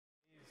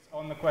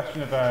the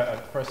question of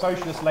for a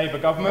socialist Labour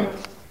government.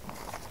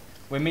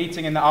 We're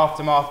meeting in the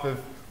aftermath of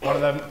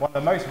one of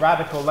the most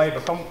radical Labour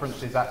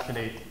conferences,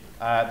 actually,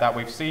 that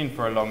we've seen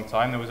for a long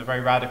time. There was a very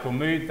radical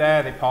mood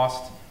there. The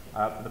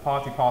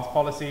party passed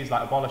policies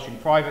like abolishing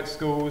private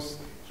schools,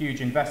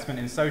 huge investment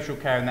in social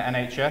care in the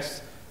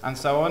NHS, and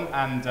so on.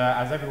 And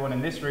as everyone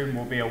in this room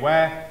will be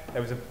aware,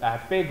 there was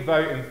a big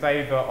vote in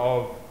favour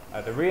of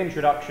the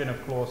reintroduction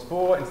of Clause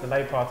 4 into the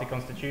Labour Party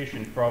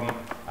constitution from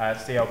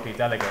CLP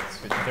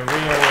delegates, which is a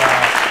real...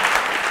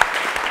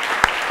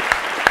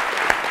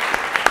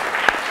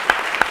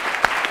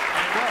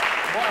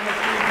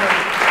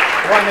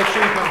 What an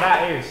achievement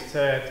that is,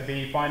 to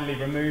be finally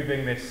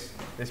removing this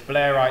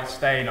Blairite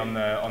stain on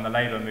the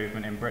Labour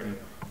movement in Britain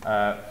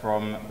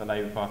from the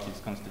Labour Party's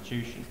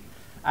constitution.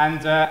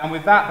 And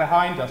with that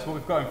behind us, what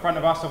we've got in front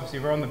of us, obviously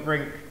we're on the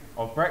brink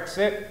of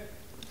Brexit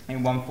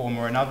in one form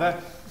or another.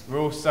 We're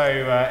also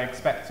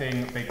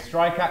expecting big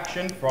strike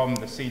action from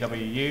the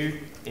CWU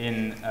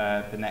in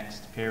the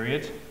next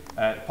period,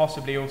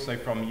 possibly also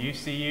from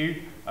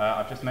UCU.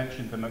 I've just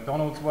mentioned the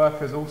McDonald's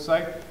workers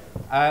also.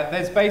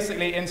 There's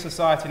basically in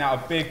society now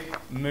a big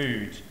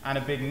mood and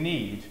a big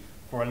need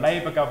for a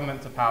Labour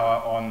government to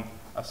power on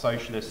a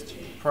socialist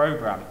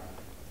programme,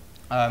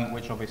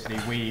 which obviously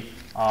we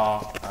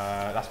are,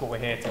 that's what we're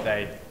here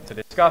today to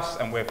discuss,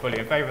 and we're fully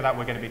in favour of that.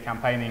 We're going to be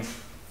campaigning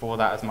for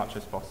that as much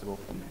as possible.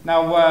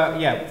 Now,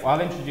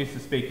 I'll introduce the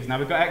speakers. Now,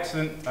 we've got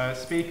excellent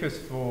speakers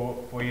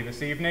for you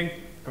this evening,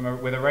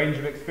 with a range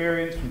of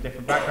experience from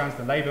different backgrounds,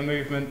 the Labour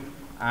movement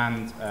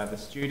and the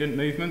student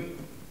movement.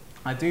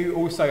 I do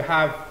also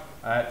have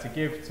to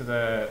give to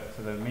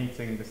the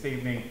meeting this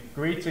evening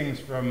greetings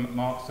from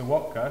Mark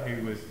Sawatka,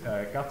 who was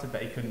gutted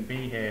that he couldn't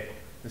be here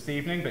this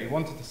evening, but he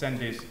wanted to send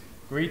his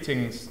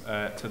greetings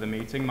to the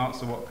meeting. Mark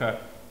Sawatka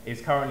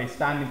is currently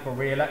standing for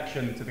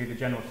re-election to be the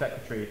General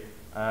Secretary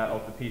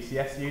of the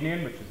PCS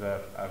Union, which is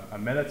a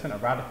militant, a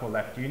radical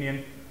left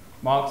union.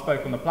 Mark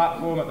spoke on the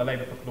platform at the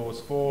Labour for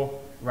Clause 4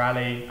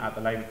 rally at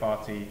the Labour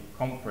Party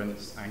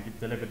conference, and he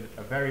delivered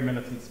a very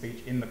militant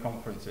speech in the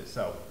conference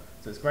itself.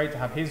 So it's great to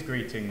have his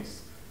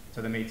greetings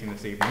to the meeting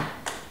this evening.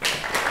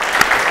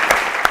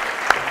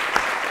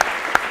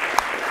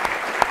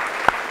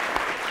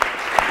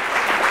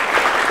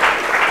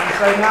 And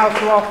so now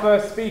to our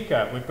first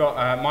speaker. We've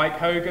got Mike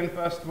Hogan,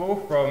 first of all,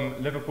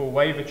 from Liverpool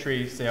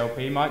Wavertree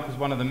CLP. Mike was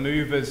one of the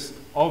movers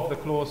of the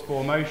Clause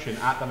 4 motion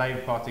at the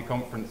Labour Party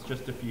conference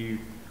just a few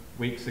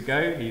weeks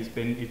ago. He's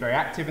very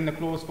active in the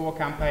Clause 4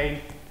 campaign.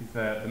 He's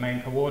the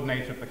main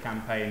coordinator of the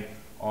campaign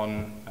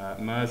on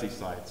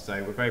Merseyside.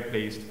 So we're very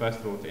pleased, first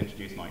of all, to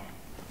introduce Mike.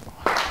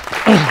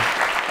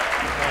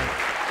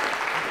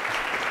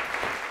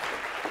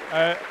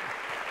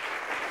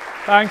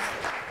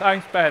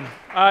 Thanks, Ben.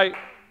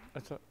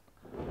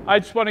 I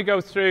just want to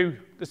go through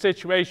the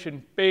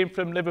situation being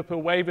from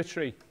Liverpool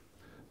Wavertree,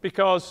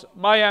 because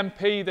my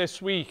MP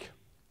this week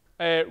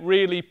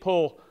really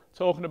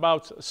talking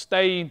about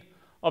staying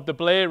of the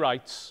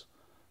Blairites.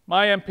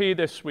 My MP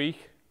this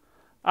week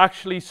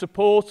actually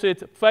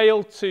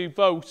failed to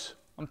vote,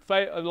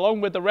 along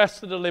with the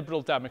rest of the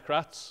Liberal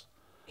Democrats,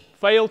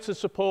 failed to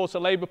support a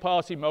Labour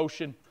Party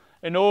motion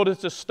in order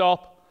to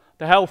stop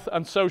the Health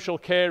and Social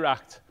Care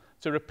Act,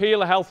 to repeal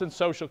the Health and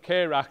Social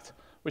Care Act,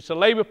 which the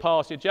Labour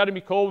Party, Jeremy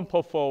Corbyn,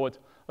 put forward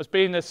as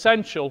being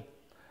essential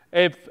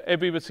if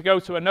we were to go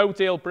to a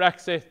no-deal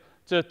Brexit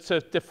to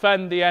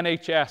defend the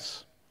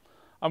NHS.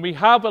 And we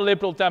have a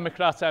Liberal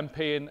Democrat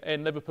MP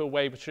in Liverpool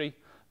Wavertree,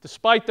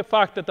 despite the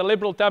fact that the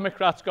Liberal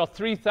Democrats got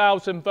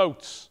 3,000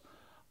 votes,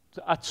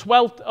 a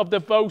 12th of the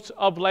vote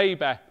of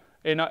Labour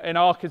in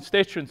our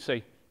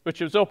constituency,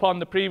 which was up on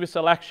the previous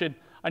election,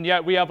 and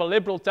yet we have a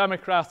Liberal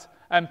Democrat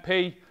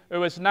MP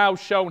who has now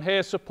shown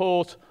her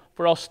support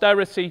for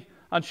austerity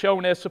and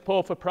shown her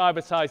support for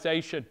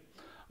privatisation.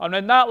 And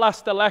in that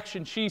last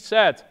election, she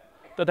said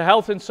that the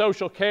Health and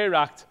Social Care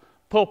Act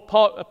put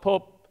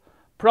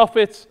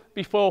profits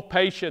before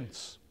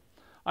patients.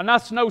 And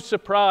that's no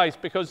surprise,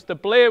 because the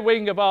Blair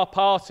wing of our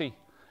party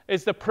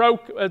is the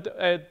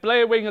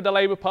Blair wing of the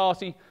Labour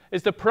Party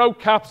is the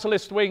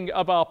pro-capitalist wing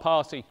of our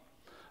party.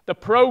 The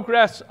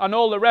Progress and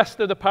all the rest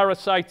of the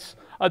parasites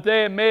are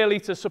there merely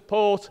to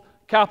support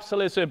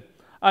capitalism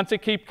and to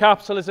keep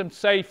capitalism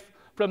safe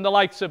from the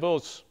likes of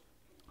us.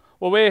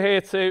 Well, we're here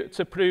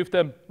to prove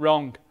them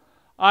wrong.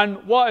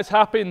 And what has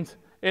happened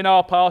in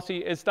our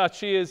party is that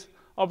she's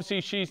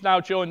now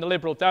joined the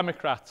Liberal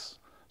Democrats.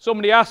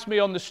 Somebody asked me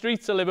on the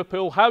streets of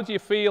Liverpool, how do you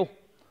feel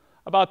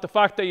about the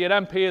fact that your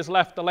MP has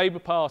left the Labour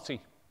Party?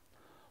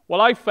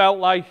 Well,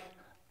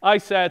 I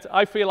said,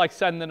 I feel like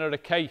sending her a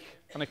cake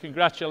and a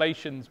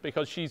congratulations,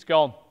 because she's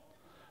gone.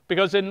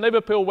 Because in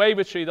Liverpool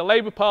Wavertree, the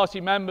Labour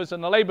Party members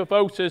and the Labour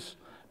voters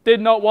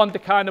did not want the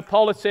kind of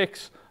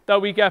politics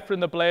that we get from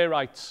the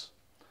Blairites.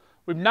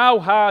 We've now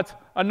had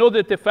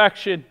another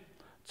defection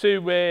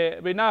from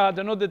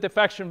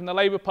the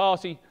Labour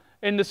Party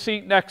in the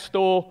seat next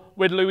door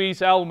with Louise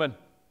Ellman.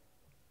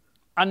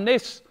 And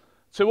this,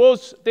 to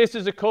us, this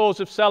is a cause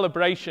of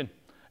celebration.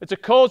 It's a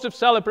cause of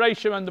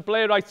celebration when the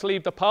Blairites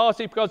leave the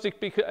party because it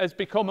has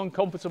become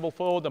uncomfortable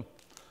for them.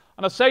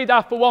 And I say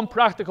that for one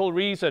practical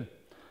reason.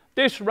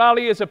 This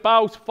rally is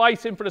about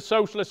fighting for a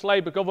socialist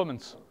Labour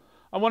government.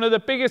 And one of the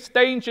biggest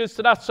dangers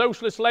to that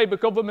socialist Labour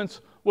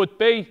government would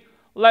be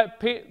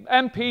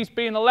MPs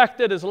being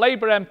elected as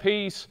Labour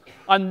MPs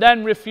and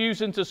then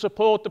refusing to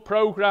support the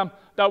programme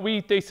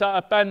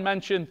that Ben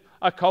mentioned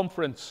at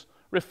conference.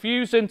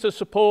 Refusing to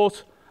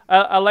support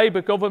a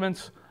Labour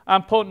government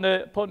and putting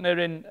it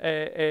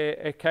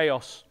in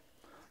chaos.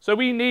 So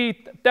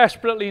we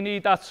desperately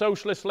need that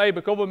socialist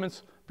Labour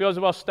government because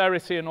of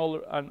austerity and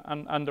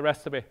the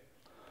rest of it.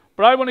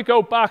 But I want to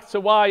go back to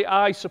why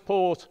I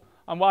support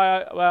and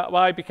why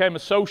I became a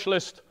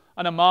socialist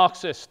and a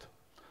Marxist.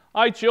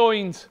 I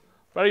joined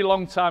a very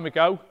long time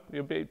ago.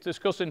 We'll be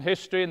discussing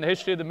history and the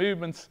history of the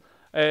movement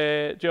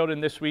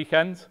during this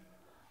weekend.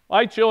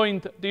 I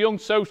joined the Young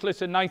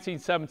Socialists in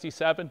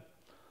 1977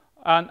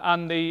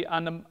 and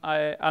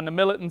the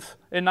Militants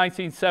in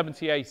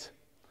 1978.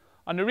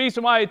 And the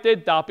reason why I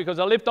did that, because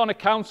I lived on a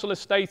council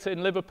estate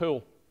in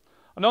Liverpool.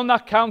 And on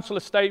that council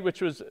estate,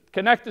 which was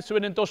connected to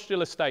an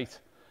industrial estate,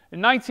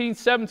 in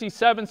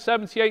 1977,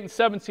 78 and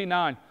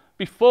 79,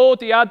 before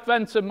the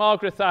advent of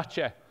Margaret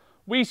Thatcher,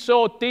 we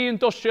saw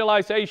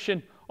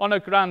deindustrialisation on a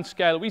grand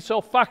scale. We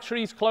saw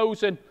factories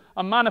closing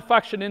and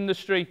manufacturing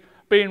industry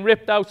being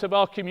ripped out of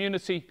our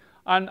community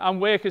and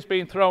workers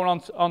being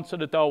thrown onto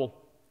the dole.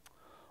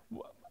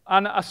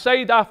 And I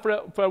say that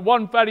for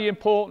one very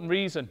important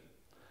reason.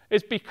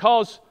 It's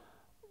because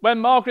when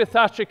Margaret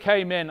Thatcher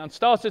came in and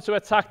started to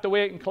attack the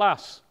working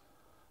class,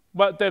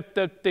 but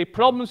the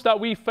problems that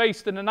we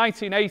faced in the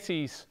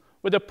 1980s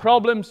were the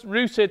problems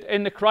rooted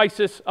in the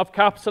crisis of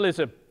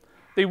capitalism.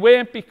 They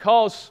weren't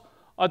because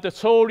the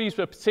Tories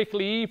were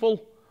particularly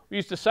evil. We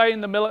used to say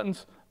in the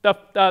Militants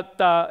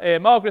that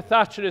Margaret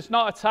Thatcher is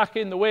not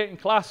attacking the working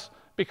class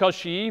because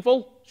she's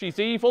evil. She's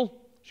evil.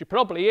 She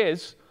probably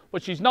is,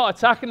 but she's not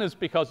attacking us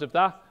because of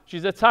that.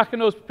 She's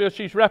attacking us because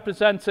she's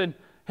representing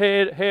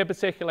her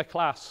particular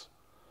class.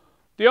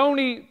 The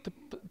only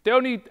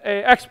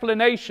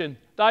explanation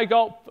that I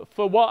got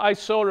for what I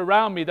saw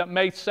around me that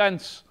made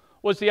sense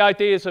was the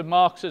ideas of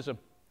Marxism.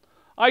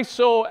 I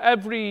saw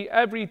every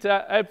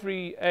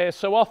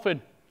so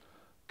often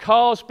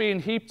cars being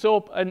heaped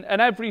up and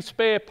every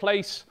spare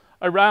place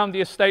around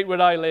the estate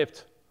where I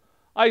lived.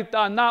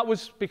 And that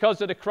was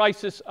because of the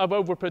crisis of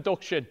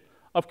overproduction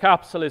of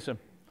capitalism.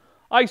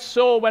 I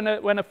saw when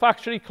a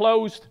factory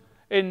closed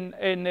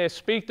in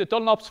Speak, the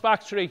Dunlop's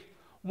factory,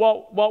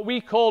 what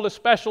we call a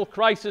special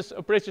crisis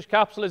of British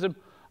capitalism,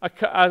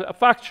 a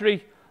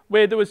factory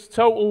where there was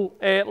total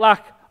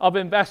lack of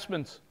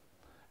investment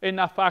in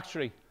that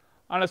factory.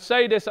 And I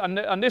say this,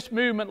 and this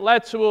movement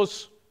led to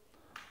us,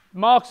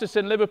 Marxists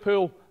in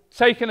Liverpool,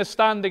 taking a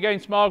stand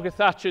against Margaret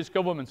Thatcher's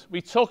government. We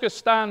took a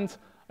stand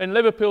in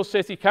Liverpool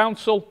City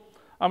Council,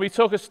 and we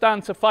took a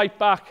stand to fight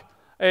back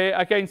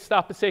against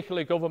that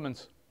particular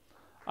government.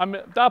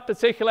 And that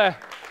particular...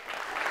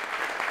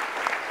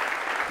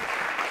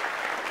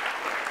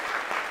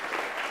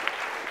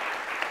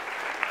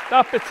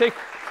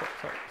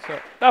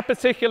 That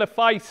particular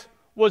fight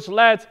was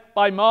led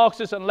by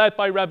Marxists and led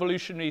by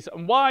revolutionaries.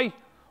 And why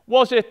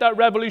was it that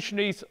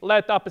revolutionaries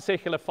led that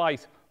particular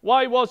fight?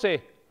 Why was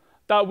it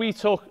that we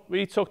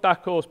took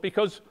that course?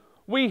 Because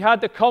we had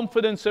the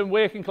confidence in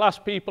working class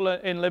people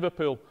in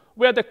Liverpool.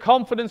 We had the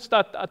confidence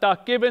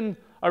that given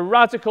a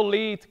radical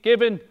lead,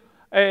 given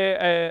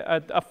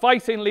a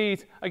fighting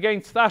lead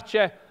against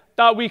Thatcher,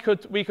 that we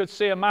could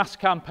see a mass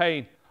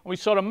campaign. And we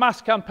saw a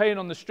mass campaign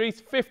on the streets,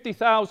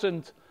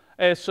 50,000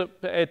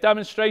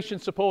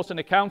 demonstrations supporting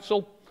the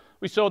council.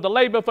 We saw the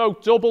Labour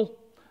vote double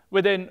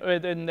within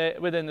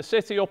the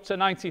city, up to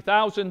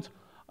 90,000.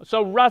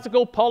 So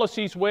radical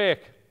policies work,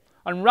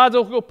 and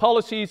radical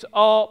policies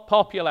are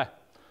popular.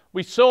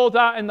 We saw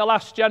that in the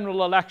last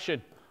general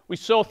election. We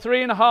saw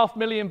 3.5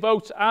 million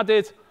votes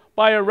added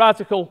by a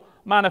radical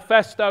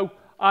manifesto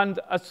and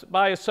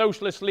by a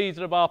socialist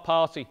leader of our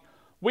party.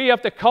 We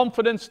have the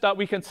confidence that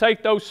we can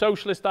take those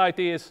socialist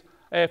ideas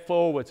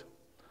forward.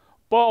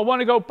 But I want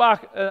to go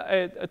back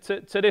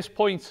to this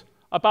point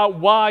about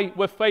why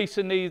we're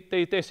facing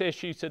this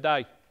issue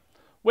today.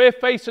 We're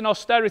facing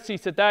austerity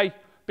today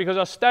because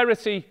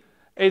austerity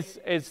has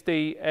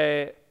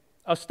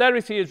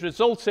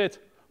resulted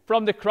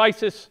from the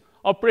crisis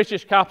of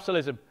British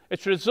capitalism.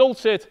 It's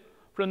resulted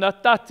from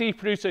that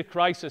deep-rooted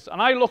crisis. And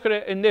I look at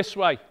it in this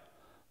way,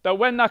 that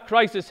when that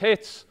crisis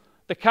hits,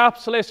 the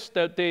capitalists,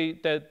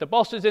 the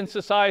bosses in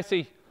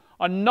society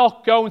are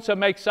not going to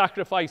make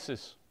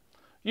sacrifices.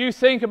 You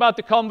think about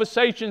the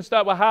conversations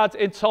that were had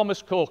in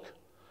Thomas Cook.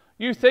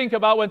 You think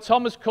about when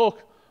Thomas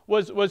Cook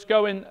was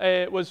going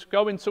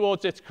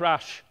towards its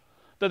crash.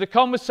 That the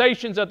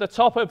conversations at the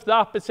top of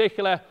that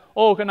particular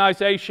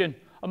organisation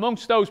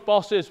amongst those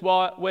bosses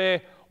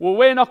were,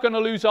 we're not going to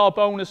lose our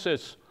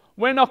bonuses.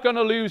 We're not going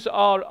to lose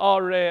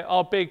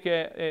our big.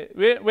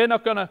 We're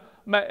not going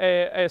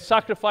to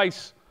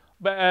sacrifice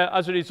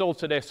as a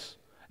result of this.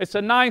 It's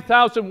the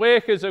 9,000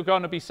 workers who are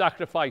going to be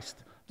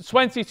sacrificed. The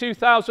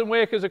 22,000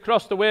 workers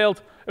across the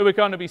world who are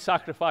going to be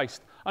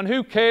sacrificed. And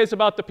who cares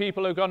about the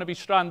people who are going to be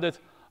stranded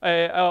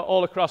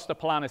all across the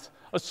planet?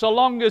 So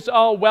long as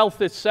our wealth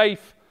is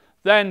safe,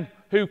 then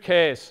who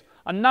cares?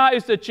 And that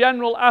is the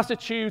general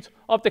attitude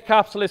of the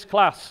capitalist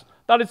class.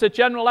 That is the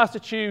general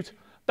attitude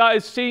that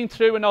is seen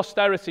through in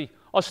austerity.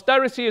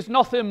 Austerity is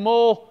nothing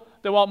more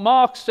than what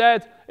Marx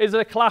said is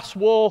a class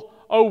war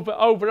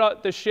over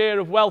the share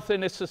of wealth in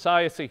this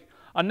society.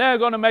 And they're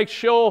going to make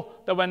sure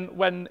that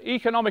when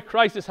economic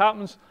crisis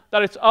happens,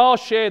 that it's our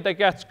share that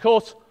gets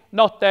cut,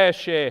 not their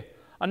share.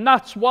 And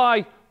that's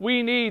why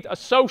we need a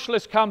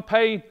socialist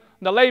campaign.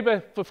 The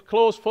Labour for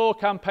Clause 4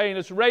 campaign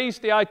has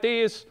raised the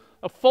ideas,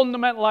 the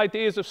fundamental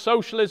ideas of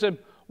socialism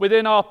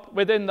within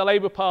the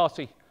Labour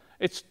Party.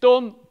 It's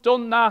done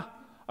that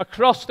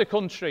across the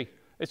country.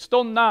 It's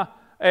done that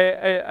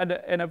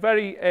in a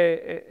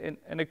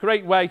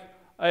great way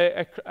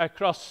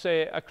across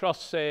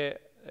the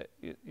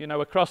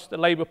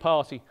Labour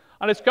Party.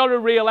 And it's got a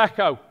real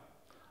echo.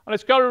 And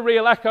it's got a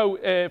real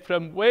echo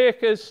from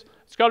workers.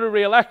 It's got a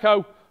real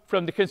echo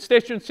from the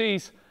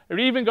constituencies. It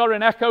even got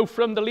an echo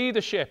from the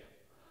leadership.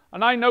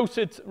 And I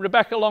noted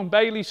Rebecca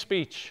Long-Bailey's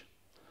speech,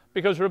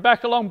 because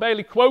Rebecca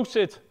Long-Bailey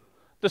quoted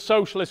the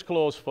Socialist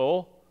Clause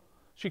 4.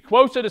 She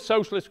quoted the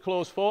Socialist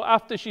Clause 4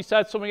 after she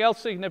said something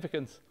else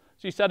significant.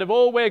 She said, if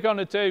all we're going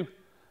to do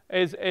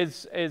is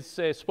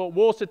support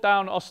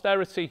watered-down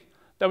austerity,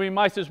 then we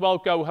might as well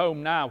go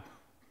home now.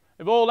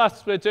 If all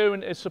that we're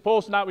doing is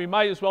supporting that, we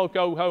might as well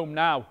go home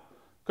now.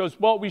 Because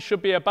what we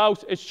should be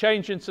about is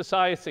changing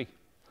society.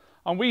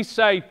 And we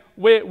say,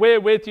 we're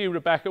with you,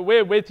 Rebecca,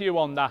 we're with you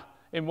on that,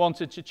 in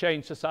wanting to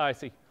change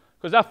society.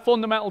 Because that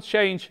fundamental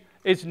change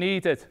is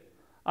needed.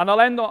 And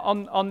I'll end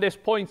on this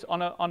point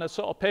on a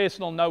sort of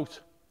personal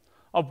note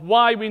of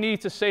why we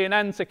need to see an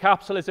end to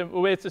capitalism.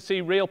 We're to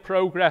see real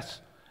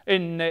progress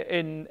in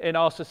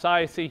our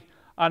society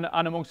and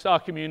amongst our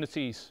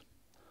communities.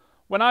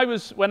 When I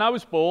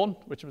was born,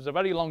 which was a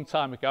very long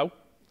time ago,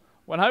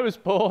 when I was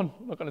born,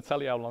 I'm not going to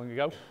tell you how long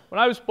ago, when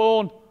I was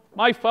born,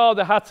 my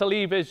father had to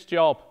leave his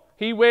job.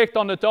 He worked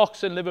on the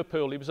docks in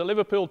Liverpool. He was a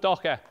Liverpool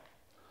docker.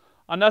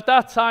 And at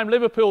that time,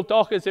 Liverpool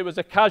dockers, it was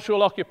a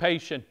casual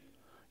occupation.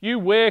 You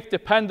worked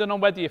depending on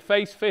whether your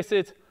face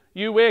fitted.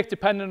 You worked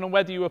depending on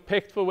whether you were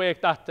picked for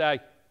work that day.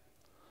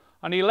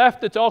 And he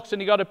left the docks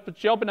and he got a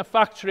job in a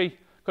factory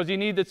because he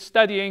needed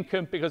steady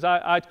income because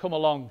I'd come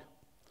along.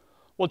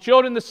 Well,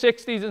 during the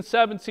 60s and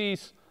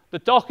 70s, the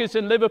dockers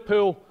in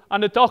Liverpool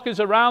and the dockers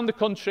around the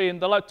country, and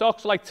the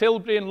docks like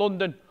Tilbury in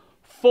London,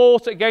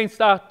 fought against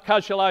that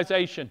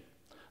casualisation.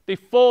 They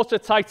fought a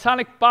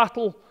titanic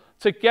battle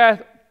to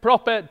get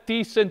proper,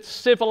 decent,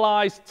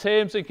 civilised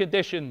terms and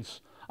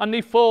conditions. And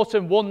they fought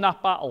and won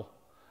that battle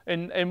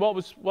in what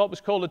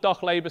was called the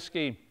Dock Labour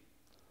Scheme.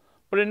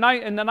 But in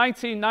the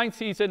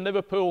 1990s in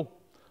Liverpool,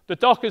 the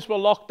dockers were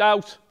locked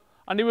out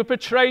and they were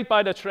betrayed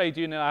by the trade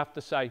union, I have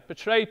to say,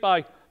 betrayed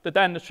by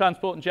the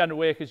Transport and General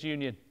Workers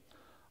Union.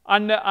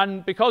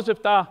 And because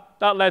of that,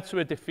 that led to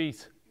a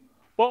defeat.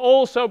 But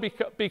also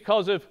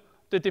because of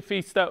the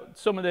defeats that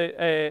some of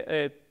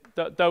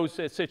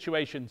those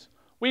situations.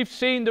 We've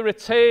seen the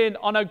return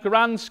on a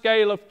grand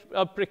scale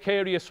of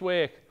precarious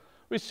work.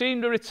 We've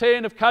seen the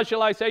return of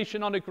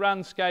casualisation on a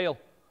grand scale,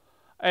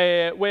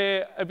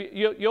 where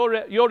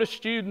you're a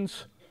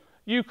student,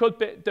 you could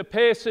be the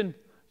person,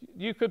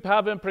 you could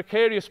have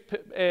precarious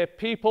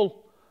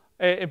people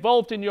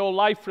involved in your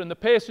life, from the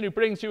person who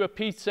brings you a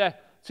pizza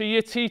to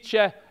your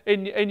teacher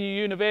in your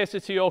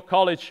university or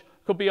college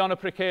could be on a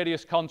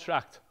precarious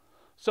contract.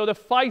 So the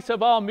fight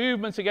of our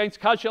movement against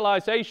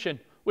casualisation,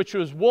 which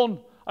was won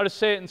at a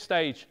certain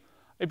stage,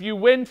 if you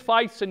win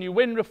fights and you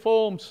win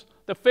reforms,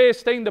 the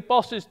first thing the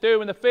bosses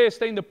do and the first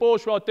thing the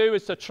bourgeois do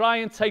is to try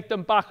and take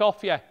them back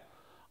off you.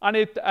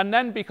 And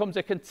then becomes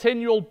a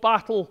continual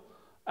battle,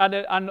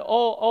 and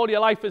all your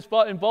life is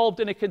involved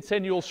in a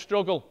continual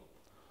struggle.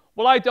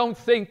 Well, I don't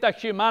think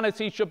that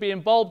humanity should be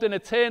involved in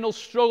eternal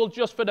struggle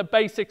just for the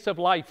basics of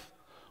life.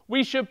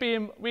 We should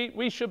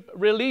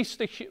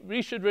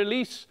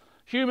release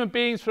human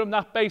beings from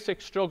that basic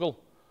struggle.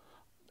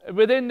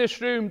 Within this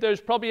room,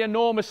 there's probably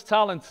enormous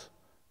talent.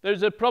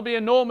 There's probably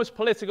enormous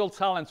political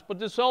talent, but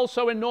there's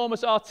also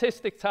enormous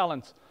artistic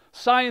talent,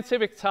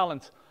 scientific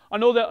talent,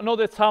 and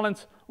other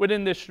talent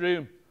within this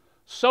room.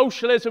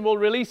 Socialism will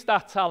release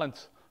that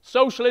talent.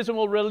 Socialism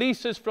will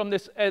release us from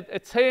this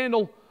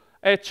eternal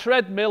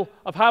treadmill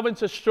of having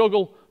to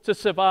struggle to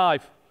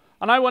survive.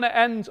 And I want to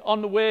end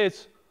on the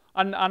words,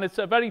 and it's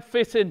a very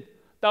fitting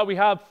that we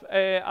have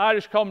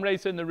Irish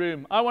comrades in the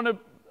room. I want to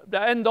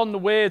end on the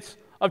words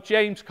of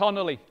James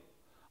Connolly.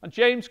 And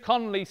James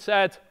Connolly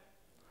said,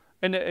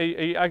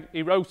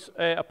 he wrote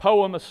a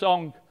poem, a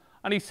song,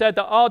 and he said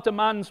that our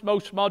demands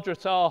most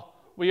moderate are,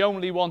 we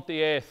only want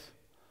the earth.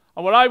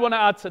 And what I want to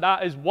add to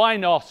that is, why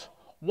not?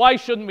 Why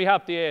shouldn't we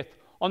have the earth?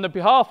 On the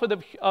behalf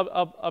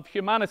of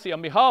humanity,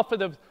 on behalf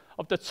of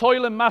the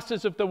toiling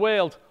masses of the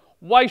world,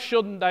 why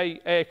shouldn't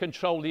they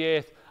control the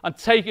earth and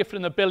take it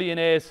from the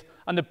billionaires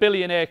and the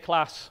billionaire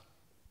class?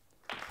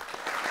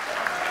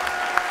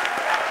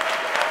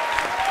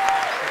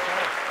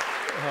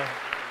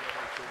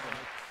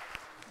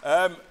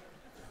 In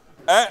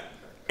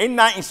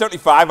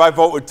 1975, I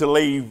voted to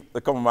leave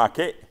the common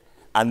market,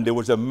 and there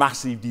was a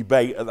massive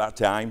debate at that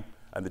time,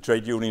 and the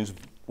trade unions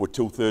were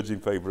 2/3 in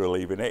favour of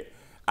leaving it.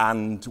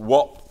 And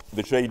what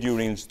the trade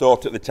unions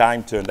thought at the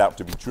time turned out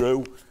to be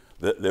true,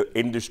 that the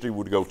industry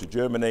would go to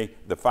Germany,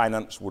 the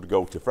finance would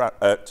go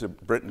to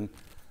Britain,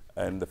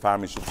 and the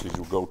farming subsidies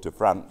would go to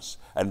France.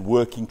 And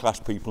working class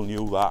people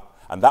knew that.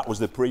 And that was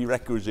the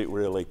prerequisite,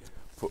 really,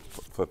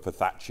 for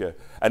Thatcher.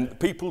 And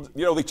people,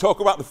 you know, they talk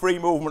about the free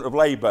movement of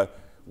labour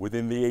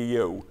within the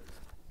EU.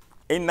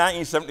 In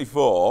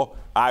 1974,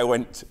 I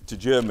went to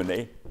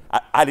Germany.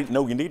 I didn't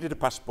know you needed a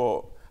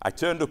passport. I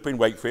turned up in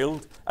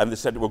Wakefield, and they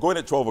said, we're going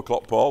at 12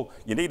 o'clock, Paul.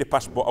 You need a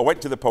passport. I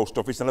went to the post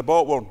office, and I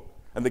bought one.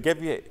 And they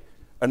gave you it.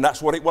 And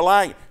that's what it was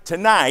like.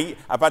 Tonight,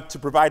 I've had to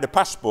provide a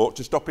passport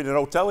to stop in an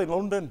hotel in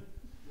London.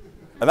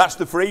 And that's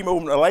the free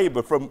movement of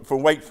labour from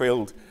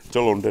Wakefield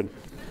to London.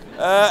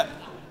 I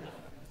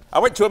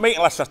went to a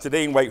meeting last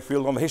Saturday in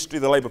Wakefield on the history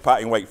of the Labour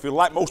Party in Wakefield.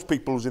 Like most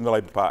people who's in the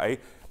Labour Party,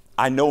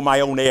 I know my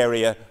own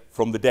area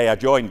from the day I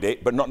joined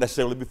it, but not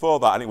necessarily before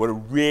that. And it was a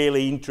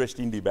really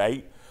interesting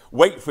debate.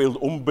 Wakefield,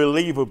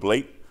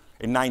 unbelievably,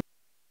 in the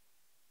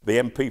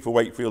MP for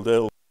Wakefield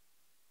Earl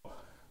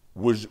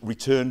was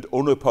returned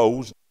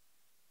unopposed,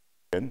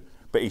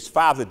 but his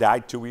father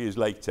died 2 years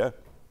later,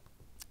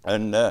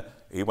 and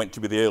he went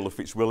to be the Earl of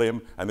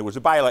Fitzwilliam, and there was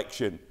a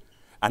by-election.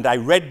 And I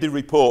read the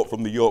report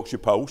from the Yorkshire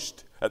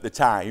Post at the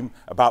time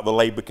about the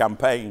Labour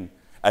campaign,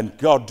 and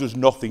God, does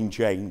nothing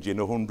change in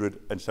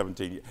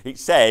 117 years. It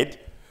said,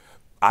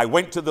 I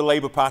went to the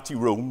Labour Party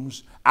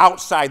rooms.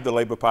 Outside the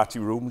Labour Party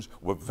rooms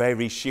were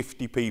very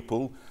shifty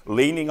people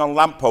leaning on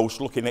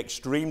lampposts looking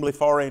extremely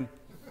foreign.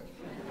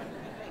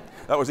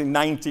 That was in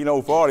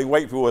 1904 in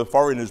Wakefield, where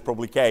foreigners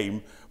probably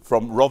came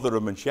from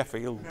Rotherham and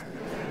Sheffield.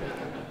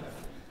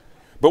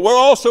 But what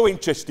also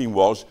interesting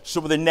was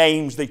some of the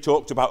names they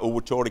talked about who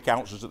were Tory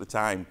councillors at the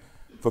time.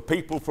 For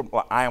people from,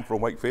 like I am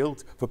from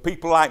Wakefield, for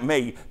people like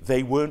me,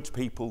 they weren't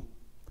people.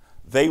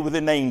 They were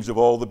the names of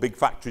all the big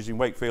factories in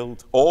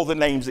Wakefield. All the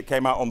names that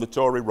came out on the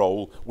Tory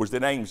roll was the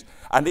names.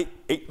 And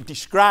it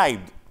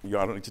described, you know,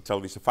 I don't need to tell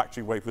you, it's a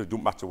factory in Wakefield, it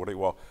doesn't matter what it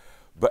was.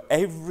 But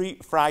every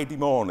Friday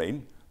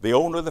morning, the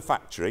owner of the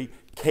factory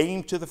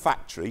came to the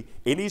factory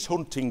in his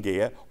hunting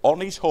gear, on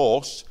his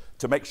horse,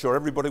 to make sure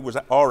everybody was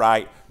all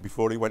right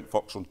before he went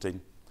fox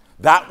hunting.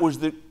 That was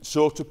the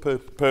sort of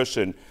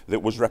person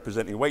that was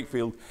representing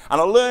Wakefield.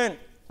 And I learned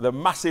the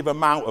massive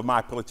amount of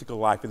my political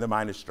life in the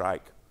miners'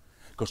 strike,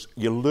 because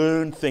you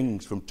learn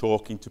things from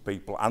talking to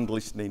people and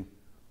listening.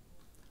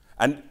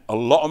 And a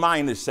lot of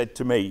miners said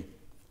to me,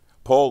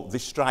 Paul,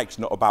 this strike's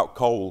not about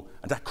coal.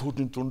 And I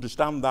couldn't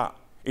understand that.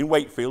 In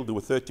Wakefield, there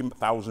were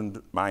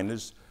 13,000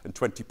 miners and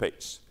 20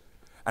 pits.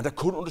 And I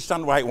couldn't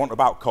understand why it wasn't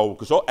about coal,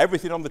 because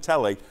everything on the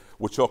telly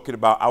were talking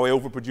about how we're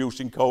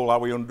overproducing coal, how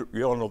we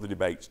you all know the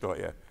debates, don't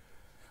you?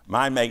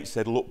 My mate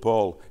said, look,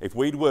 Paul, if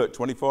we'd worked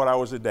 24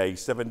 hours a day,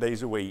 7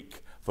 days a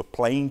week, for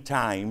plain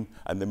time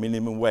and the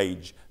minimum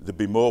wage, there'd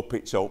be more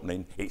pits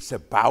opening. It's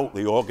about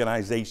the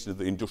organisation of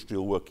the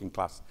industrial working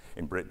class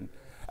in Britain.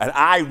 And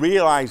I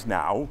realise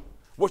now,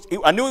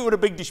 I knew it was a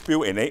big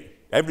dispute in it.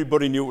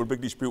 Everybody knew it was a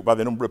big dispute by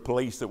the number of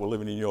police that were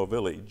living in your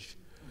village.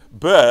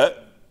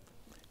 But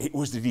it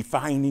was the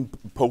defining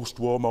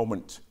post-war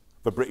moment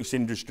for British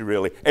industry,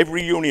 really.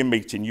 Every union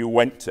meeting you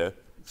went to,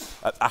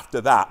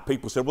 after that,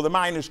 people said, well, the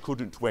miners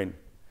couldn't win.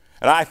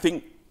 And I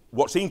think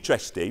what's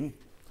interesting,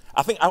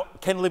 I think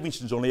Ken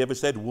Livingstone's only ever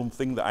said one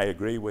thing that I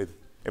agree with.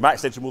 He might have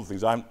said some other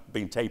things. I haven't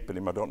been taping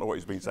him. I don't know what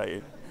he's been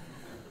saying.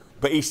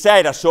 But he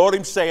said, I saw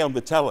him say on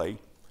the telly,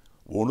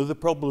 one of the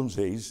problems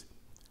is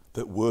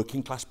that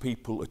working class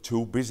people are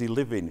too busy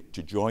living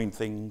to join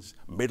things.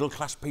 Middle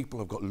class people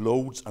have got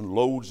loads and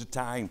loads of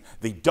time.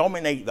 They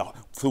dominate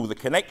through the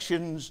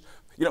connections.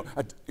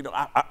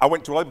 I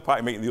went to a Labour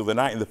Party meeting the other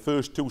night, and the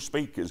first two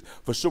speakers,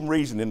 for some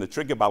reason in the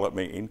trigger ballot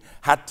meeting,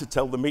 had to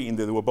tell the meeting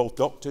that they were both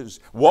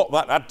doctors. What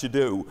that had to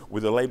do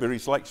with the Labour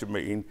selection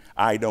meeting,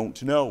 I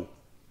don't know.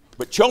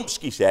 But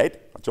Chomsky said,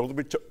 I told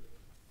them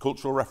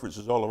cultural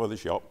references all over the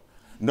shop,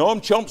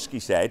 Noam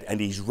Chomsky said, and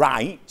he's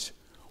right,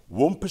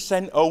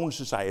 1% own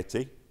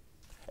society,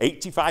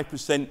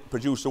 85%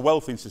 produce a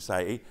wealth in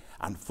society,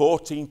 and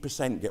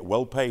 14% get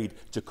well paid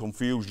to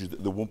confuse you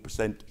that the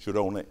 1% should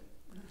own it.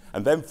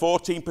 And then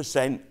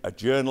 14% are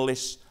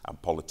journalists and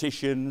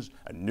politicians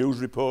and news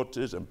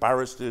reporters and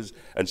barristers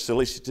and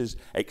solicitors,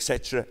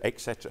 etc.,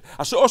 etc.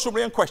 I saw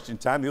somebody on Question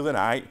Time the other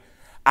night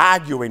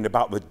arguing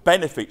about the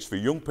benefits for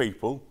young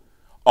people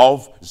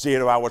of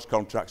 0 hours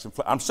contracts. And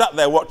I'm sat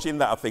there watching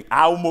that. I think,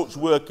 how much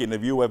working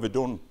have you ever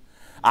done?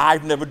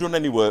 I've never done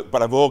any work,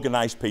 but I've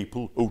organised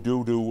people who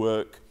do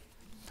work.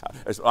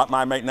 It's like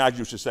my mate Nigel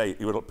used to say,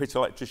 he was a pit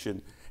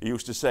electrician. He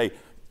used to say,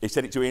 he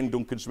said it to Ian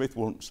Duncan Smith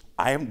once,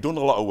 I haven't done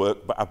a lot of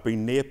work, but I've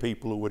been near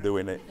people who were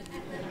doing it.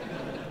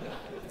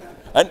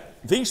 And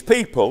these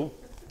people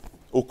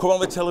who come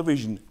on the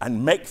television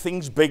and make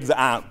things big that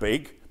aren't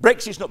big,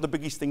 Brexit's not the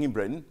biggest thing in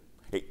Britain.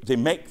 They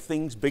make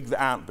things big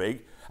that aren't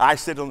big. I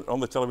said on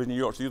the television in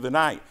York the other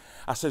night,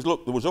 I said,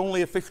 look, there was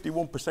only a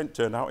 51%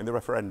 turnout in the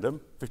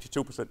referendum,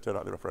 52%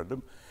 turnout in the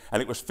referendum,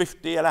 and it was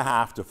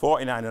 50.5 to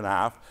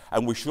 49.5,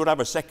 and we should have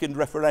a second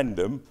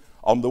referendum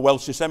on the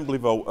Welsh Assembly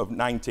vote of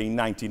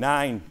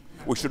 1999.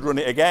 We should run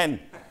it again.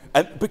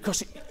 And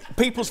because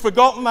people's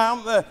forgotten,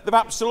 haven't they? They've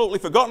absolutely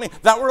forgotten it.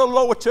 That were a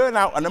lower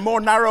turnout and a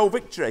more narrow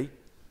victory.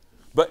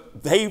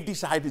 But they've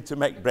decided to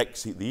make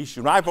Brexit the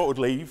issue. And I voted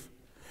Leave.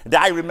 And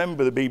I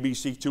remember the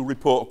BBC Two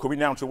report coming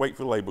down to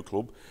Wakefield Labour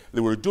Club.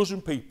 There were a dozen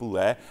people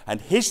there.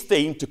 And his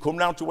theme to come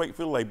down to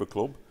Wakefield Labour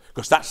Club,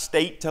 because that's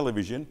state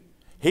television,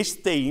 his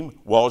theme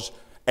was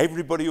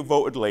everybody who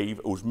voted Leave,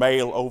 who was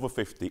male over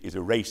 50, is a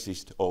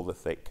racist over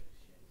thick.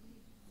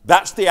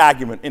 That's the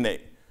argument, isn't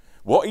it?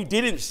 What he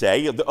didn't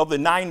say, of the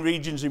 9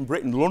 regions in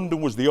Britain,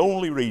 London was the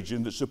only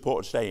region that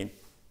supported staying.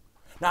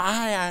 Now,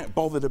 I ain't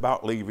bothered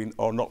about leaving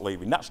or not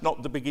leaving. That's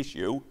not the big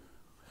issue.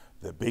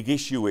 The big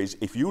issue is,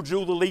 if you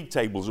drew the league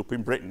tables up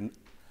in Britain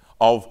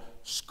of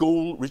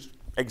school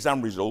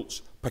exam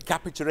results, per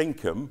capita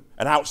income,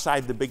 and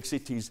outside the big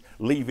cities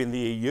leaving the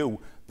EU,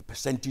 the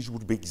percentage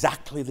would be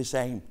exactly the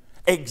same.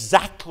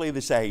 Exactly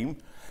the same,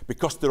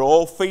 because they're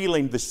all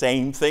feeling the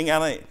same thing,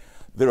 aren't they?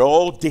 They're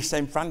all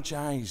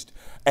disenfranchised.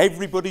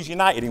 Everybody's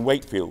united in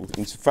Wakefield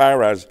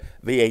insofar as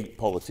they hate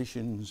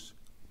politicians.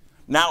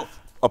 Now,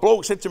 a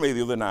bloke said to me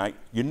the other night,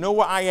 you know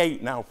what I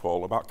hate now,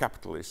 Paul, about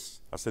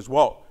capitalists? I says,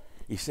 what?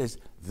 He says,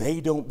 they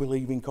don't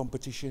believe in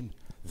competition.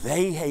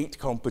 They hate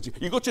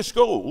competition. You go to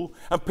school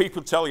and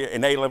people tell you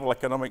in A-level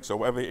economics or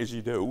whatever it is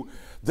you do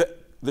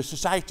that the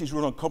society's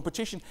run on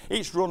competition.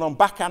 It's run on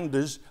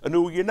backhanders and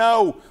who you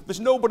know.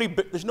 There's nobody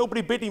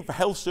bidding for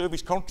health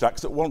service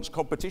contracts that wants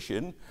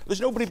competition.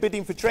 There's nobody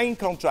bidding for train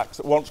contracts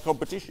that wants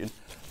competition.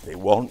 They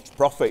want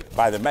profit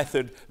by the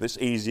method that's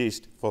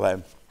easiest for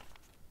them.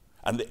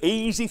 And the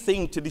easy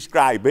thing to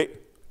describe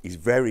it is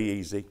very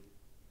easy.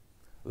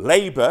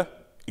 Labour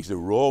is a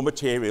raw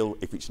material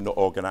if it's not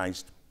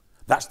organised.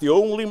 That's the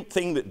only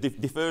thing that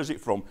differs it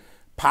from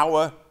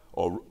power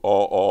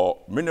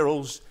or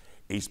minerals,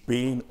 is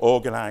being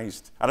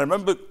organised. And I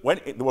remember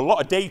when there were a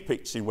lot of day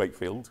pits in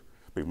Wakefield.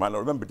 People might not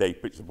remember day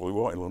pits, they probably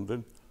weren't in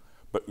London.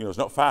 But you know, it's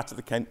not far to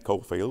the Kent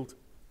coalfield.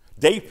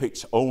 Day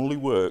pits only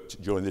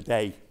worked during the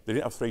day. They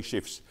didn't have 3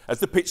 shifts. As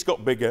the pits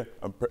got bigger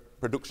and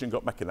production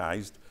got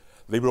mechanised,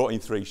 they brought in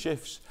 3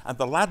 shifts. And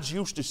the lads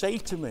used to say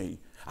to me,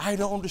 I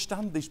don't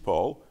understand this,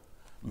 Paul.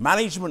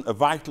 Management are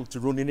vital to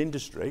running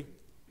industry,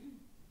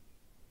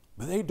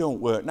 but they don't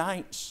work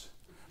nights.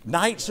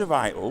 Nights are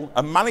vital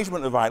and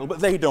management are vital, but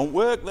they don't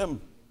work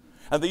them.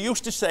 And they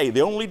used to say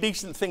the only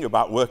decent thing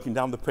about working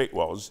down the pit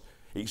was,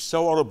 it's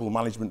so horrible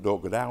management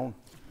don't go down.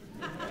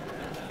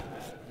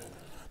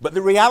 But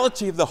the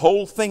reality of the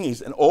whole thing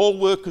is, and all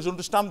workers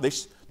understand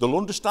this, they'll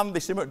understand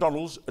this in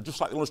McDonald's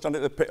just like they'll understand it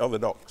at the pit or the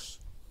docks.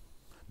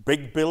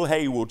 Big Bill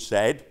Haywood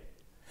said,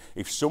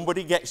 if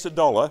somebody gets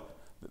 $1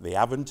 that they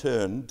haven't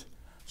earned,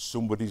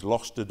 somebody's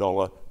lost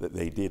 $1 that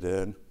they did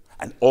earn.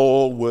 And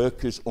all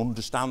workers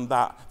understand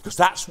that, because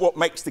that's what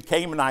makes the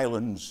Cayman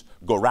Islands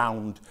go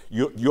round.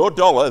 Your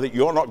dollar that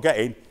you're not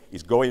getting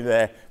is going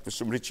there for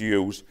somebody to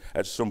use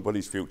at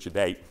somebody's future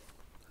date.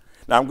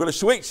 Now, I'm going to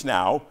switch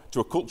now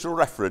to a cultural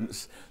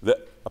reference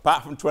that,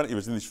 apart from 20 of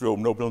us in this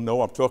room, nobody will know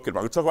what I'm talking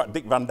about. I'm going to talk about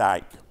Dick Van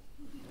Dyke.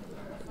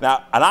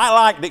 Now, and I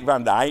like Dick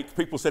Van Dyke.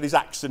 People said his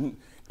accent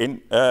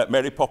in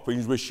Mary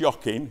Poppins was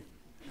shocking.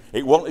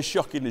 It wasn't as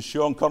shocking as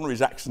Sean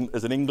Connery's accent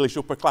as an English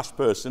upper-class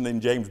person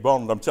in James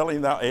Bond. I'm telling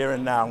you that here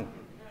and now.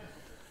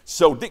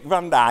 So Dick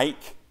Van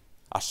Dyke,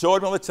 I saw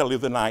him on the telly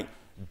the other night,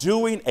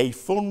 doing a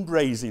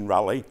fundraising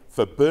rally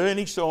for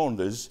Bernie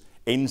Sanders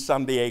in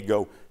San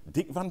Diego.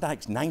 Dick Van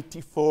Dyke's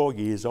 94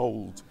 years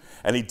old.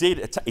 And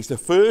it's the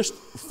first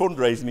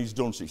fundraising he's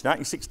done since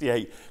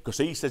 1968, because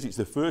he says it's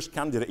the first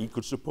candidate he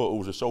could support who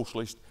was a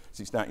socialist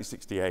since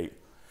 1968.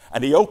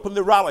 And he opened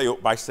the rally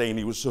up by saying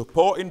he was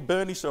supporting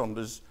Bernie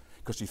Sanders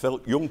because he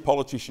felt young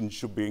politicians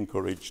should be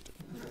encouraged.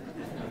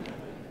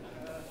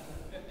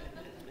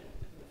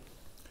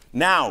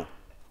 Now,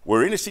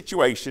 we're in a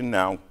situation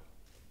now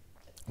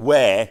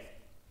where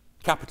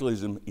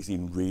capitalism is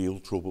in real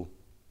trouble.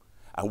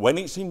 And when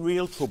it's in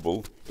real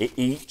trouble, it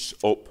eats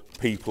up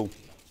people.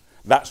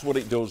 That's what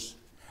it does.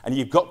 And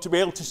you've got to be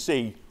able to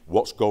see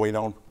what's going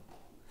on.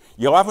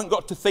 You haven't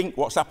got to think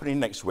what's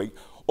happening next week.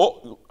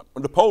 Oh,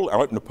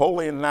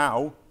 Napoleon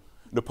now.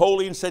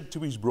 Napoleon said to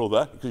his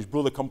brother, because his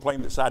brother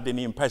complained that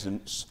Sardinian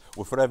peasants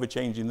were forever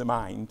changing their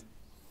mind,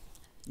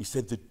 he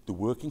said that the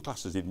working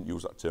classes, didn't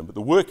use that term, but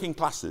the working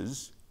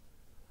classes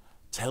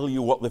tell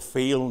you what they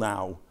feel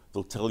now,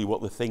 they'll tell you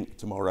what they think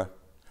tomorrow.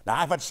 Now,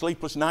 I've had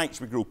sleepless nights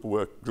with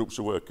groups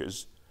of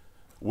workers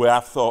where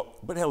I've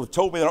thought, but hell, they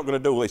told me they're not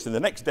going to do this, and the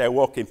next day I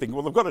walk in thinking,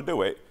 well, they've got to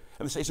do it.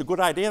 And they say, it's a good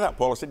idea, that,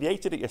 Paul. I said, you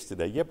hated it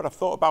yesterday. Yeah, but I've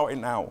thought about it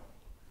now.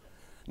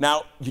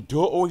 Now, you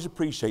don't always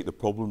appreciate the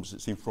problems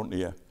that's in front of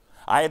you.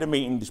 I had a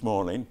meeting this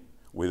morning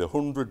with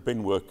 100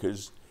 bin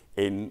workers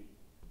in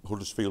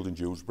Huddersfield and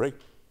Dewsbury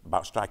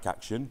about strike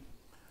action.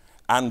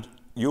 And,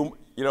 you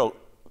know,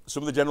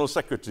 some of the general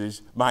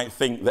secretaries might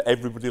think that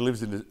everybody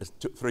lives in a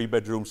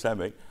 3-bedroom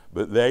semi,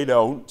 but they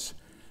don't.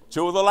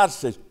 2 of the lads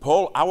says,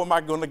 Paul, how am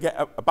I going to get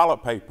a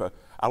ballot paper?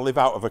 I live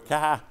out of a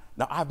car.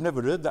 Now, I've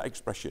never heard that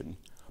expression,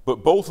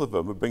 but both of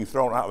them have been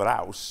thrown out of their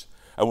house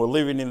and were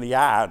living in the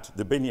yard,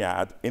 the bin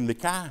yard, in the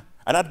car.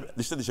 And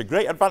they said, it's a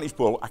great advantage,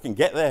 Paul, I can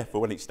get there for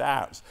when it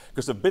starts,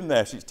 because I've been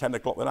there since 10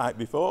 o'clock the night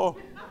before.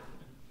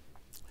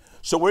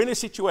 So we're in a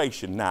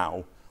situation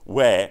now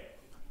where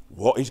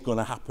what is going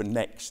to happen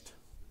next?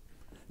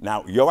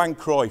 Now, Johan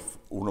Cruyff,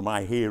 one of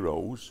my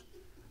heroes,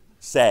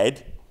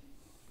 said,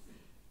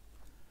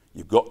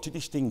 you've got to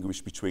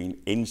distinguish between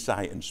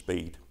insight and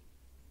speed.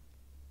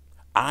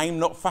 I'm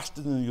not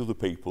faster than the other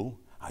people.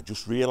 I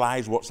just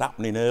realise what's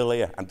happening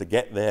earlier and to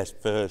get there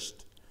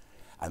first.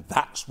 And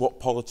that's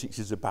what politics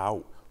is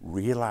about,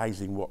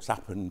 realising what's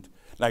happened.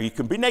 Now, you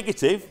can be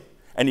negative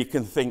and you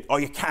can think, oh,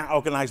 you can't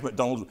organise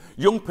McDonald's.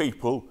 Young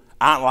people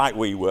aren't like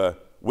we were.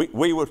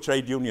 We were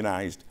trade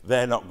unionised.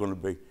 They're not going to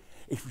be.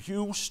 If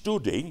you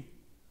study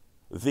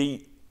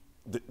between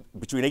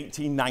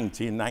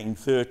 1890 and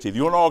 1930,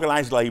 the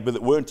unorganised labour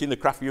that weren't in the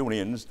craft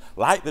unions,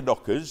 like the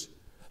dockers,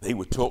 they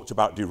were talked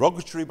about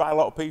derogatory by a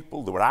lot of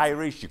people. They were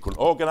Irish, you couldn't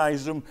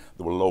organise them,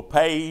 they were low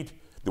paid,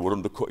 they were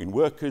undercutting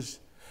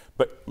workers.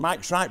 But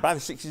Mike's right, by the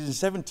 60s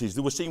and 70s,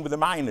 they were seen with the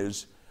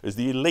miners as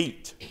the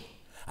elite.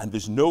 And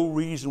there's no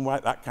reason why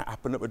that can't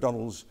happen at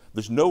McDonald's.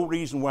 There's no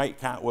reason why it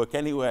can't work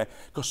anywhere.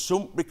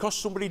 Because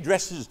somebody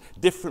dresses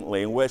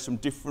differently and wears some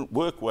different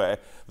workwear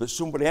that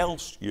somebody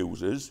else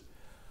uses,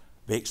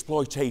 the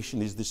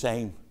exploitation is the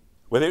same.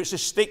 Whether it's a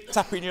stick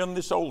tapping you on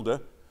the shoulder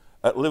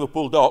at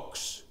Liverpool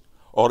docks,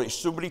 or it's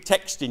somebody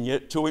texting you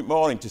at 2 in the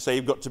morning to say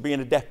you've got to be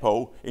in a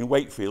depot in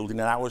Wakefield in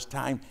an hour's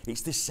time,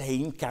 it's the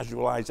same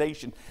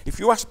casualisation. If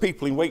you ask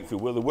people in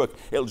Wakefield where they work,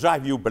 it'll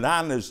drive you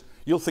bananas.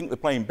 You'll think they're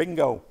playing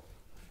bingo.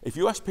 If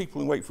you ask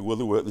people in Wakefield where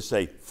they work, they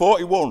say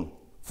 41,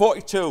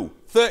 42,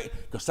 30,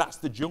 because that's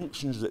the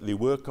junctions that they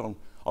work on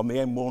the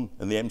M1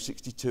 and the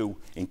M62,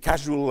 in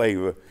casual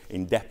labour,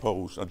 in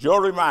depots. Now,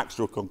 your remarks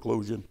to a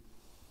conclusion.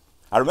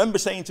 I remember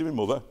saying to my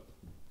mother,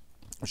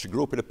 she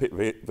grew up in a pit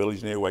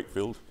village near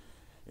Wakefield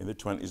in the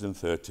 20s and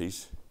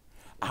 30s,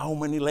 how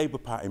many Labour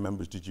Party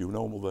members did you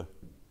know, Mother?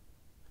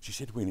 She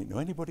said, we didn't know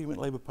anybody who went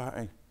Labour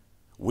Party.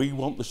 We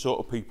want the sort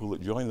of people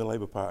that join the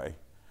Labour Party.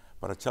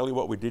 But I tell you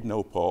what we did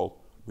know, Paul,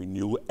 we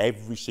knew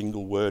every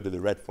single word of the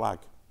red flag.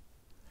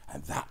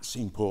 And that's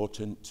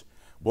important.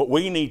 What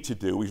we need to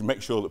do is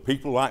make sure that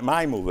people like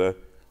my mother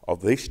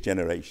of this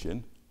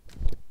generation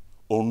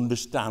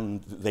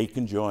understand that they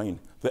can join.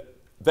 That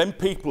them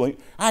people,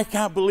 I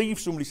can't believe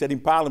somebody said in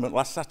Parliament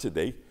last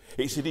Saturday,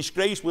 it's a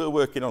disgrace we're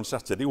working on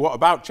Saturday. What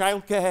about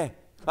childcare?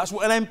 That's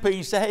what an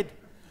MP said.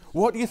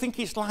 What do you think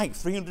it's like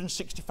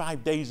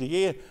 365 days a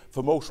year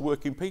for most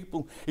working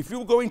people? If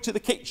you go into the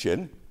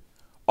kitchen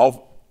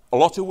of a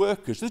lot of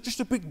workers, there's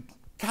just a big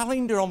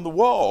calendar on the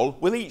wall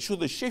with each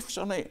other's shifts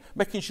on it,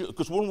 making sure,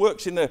 because one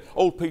works in the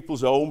old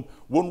people's home,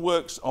 one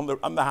works on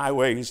the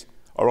highways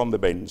or on the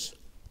bins.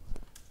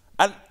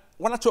 And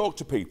when I talk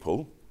to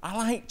people, I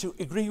like to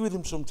agree with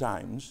them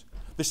sometimes.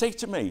 They say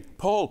to me,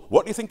 Paul,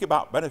 what do you think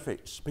about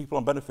benefits, people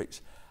on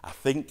benefits? I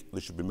think they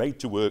should be made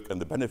to work and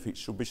the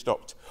benefits should be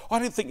stopped. Oh, I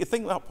didn't think you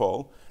think that,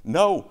 Paul.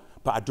 No,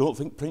 but I don't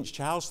think Prince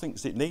Charles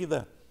thinks it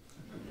neither.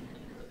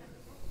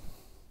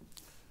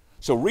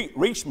 So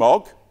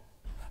Rees-Mogg,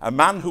 a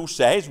man who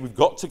says we've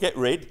got to get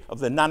rid of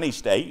the nanny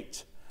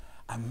state,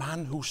 a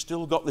man who's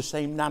still got the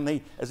same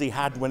nanny as he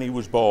had when he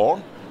was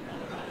born,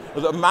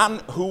 a man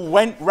who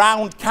went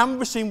round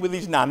canvassing with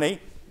his nanny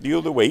the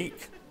other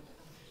week.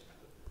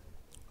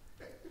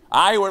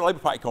 I were at a Labour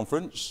Party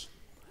conference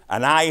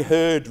and I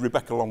heard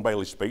Rebecca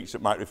Long-Bailey's speech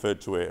that Mike referred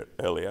to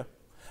earlier,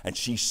 and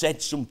she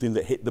said something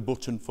that hit the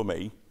button for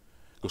me,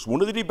 because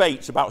one of the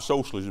debates about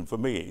socialism for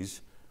me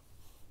is,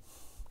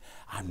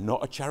 I'm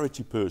not a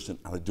charity person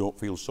and I don't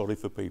feel sorry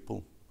for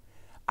people.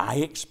 I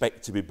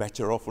expect to be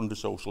better off under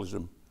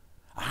socialism.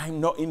 I'm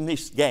not in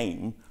this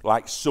game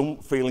like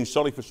feeling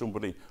sorry for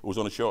somebody who was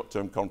on a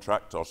short-term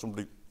contract or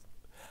somebody.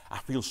 I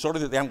feel sorry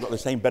that they haven't got the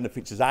same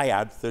benefits as I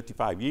had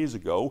 35 years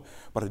ago,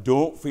 but I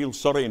don't feel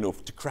sorry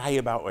enough to cry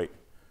about it.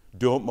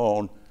 Don't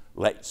mourn,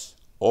 let's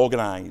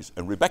organise.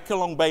 And Rebecca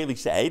Long-Bailey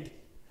said,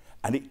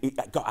 and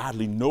it got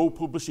hardly no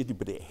publicity,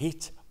 but it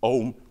hit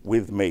home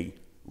with me.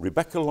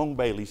 Rebecca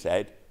Long-Bailey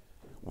said,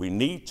 we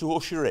need to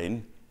usher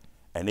in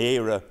an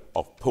era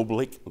of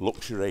public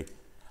luxury.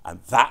 And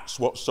that's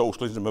what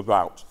socialism is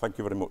about. Thank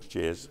you very much.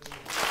 Cheers.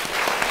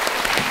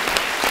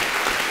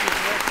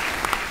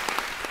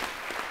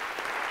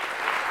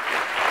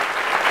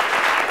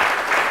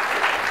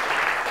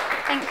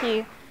 Thank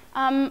you.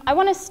 I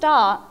want to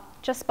start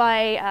just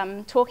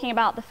by talking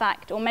about the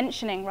fact, or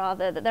mentioning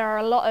rather, that there are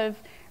a lot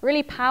of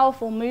really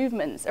powerful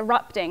movements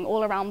erupting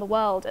all around the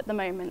world at the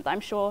moment that I'm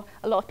sure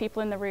a lot of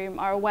people in the room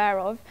are aware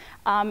of,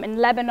 in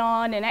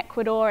Lebanon, in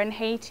Ecuador, and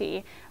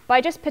Haiti. But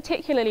I just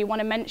particularly want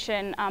to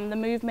mention the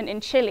movement in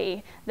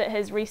Chile that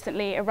has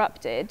recently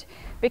erupted.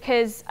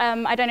 because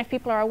I don't know if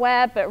people are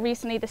aware, but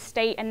recently the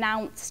state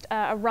announced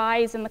a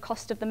rise in the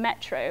cost of the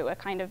metro, a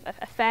kind of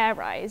a fare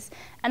rise,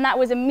 and that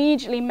was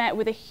immediately met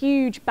with a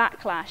huge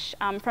backlash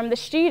from the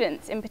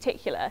students in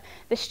particular.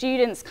 The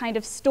students kind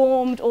of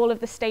stormed all of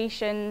the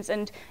stations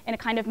and in a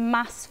kind of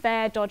mass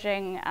fare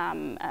dodging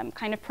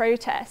kind of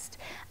protest.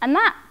 And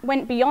that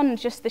went beyond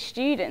just the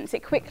students.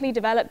 It quickly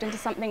developed into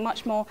something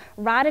much more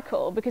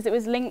radical because it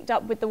was linked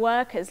up with the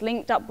workers,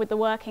 linked up with the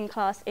working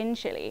class in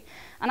Chile.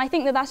 And I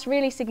think that that's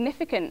really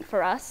significant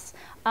for us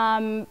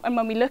and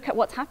when we look at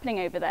what's happening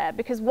over there,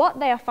 because what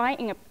they are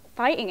fighting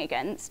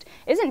against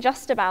isn't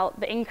just about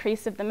the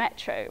increase of the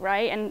metro,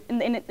 right? And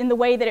in the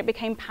way that it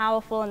became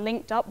powerful and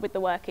linked up with the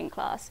working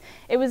class.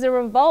 It was a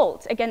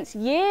revolt against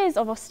years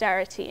of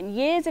austerity and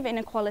years of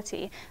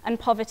inequality and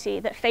poverty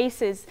that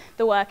faces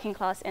the working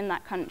class in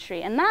that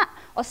country. And that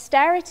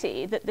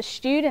austerity that the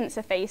students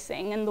are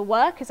facing and the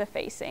workers are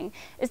facing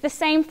is the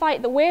same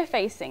fight that we're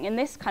facing in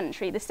this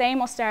country, the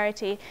same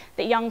austerity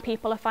that young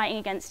people are fighting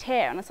against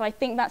here. And so I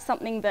think that's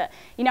something that,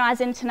 you know,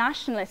 as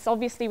internationalists,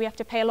 obviously we have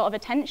to pay a lot of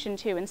attention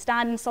to and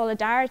stand in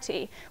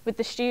solidarity with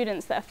the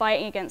students that are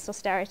fighting against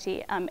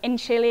austerity in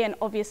Chile and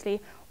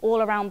obviously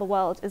all around the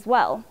world as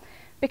well.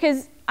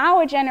 Because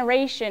our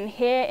generation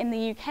here in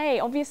the UK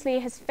obviously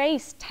has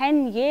faced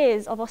 10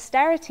 years of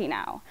austerity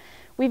now.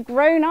 We've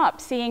grown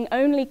up seeing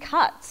only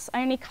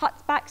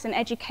cutbacks in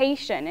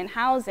education, in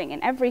housing,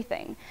 in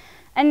everything.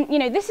 And you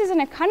know, this is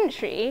in a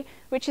country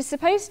which is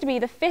supposed to be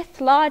the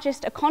 5th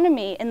largest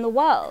economy in the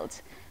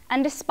world.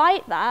 And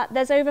despite that,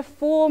 there's over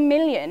 4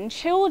 million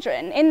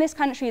children in this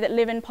country that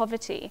live in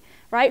poverty,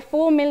 right?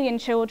 4 million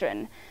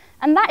children.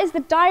 And that is the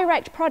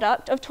direct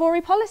product of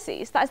Tory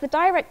policies. That is the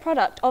direct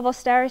product of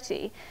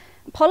austerity.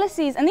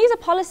 Policies, and these are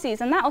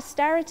policies, and that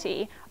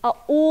austerity are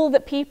all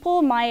that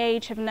people my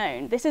age have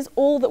known. This is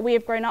all that we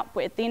have grown up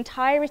with. The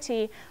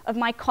entirety of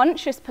my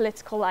conscious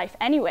political life,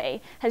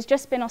 anyway, has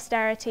just been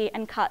austerity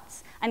and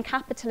cuts and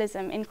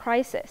capitalism in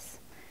crisis.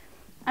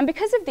 And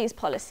because of these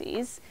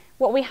policies,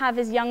 what we have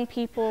is young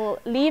people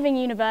leaving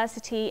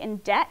university in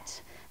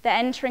debt. They're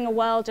entering a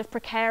world of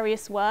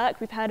precarious work.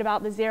 We've heard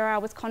about the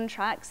 0-hours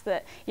contracts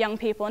that young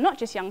people, and not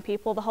just young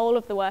people, the whole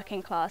of the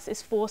working class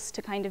is forced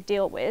to kind of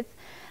deal with.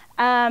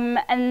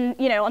 And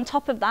you know, on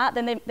top of that,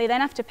 then they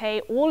then have to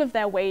pay all of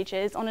their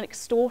wages on an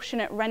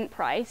extortionate rent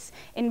price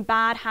in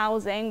bad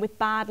housing with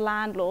bad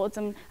landlords.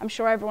 And I'm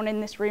sure everyone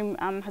in this room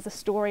has a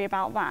story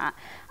about that.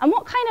 And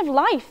what kind of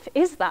life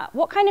is that?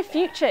 What kind of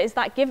future is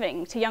that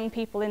giving to young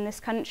people in this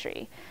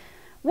country?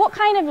 What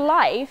kind of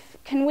life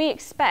can we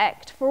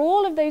expect for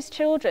all of those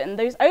children,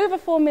 those over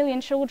 4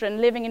 million children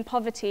living in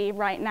poverty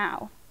right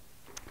now?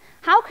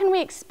 How can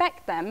we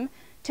expect them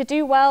to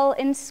do well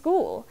in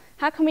school?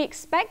 How can we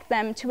expect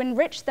them to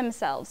enrich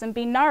themselves and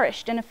be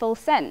nourished in a full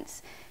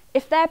sense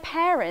if their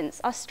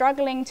parents are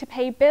struggling to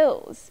pay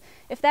bills,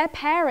 if their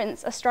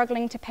parents are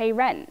struggling to pay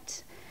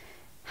rent?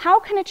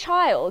 How can a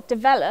child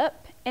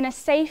develop in a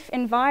safe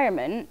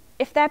environment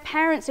if their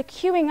parents are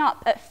queuing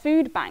up at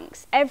food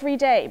banks every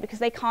day because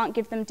they can't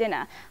give them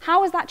dinner?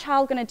 How is that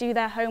child going to do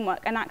their homework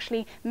and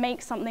actually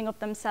make something of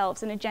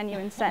themselves in a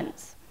genuine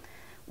sense?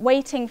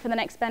 Waiting for the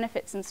next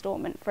benefits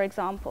instalment, for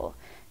example.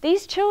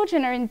 These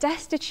children are in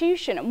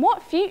destitution, and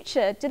what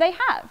future do they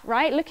have,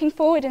 right? Looking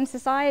forward in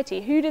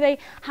society, who do they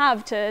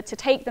have to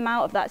take them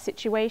out of that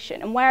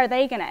situation, and where are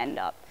they going to end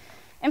up?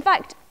 In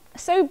fact,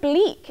 so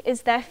bleak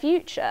is their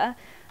future.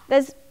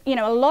 There's, you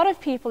know, a lot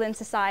of people in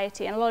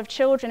society and a lot of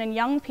children and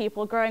young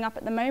people growing up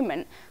at the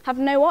moment have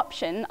no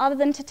option other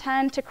than to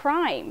turn to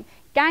crime.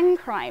 Gang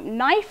crime,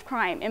 knife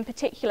crime in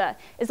particular,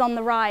 is on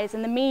the rise,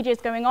 and the media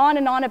is going on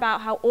and on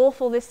about how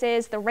awful this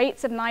is, the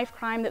rates of knife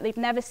crime that they've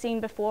never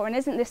seen before, and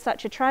isn't this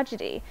such a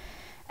tragedy?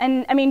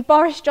 And I mean,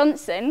 Boris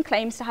Johnson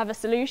claims to have a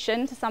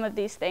solution to some of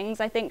these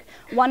things. I think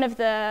one of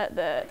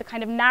the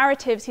kind of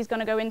narratives he's going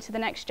to go into the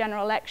next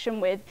general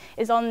election with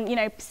is on, you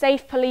know,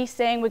 safe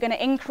policing. We're going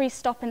to increase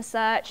stop and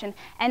search and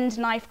end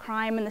knife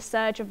crime and the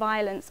surge of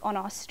violence on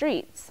our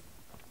streets.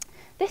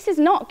 This is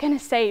not going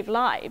to save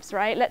lives,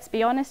 right? Let's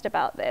be honest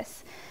about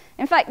this.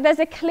 In fact, there's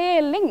a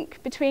clear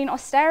link between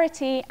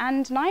austerity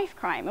and knife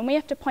crime, and we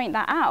have to point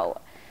that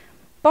out.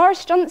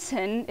 Boris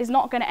Johnson is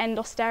not going to end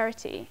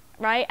austerity,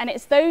 right? And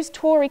it's those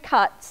Tory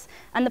cuts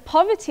and the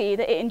poverty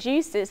that it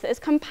induces that has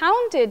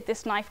compounded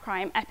this knife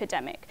crime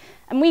epidemic.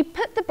 And we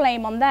put the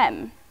blame on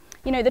them.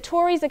 You know, the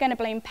Tories are going to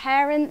blame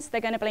parents,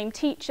 they're going to blame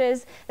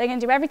teachers, they're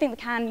going to do everything they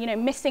can, you know,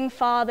 missing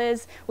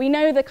fathers. We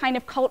know the kind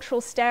of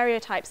cultural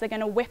stereotypes they're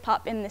going to whip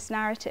up in this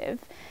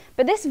narrative.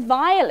 But this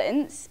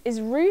violence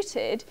is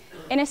rooted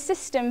in a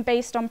system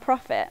based on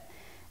profit.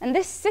 And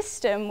this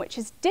system, which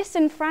has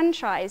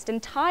disenfranchised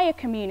entire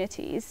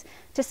communities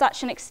to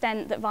such an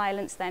extent that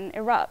violence then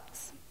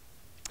erupts.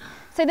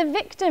 So the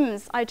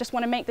victims, I just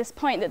want to make this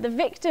point, that the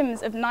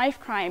victims of knife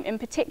crime in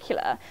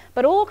particular,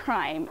 but all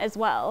crime as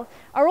well,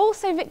 are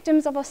also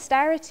victims of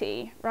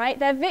austerity, right?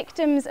 They're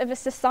victims of a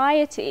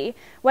society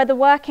where the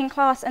working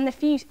class and the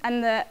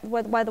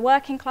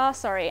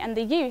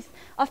youth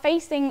are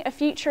facing a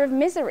future of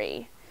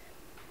misery.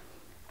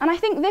 And I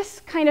think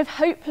this kind of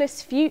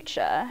hopeless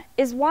future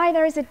is why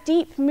there is a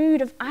deep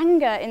mood of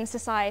anger in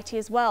society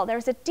as well. There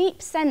is a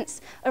deep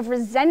sense of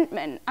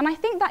resentment, and I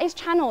think that is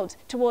channeled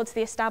towards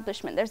the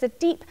establishment. There's a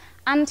deep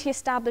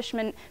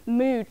anti-establishment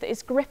mood that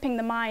is gripping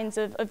the minds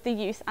of the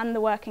youth and the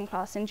working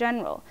class in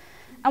general.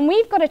 And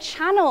we've got to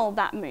channel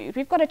that mood,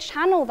 we've got to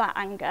channel that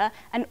anger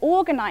and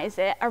organise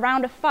it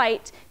around a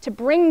fight to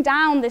bring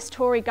down this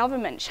Tory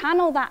government,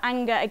 channel that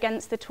anger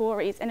against the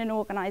Tories in an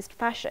organised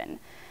fashion,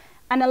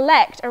 and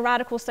elect a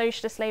radical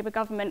socialist Labour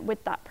government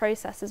with that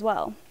process as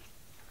well.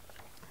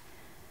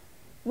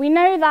 We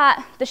know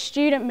that the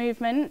student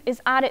movement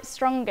is at its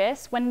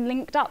strongest when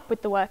linked up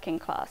with the working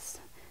class.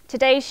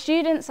 Today's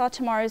students are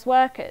tomorrow's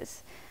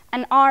workers,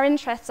 and our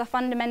interests are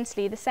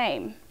fundamentally the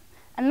same.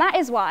 And that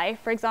is why,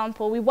 for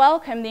example, we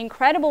welcome the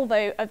incredible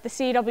vote of the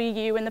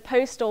CWU and the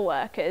postal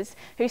workers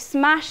who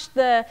smashed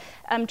the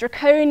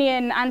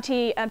draconian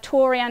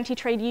Tory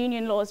anti-trade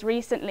union laws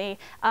recently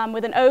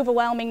with an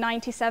overwhelming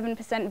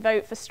 97%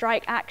 vote for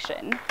strike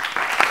action.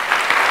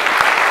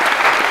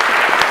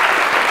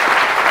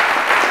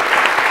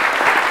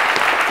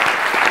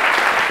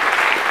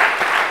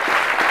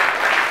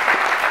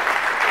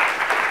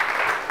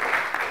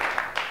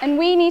 And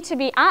we need to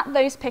be at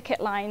those picket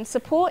lines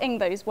supporting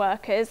those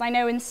workers. I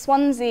know in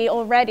Swansea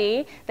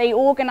already, they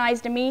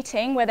organised a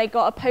meeting where they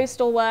got a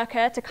postal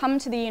worker to come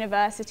to the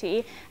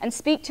university and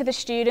speak to the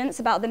students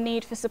about the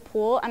need for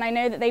support. And I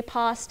know that they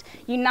passed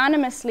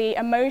unanimously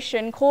a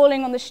motion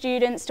calling on the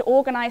students to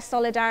organise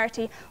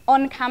solidarity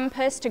on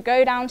campus, to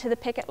go down to the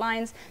picket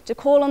lines, to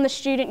call on the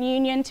student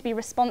union to be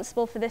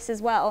responsible for this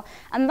as well.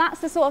 And that's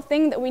the sort of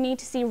thing that we need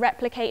to see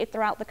replicated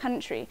throughout the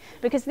country.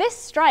 Because this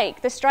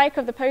strike, the strike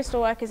of the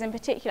postal workers in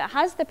particular,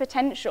 has the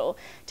potential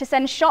to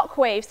send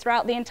shockwaves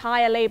throughout the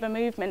entire Labour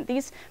movement.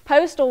 These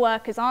postal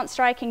workers aren't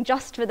striking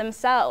just for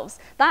themselves.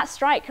 That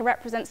strike can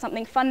represent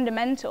something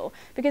fundamental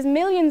because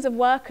millions of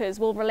workers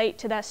will relate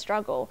to their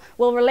struggle,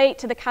 will relate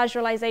to the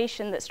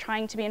casualisation that's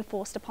trying to be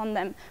enforced upon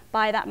them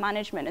by that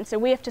management. And so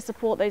we have to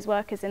support those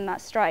workers in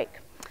that strike.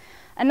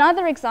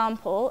 Another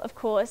example, of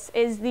course,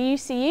 is the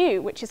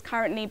UCU, which is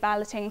currently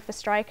balloting for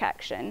strike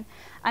action.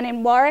 And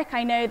in Warwick,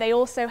 I know they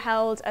also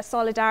held a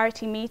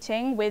solidarity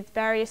meeting with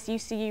various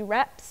UCU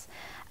reps,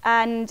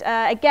 and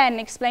again,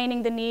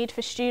 explaining the need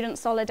for student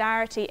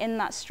solidarity in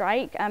that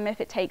strike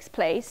if it takes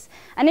place.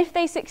 And if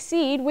they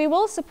succeed, we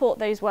will support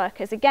those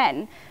workers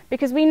again,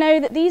 because we know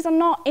that these are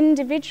not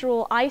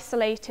individual,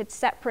 isolated,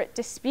 separate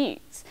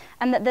disputes,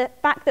 and that the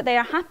fact that they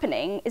are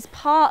happening is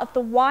part of the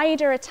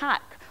wider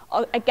attack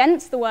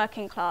against the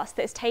working class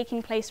that is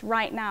taking place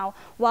right now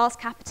whilst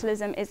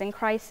capitalism is in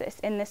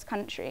crisis in this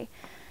country.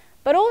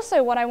 But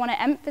also what I want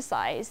to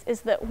emphasise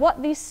is that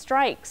what these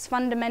strikes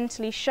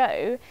fundamentally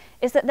show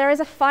is that there is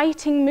a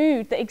fighting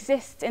mood that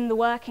exists in the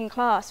working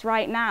class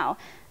right now,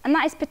 and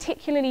that is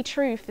particularly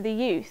true for the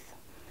youth.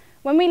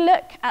 When we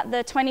look at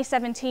the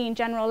 2017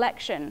 general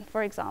election,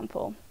 for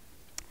example,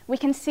 we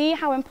can see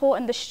how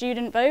important the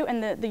student vote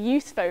and the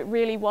youth vote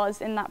really was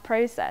in that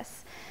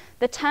process.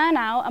 The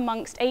turnout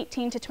amongst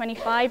 18 to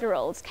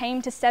 25-year-olds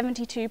came to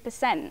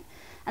 72%,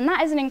 and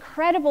that is an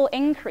incredible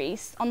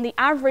increase on the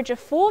average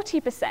of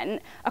 40%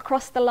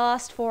 across the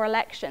last 4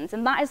 elections,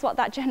 and that is what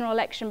that general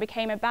election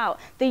became about,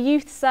 the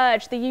youth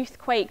surge, the youth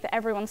quake that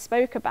everyone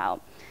spoke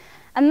about.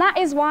 And that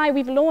is why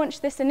we've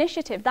launched this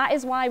initiative, that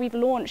is why we've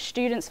launched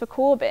Students for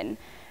Corbyn,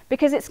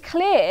 because it's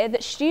clear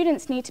that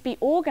students need to be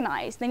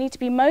organised, they need to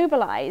be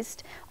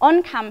mobilised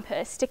on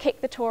campus to kick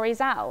the Tories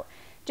out.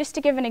 Just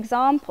to give an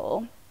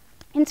example,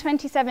 in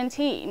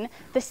 2017,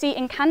 the seat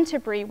in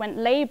Canterbury went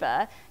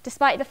Labour,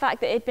 despite the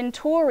fact that it had been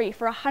Tory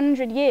for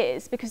 100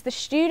 years, because the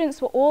students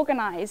were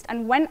organised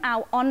and went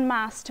out en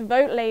masse to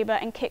vote Labour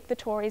and kick the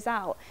Tories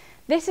out.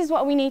 This is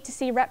what we need to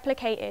see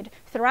replicated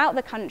throughout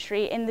the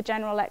country in the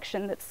general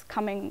election that's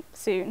coming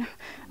soon,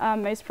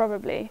 most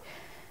probably.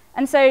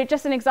 And so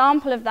just an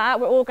example of that,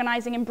 we're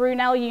organising in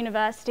Brunel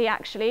University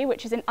actually,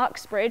 which is in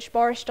Uxbridge,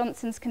 Boris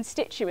Johnson's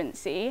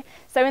constituency.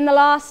 So in the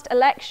last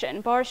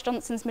election, Boris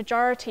Johnson's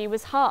majority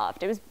was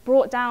halved. It was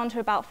brought down to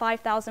about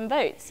 5,000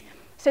 votes.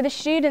 So the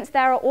students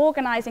there are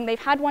organising. They've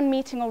had one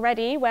meeting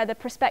already where the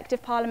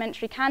prospective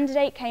parliamentary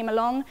candidate came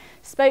along,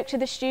 spoke to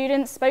the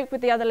students, spoke with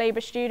the other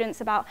Labour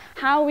students about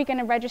how are we going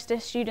to register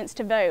students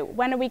to vote,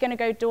 when are we going to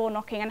go door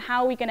knocking, and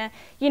how are we going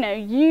to,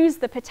 use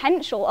the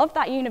potential of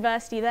that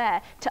university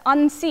there to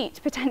unseat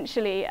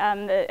potentially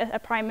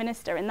a prime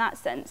minister in that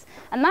sense.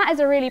 And that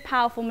is a really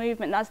powerful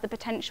movement. That's the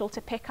potential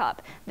to pick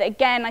up that,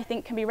 again, I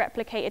think can be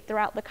replicated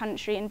throughout the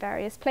country in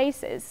various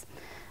places.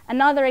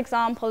 Another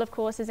example, of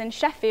course, is in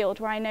Sheffield,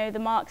 where I know the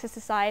Marxist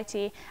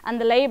Society and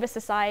the Labour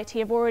Society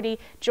have already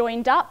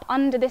joined up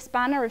under this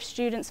banner of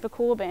Students for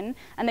Corbyn,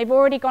 and they've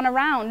already gone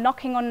around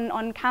knocking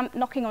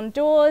on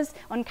doors,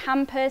 on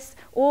campus,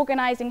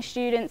 organising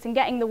students and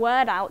getting the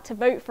word out to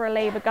vote for a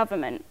Labour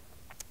government.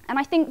 And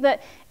I think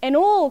that in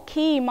all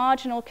key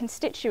marginal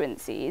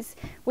constituencies,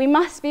 we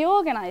must be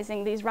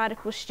organising these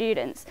radical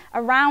students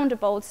around a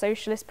bold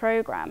socialist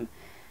programme.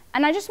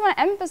 And I just want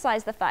to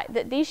emphasize the fact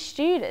that these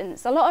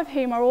students, a lot of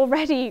whom are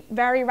already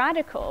very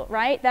radical,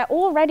 right? They're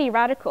already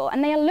radical,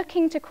 and they are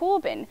looking to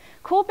Corbyn.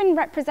 Corbyn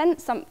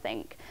represents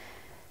something.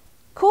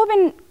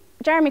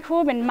 Jeremy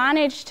Corbyn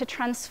managed to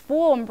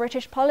transform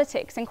British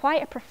politics in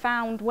quite a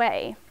profound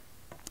way.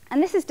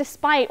 And this is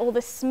despite all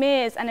the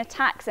smears and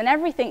attacks and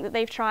everything that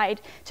they've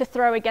tried to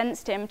throw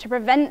against him to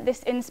prevent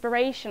this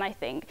inspiration, I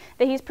think,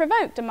 that he's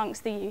provoked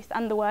amongst the youth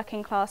and the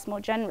working class more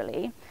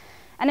generally.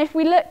 And if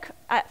we look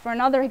at, for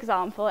another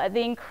example, at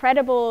the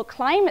incredible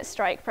climate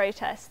strike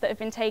protests that have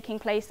been taking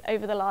place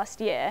over the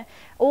last year,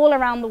 all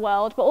around the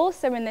world, but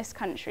also in this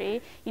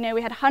country, you know,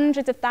 we had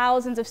hundreds of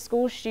thousands of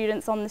school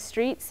students on the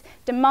streets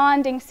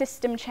demanding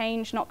system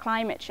change, not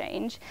climate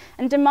change,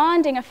 and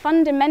demanding a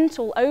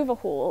fundamental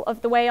overhaul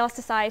of the way our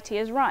society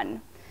is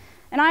run.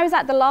 And I was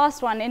at the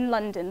last one in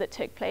London that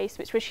took place,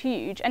 which was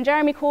huge, and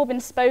Jeremy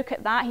Corbyn spoke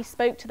at that. He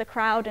spoke to the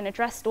crowd and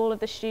addressed all of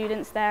the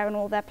students there and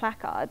all their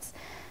placards.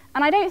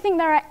 And I don't think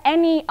there are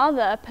any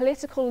other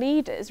political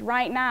leaders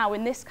right now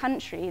in this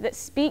country that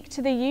speak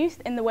to the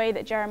youth in the way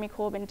that Jeremy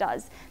Corbyn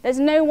does. There's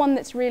no one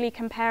that's really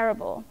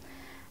comparable.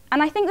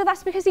 And I think that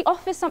that's because he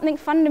offers something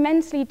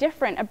fundamentally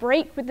different, a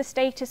break with the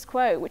status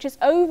quo, which is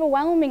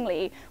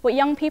overwhelmingly what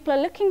young people are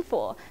looking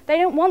for. They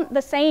don't want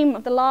the same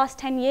of the last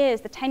 10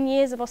 years, the 10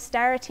 years of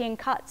austerity and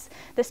cuts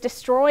that's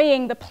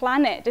destroying the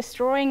planet,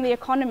 destroying the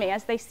economy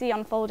as they see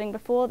unfolding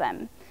before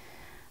them.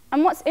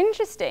 And what's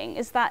interesting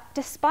is that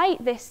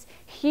despite this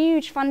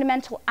huge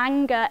fundamental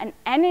anger and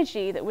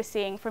energy that we're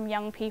seeing from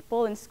young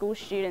people and school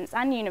students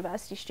and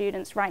university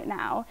students right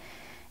now,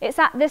 it's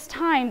at this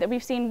time that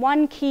we've seen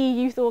one key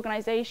youth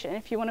organisation,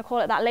 if you want to call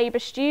it that, Labour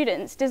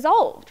Students,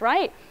 dissolved,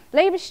 right?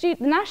 The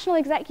National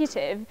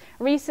Executive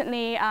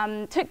recently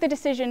took the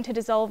decision to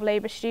dissolve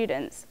Labour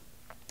Students.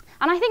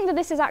 And I think that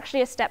this is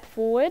actually a step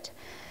forward.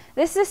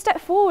 This is a step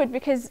forward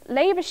because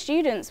Labour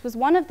Students was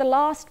one of the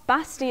last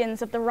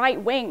bastions of the right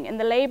wing in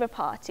the Labour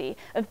Party,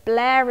 of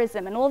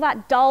Blairism and all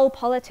that dull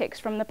politics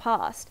from the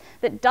past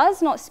that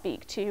does not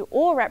speak to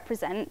or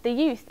represent the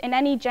youth in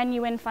any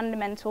genuine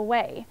fundamental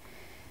way.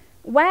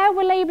 Where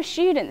were Labour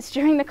Students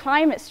during the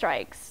climate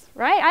strikes,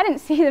 right? I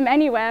didn't see them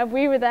anywhere.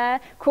 We were there,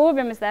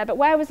 Corbyn was there, but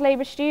where was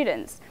Labour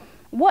Students?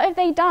 What have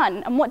they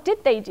done and what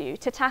did they do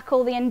to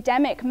tackle the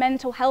endemic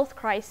mental health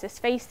crisis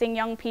facing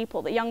young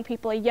people that young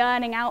people are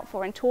yearning out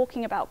for and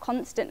talking about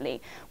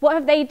constantly? What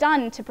have they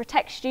done to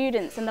protect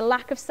students and the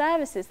lack of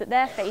services that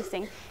they're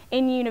facing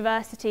in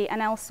university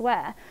and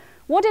elsewhere?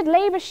 What did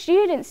Labour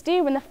students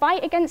do in the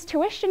fight against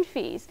tuition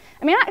fees?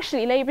 I mean,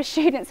 actually, Labour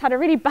students had a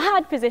really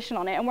bad position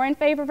on it and were in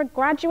favour of a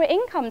graduate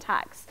income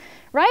tax,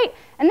 right?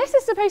 And this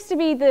is supposed to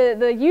be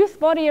the youth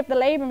body of the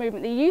Labour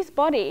movement, the youth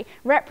body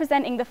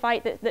representing the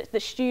fight that the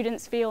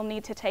students feel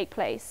need to take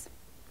place.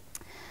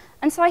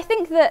 And so I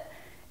think that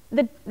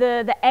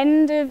the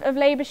end of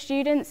Labour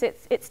students,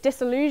 its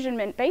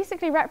disillusionment,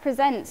 basically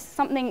represents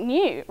something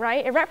new,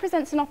 right? It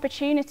represents an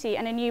opportunity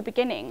and a new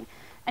beginning.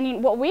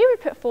 And what we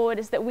would put forward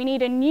is that we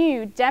need a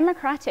new,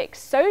 democratic,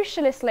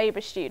 socialist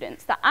Labour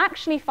students that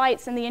actually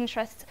fights in the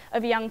interests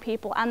of young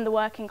people and the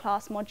working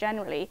class more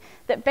generally,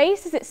 that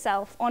bases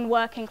itself on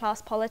working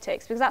class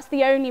politics, because that's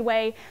the only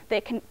way that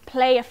it can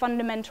play a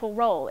fundamental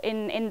role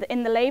in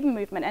the Labour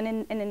movement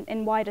and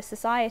in wider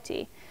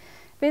society.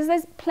 Because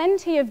there's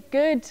plenty of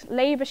good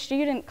Labour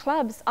student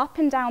clubs up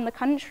and down the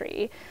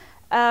country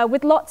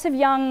with lots of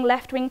young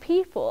left-wing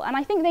people. And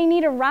I think they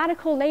need a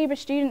radical Labour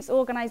students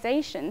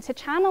organisation to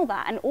channel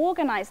that and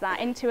organise that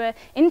into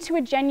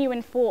a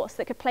genuine force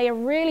that could play a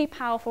really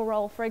powerful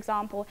role, for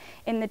example,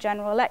 in the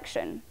general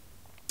election.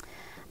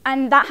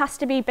 And that has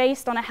to be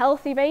based on a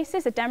healthy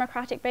basis, a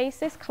democratic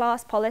basis,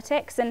 class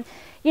politics. And,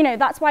 you know,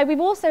 that's why we've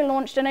also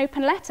launched an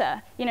open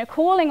letter, you know,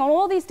 calling on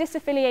all these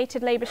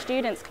disaffiliated Labour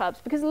students clubs,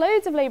 because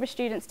loads of Labour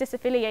students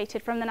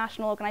disaffiliated from the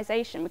national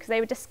organisation because they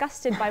were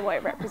disgusted by what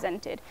it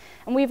represented.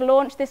 And we've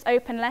launched this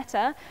open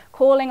letter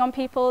calling on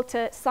people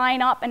to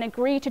sign up and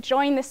agree to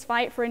join this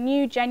fight for a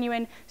new,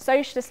 genuine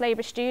socialist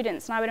Labour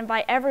students. And I would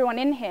invite everyone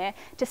in here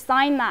to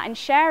sign that and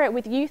share it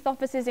with youth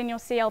officers in your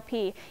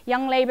CLP,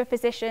 young Labour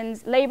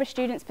positions, Labour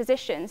students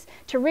positions,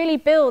 to really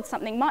build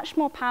something much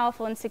more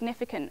powerful and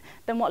significant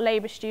than what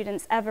Labour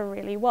students ever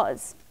really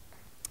was.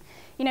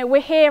 You know, we're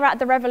here at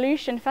the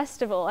Revolution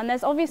Festival, and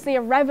there's obviously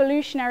a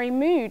revolutionary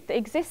mood that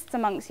exists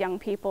amongst young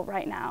people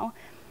right now.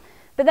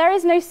 But there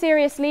is no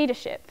serious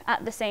leadership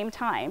at the same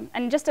time.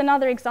 And just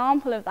another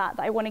example of that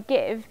I want to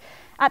give,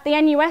 at the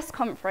NUS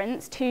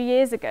conference 2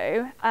 years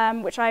ago,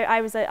 which I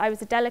was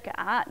a delegate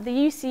at, the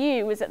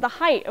UCU was at the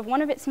height of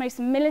one of its most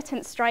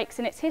militant strikes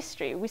in its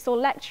history. We saw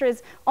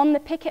lecturers on the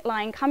picket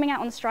line coming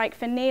out on strike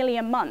for nearly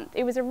a month.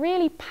 It was a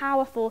really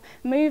powerful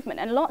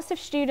movement, and lots of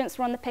students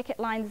were on the picket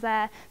lines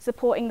there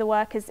supporting the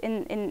workers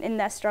in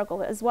their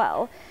struggle as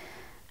well.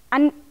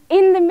 And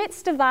in the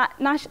midst of that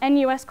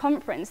NUS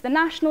conference, the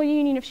National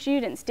Union of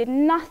Students did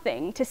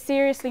nothing to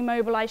seriously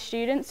mobilise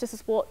students to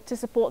support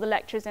the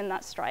lecturers in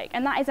that strike.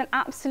 And that is an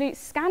absolute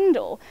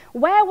scandal.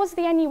 Where was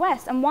the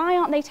NUS, and why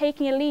aren't they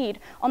taking a lead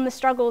on the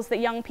struggles that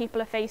young people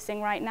are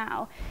facing right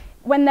now?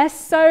 when they're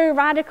so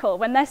radical,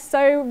 when they're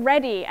so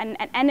ready and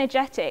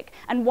energetic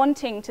and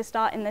wanting to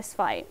start in this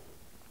fight.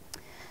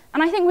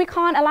 And I think we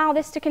can't allow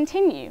this to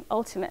continue,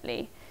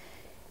 ultimately.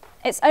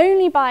 It's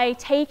only by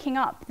taking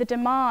up the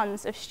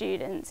demands of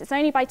students, it's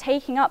only by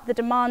taking up the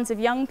demands of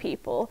young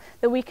people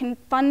that we can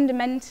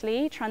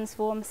fundamentally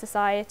transform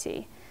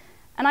society.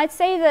 And I'd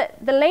say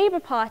that the Labour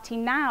Party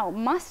now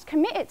must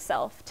commit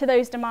itself to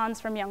those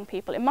demands from young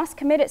people. It must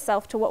commit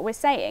itself to what we're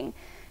saying.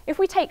 If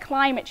we take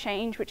climate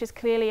change, which is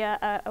clearly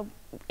an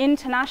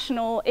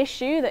international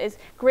issue that has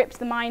gripped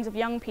the minds of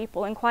young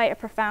people in quite a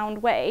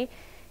profound way,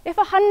 if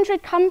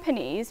 100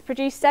 companies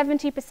produce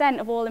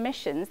 70% of all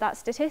emissions, that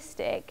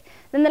statistic,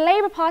 then the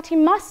Labour Party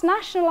must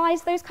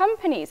nationalise those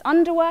companies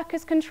under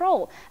workers'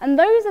 control. And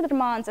those are the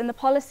demands and the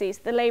policies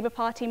the Labour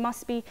Party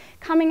must be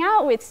coming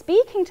out with,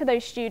 speaking to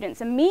those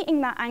students and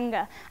meeting that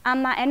anger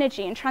and that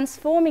energy and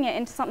transforming it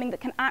into something that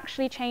can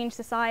actually change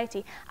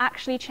society,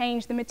 actually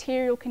change the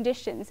material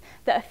conditions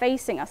that are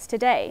facing us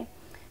today.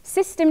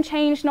 System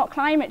change, not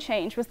climate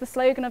change, was the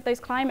slogan of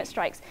those climate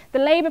strikes. The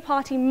Labour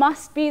Party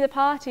must be the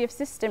party of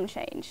system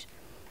change.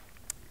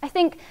 I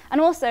think,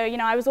 and also, you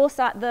know, I was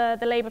also at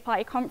the Labour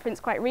Party conference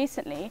quite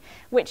recently,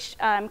 which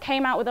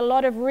came out with a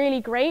lot of really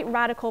great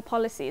radical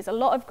policies, a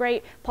lot of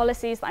great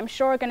policies that I'm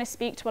sure are going to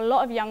speak to a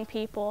lot of young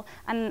people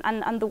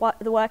and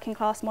the working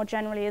class more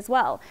generally as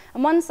well.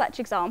 And one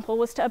such example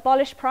was to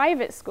abolish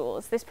private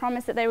schools. This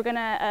promise that they were going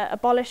to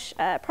abolish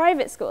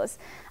private schools.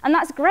 And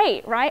that's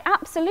great, right?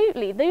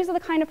 Absolutely. Those are the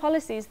kind of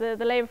policies the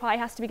Labour Party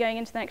has to be going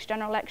into the next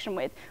general election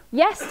with.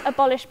 Yes,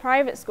 abolish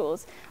private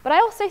schools, but I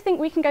also think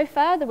we can go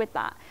further with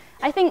that.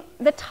 I think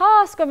the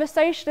task of a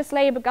socialist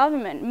Labour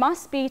government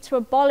must be to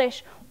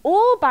abolish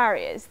all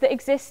barriers that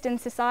exist in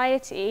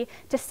society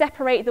to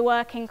separate the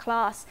working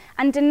class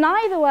and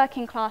deny the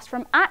working class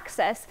from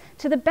access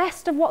to the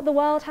best of what the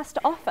world has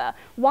to offer.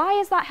 Why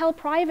is that held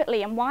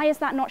privately and why is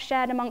that not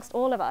shared amongst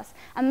all of us?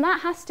 And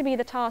that has to be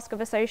the task of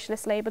a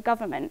socialist Labour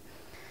government.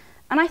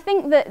 And I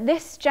think that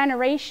this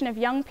generation of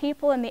young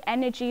people and the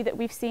energy that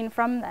we've seen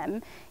from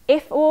them,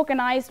 if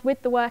organised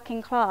with the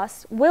working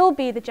class, will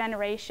be the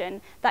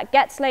generation that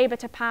gets Labour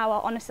to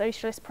power on a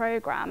socialist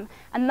programme.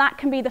 And that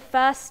can be the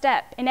first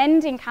step in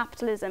ending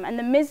capitalism and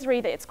the misery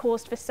that it's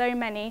caused for so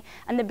many,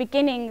 and the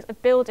beginnings of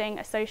building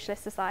a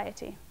socialist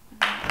society.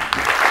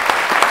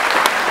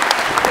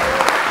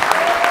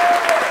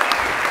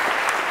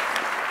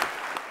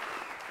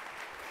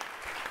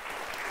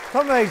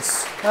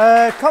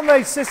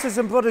 Comrades, sisters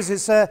and brothers,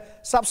 it's an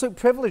absolute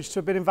privilege to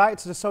have been invited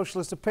to the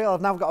Socialist Appeal.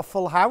 I've now got a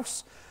full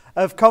house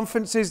of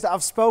conferences that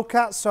I've spoke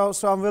at, so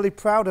I'm really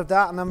proud of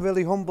that, and I'm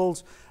really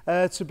humbled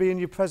to be in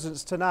your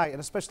presence tonight,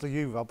 and especially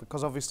you, Rob,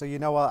 because obviously, you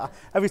know,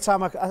 every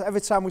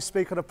time we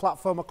speak on a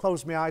platform, I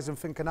close my eyes and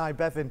think, "Can I,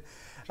 Bevan?"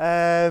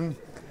 And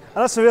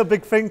that's a real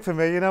big thing for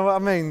me, you know what I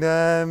mean?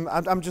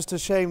 I'm just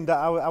ashamed that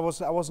I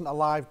wasn't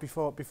alive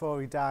before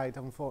he died,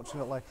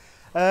 unfortunately.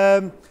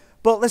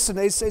 But listen,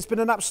 it's been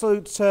an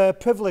absolute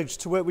privilege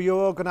to work with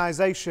your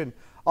organisation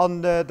on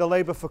the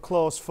Labour for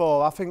Clause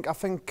 4. I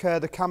think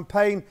the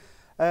campaign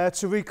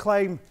to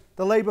reclaim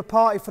the Labour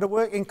Party for the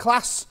working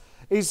class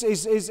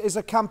is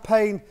a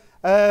campaign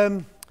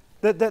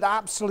that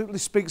absolutely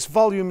speaks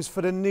volumes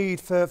for the need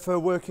for a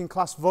working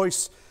class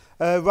voice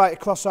right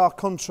across our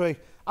country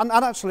and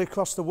actually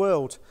across the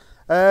world.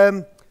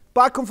 But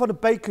I come from the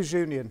Bakers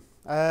Union.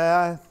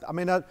 I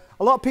mean, a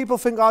lot of people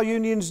think our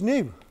union's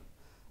new.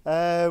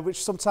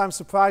 Which sometimes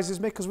surprises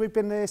me because we've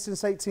been there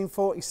since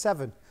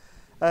 1847.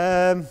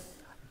 The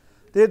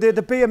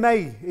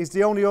BMA is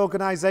the only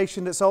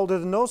organisation that's older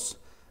than us,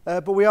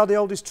 but we are the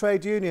oldest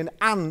trade union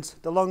and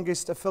the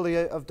longest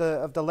affiliate of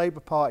the Labour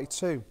Party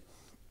too.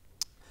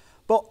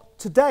 But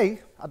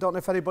today, I don't know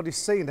if anybody's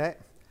seen it,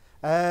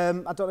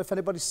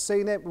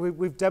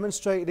 we've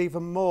demonstrated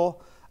even more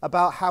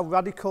about how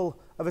radical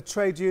of a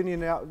trade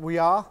union we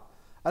are.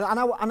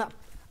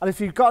 And if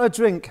you've got a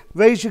drink,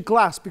 raise your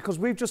glass, because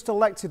we've just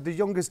elected the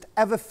youngest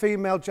ever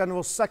female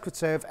General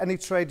Secretary of any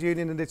trade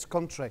union in this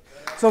country.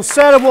 So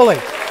Sarah Woolley.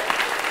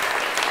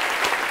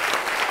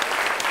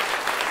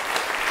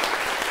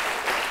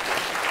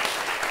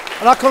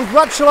 And I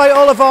congratulate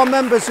all of our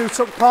members who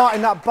took part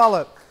in that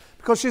ballot,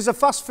 because she's a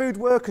fast food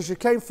worker. She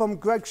came from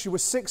Greggs. She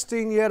was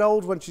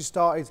 16-year-old when she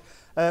started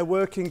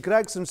working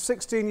Greggs, and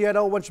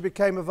 16-year-old when she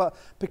became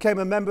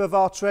a member of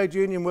our trade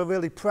union. We're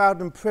really proud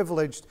and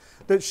privileged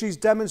that she's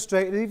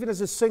demonstrated, even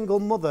as a single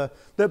mother,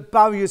 that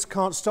barriers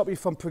can't stop you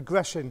from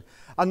progression.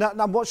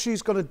 And what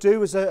she's going to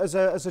do as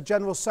a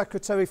General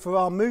Secretary for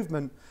our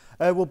movement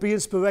will be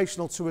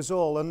inspirational to us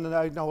all. And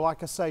you know,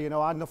 like I say, you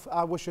know,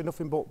 I wish her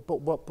nothing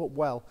but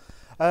well.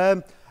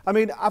 I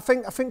mean, I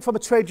think from a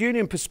trade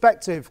union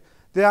perspective,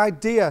 the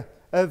idea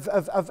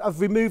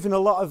of removing a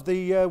lot of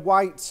the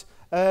white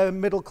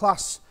middle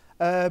class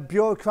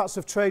bureaucrats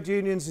of trade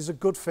unions is a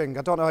good thing.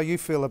 I don't know how you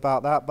feel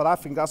about that, but I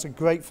think that's a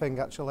great thing,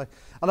 actually.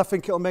 And I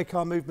think it'll make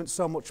our movement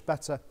so much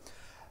better.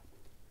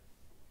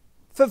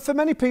 For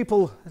many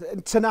people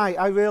tonight,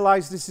 I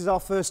realise this is our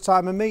first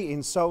time of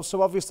meeting. So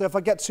obviously, if I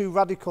get too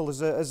radical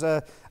as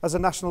a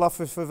national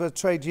officer of a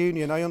trade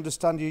union, I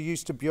understand you're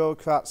used to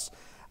bureaucrats.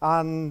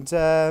 And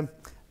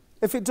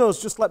if it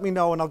does, just let me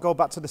know and I'll go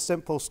back to the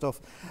simple stuff.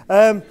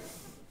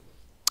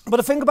 But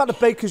the thing about the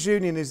Bakers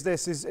Union is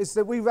this, is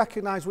that we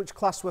recognise which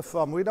class we're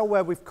from. We know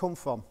where we've come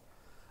from.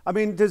 I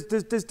mean, there's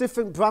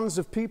different brands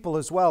of people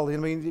as well. I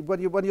mean, when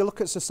you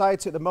look at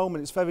society at the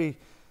moment,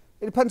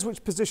 it depends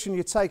which position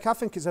you take. I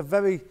think it's a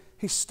very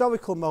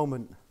historical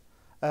moment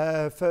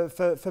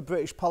for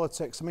British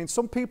politics. I mean,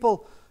 some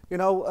people, you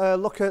know,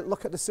 look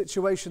at the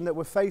situation that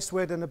we're faced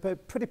with and are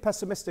pretty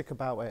pessimistic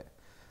about it.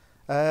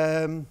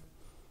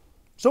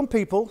 Some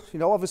people, you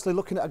know, obviously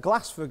looking at a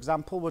glass, for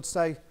example, would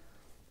say,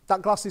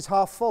 that glass is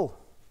half full.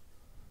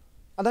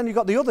 And then you've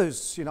got the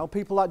others, you know,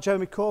 people like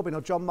Jeremy Corbyn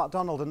or John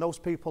MacDonald and those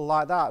people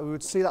like that who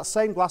would see that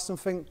same glass and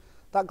think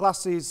that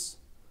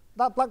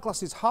black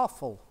glass is half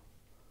full.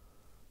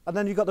 And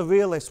then you've got the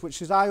realist,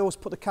 which is I always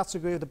put the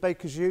category of the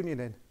Bakers Union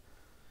in.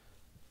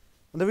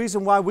 And the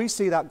reason why we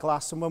see that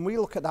glass and when we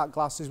look at that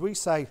glass is we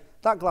say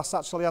that glass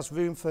actually has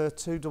room for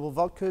 2 double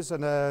vodkas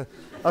and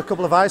a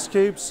couple of ice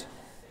cubes.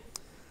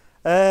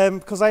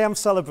 Because I am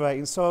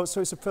celebrating, so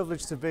it's a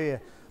privilege to be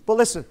here. But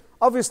listen,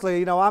 obviously,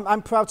 you know,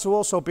 I'm proud to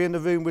also be in the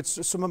room with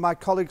some of my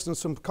colleagues and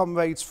some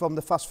comrades from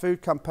the fast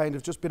food campaign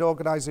who've just been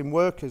organising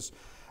workers.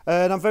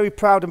 And I'm very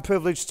proud and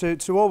privileged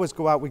to always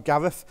go out with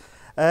Gareth.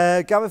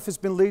 Gareth has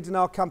been leading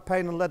our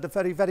campaign and led the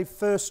very, very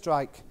first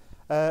strike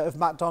of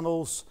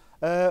McDonald's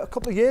a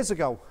couple of years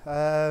ago,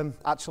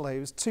 actually. It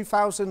was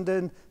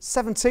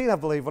 2017, I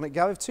believe, wasn't it,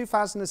 Gareth?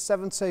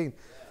 2017.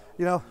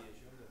 You know,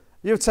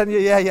 you're 10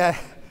 years,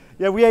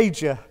 yeah, we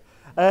age you.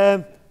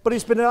 But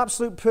it's been an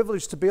absolute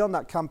privilege to be on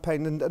that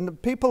campaign. And the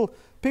people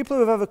who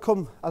have ever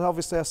come, and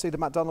obviously I see the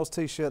McDonald's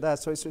T-shirt there,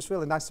 so it's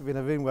really nice to be in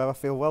a room where I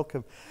feel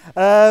welcome.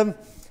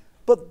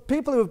 But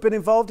people who have been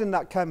involved in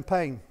that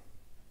campaign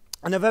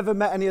and have ever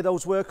met any of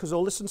those workers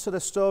or listened to the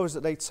stories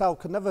that they tell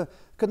could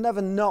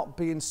never not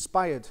be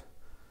inspired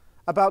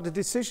about the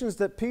decisions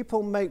that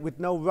people make with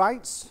no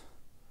rights,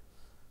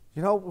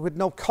 you know, with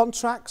no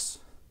contracts,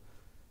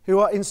 who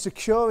are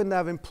insecure in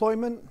their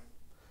employment,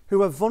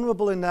 who are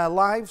vulnerable in their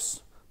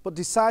lives, but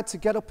decide to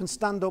get up and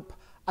stand up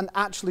and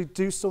actually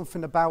do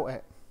something about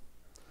it.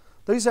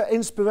 These are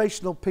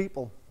inspirational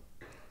people.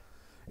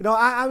 You know,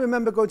 I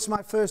remember going to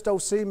my first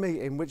OC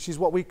meeting, which is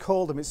what we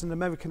call them. It's an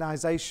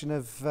Americanization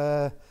of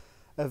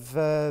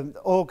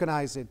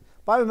organising.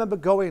 But I remember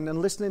going and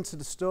listening to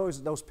the stories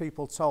that those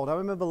people told. I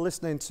remember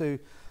listening to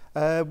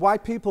why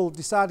people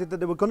decided that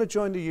they were going to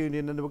join the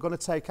union and they were going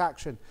to take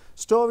action.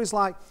 Stories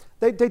like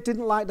they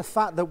didn't like the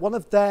fact that one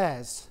of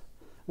their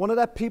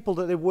people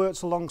that they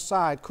worked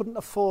alongside couldn't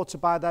afford to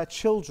buy their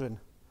children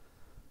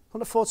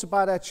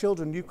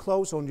new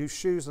clothes or new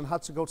shoes and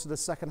had to go to the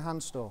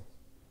second-hand store.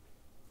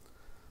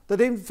 They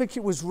didn't think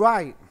it was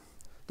right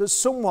that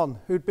someone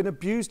who'd been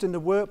abused in the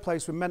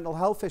workplace with mental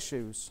health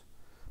issues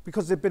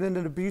because they'd been in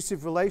an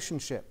abusive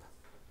relationship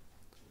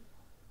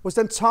was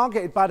then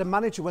targeted by the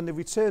manager when they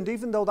returned,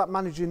 even though that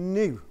manager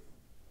knew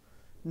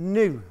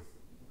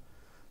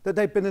that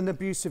they'd been in an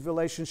abusive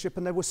relationship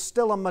and they were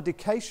still on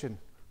medication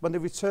when they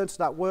returned to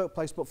that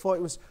workplace, but thought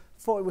it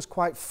was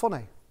quite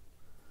funny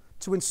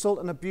to insult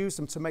and abuse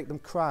them to make them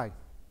cry.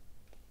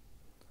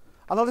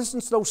 And I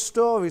listened to those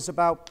stories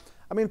about,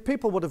 I mean,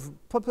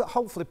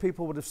 hopefully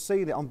people would have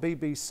seen it on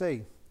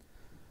BBC,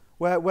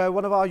 where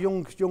one of our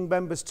young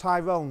members,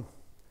 Tyrone,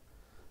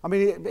 I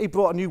mean, he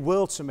brought a new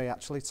world to me,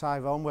 actually,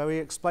 Tyrone, where he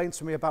explained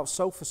to me about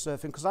sofa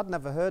surfing, because I'd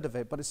never heard of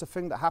it, but it's a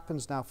thing that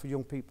happens now for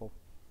young people.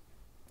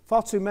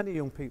 Far too many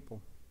young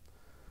people.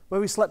 Where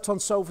he slept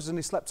on sofas and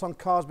he slept on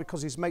cars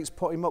because his mates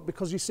put him up.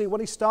 Because you see, when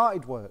he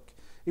started work,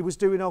 he was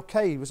doing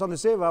okay. He was on a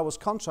 0 hours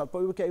contract, but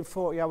he was getting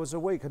 40 hours a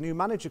week. A new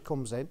manager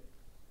comes in,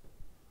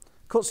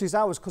 cuts his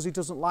hours because he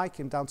doesn't like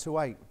him down to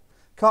 8.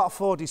 Can't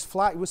afford his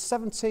flat. He was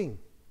 17.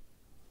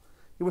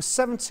 He was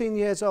 17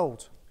 years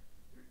old.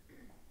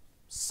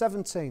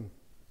 17.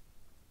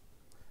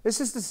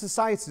 This is the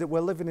society that we're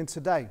living in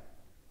today.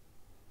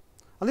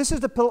 And this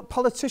is the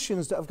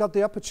politicians that have got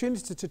the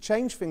opportunity to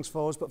change things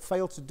for us but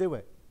fail to do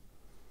it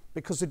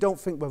because they don't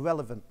think we're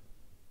relevant.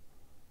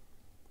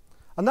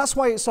 And that's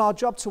why it's our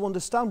job to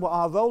understand what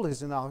our role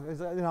is in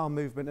our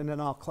movement and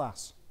in our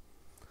class.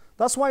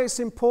 That's why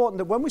it's important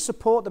that when we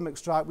support the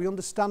McStrike, we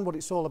understand what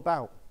it's all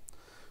about.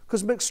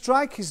 Because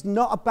McStrike is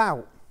not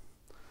about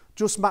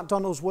just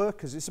McDonald's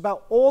workers. It's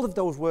about all of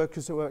those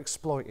workers who are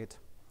exploited.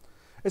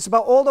 It's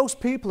about all those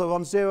people who are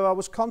on 0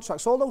 hours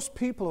contracts, all those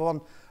people who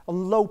are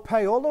on low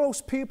pay, all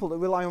those people that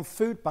rely on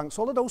food banks,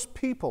 all of those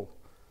people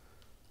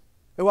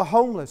who are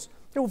homeless,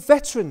 who are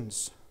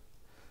veterans.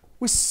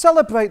 We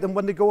celebrate them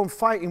when they go and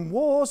fight in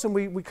wars and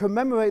we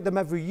commemorate them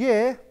every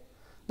year.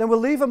 Then we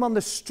leave them on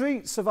the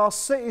streets of our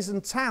cities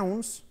and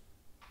towns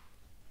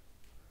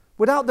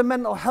without the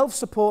mental health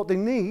support they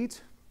need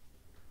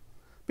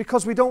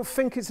because we don't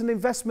think it's an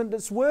investment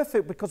that's worth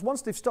it, because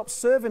once they've stopped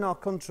serving our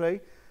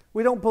country,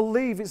 we don't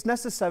believe it's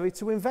necessary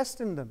to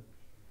invest in them.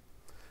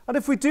 And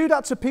if we do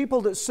that to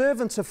people that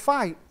serve and to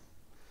fight,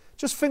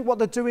 just think what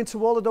they're doing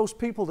to all of those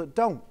people that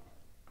don't.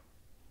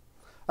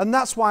 And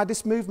that's why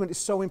this movement is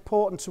so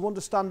important. To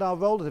understand our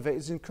role of it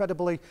is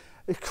incredibly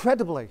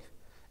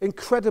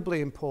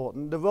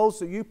important. The roles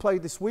that you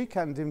played this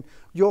weekend in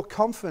your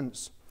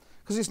conference.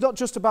 Because it's not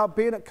just about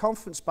being at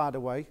conference, by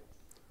the way.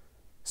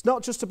 It's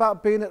not just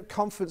about being at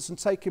conference and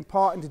taking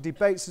part in the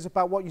debates. It's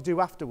about what you do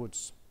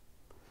afterwards.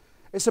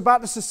 It's about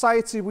the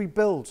society we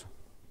build.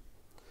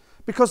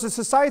 Because the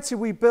society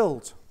we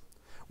build,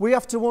 we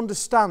have to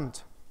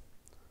understand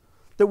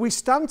that we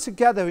stand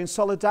together in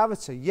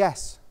solidarity,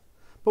 yes,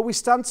 but we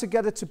stand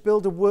together to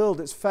build a world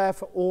that's fair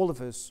for all of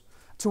us,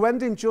 to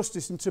end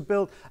injustice and to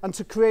build and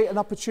to create an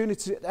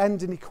opportunity to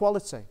end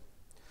inequality.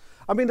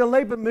 I mean, the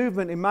Labour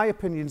movement, in my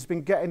opinion, has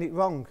been getting it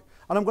wrong.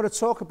 And I'm going to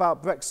talk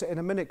about Brexit in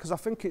a minute because I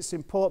think it's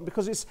important,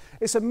 because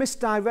it's a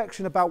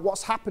misdirection about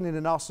what's happening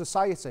in our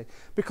society.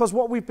 Because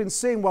what we've been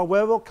seeing while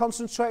we're all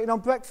concentrating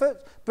on Brexit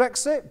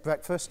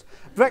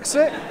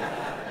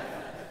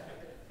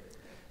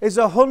is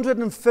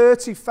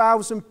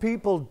 130,000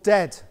 people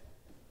dead.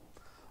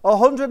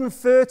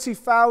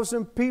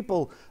 130,000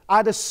 people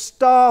either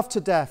starved to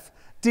death,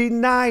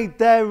 denied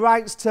their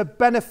rights to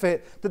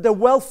benefit, that the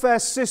welfare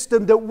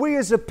system that we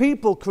as a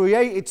people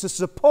created to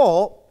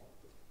support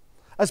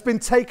has been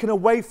taken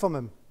away from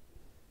them.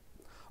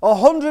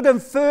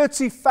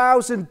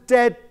 130,000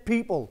 dead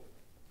people.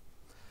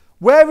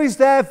 Where is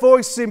their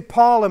voice in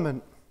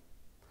Parliament?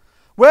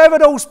 Where are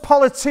those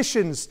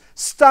politicians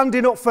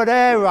standing up for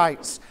their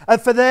rights and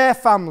for their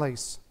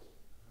families?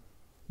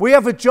 We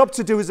have a job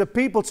to do as a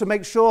people to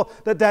make sure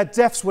that their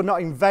deaths were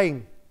not in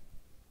vain.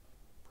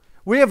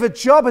 We have a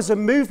job as a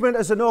movement,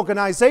 as an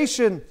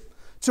organisation,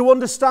 to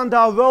understand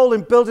our role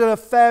in building a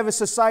fairer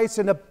society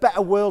and a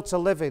better world to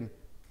live in.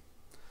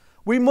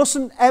 We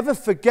mustn't ever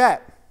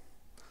forget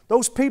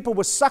those people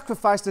were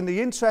sacrificed in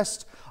the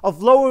interest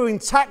of lowering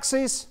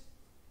taxes,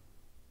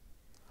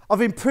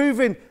 of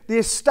improving the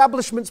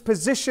establishment's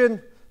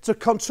position to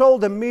control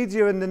the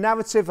media and the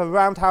narrative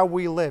around how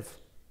we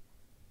live.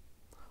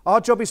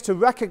 Our job is to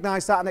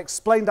recognise that and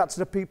explain that to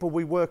the people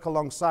we work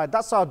alongside.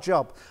 That's our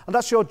job. And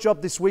that's your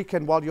job this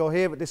weekend while you're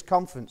here at this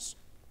conference.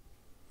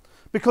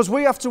 Because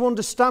we have to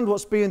understand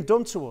what's being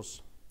done to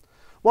us.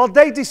 While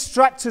they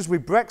distract us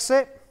with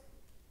Brexit,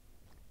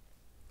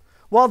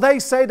 while they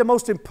say the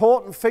most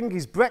important thing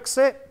is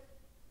Brexit,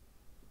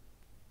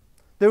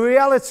 the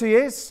reality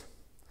is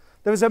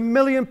there is 1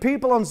 million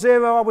people on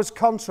 0 hours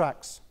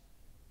contracts.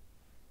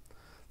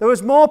 There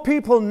is more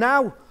people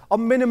now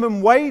on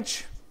minimum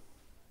wage.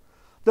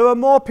 There are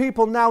more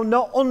people now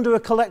not under a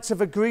collective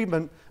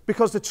agreement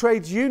because the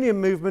trade union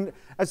movement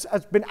has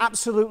been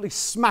absolutely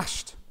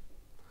smashed.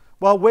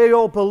 While we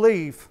all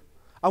believe,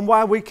 and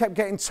while we kept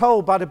getting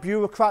told by the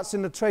bureaucrats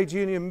in the trade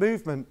union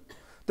movement,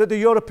 that the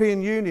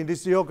European Union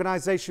is the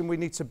organisation we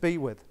need to be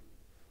with.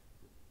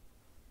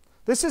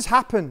 This has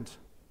happened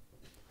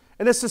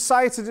in a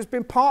society that's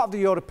been part of the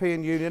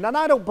European Union, and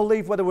I don't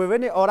believe whether we're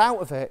in it or out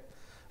of it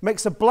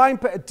makes a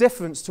blind bit of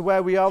difference to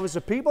where we are as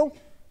a people.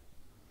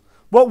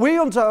 What we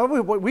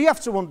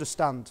have to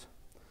understand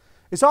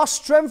is our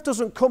strength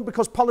doesn't come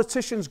because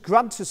politicians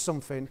grant us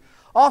something.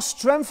 Our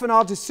strength and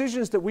our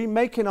decisions that we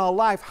make in our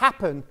life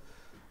happen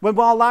when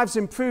our lives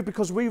improve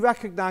because we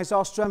recognise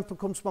our strength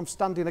comes from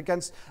standing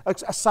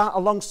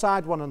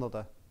alongside one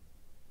another.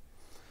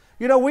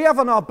 You know, we have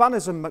on our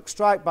banners in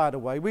McStrike, by the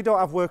way, we don't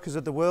have workers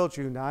of the world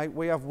unite.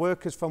 We have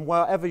workers from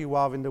wherever you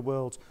are in the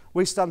world.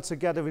 We stand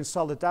together in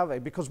solidarity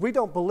because we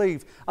don't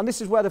believe, and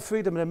this is where the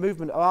freedom of the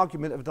movement or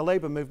argument of the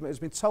Labour movement has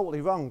been totally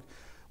wrong.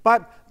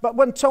 But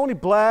when Tony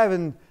Blair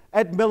and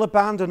Ed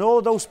Miliband and all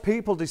of those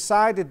people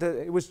decided that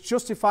it was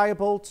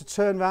justifiable to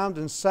turn around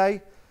and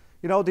say,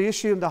 you know, the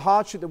issue and the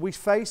hardship that we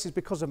face is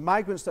because of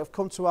migrants that have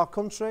come to our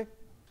country.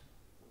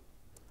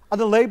 And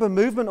the Labour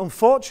movement,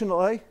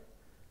 unfortunately,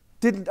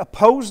 didn't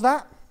oppose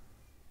that.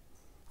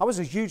 That was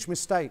a huge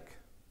mistake.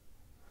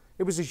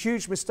 It was a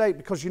huge mistake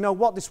because you know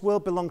what? This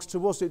world belongs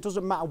to us. It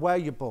doesn't matter where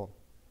you're born.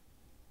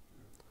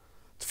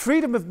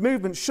 Freedom of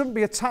movement shouldn't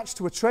be attached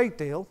to a trade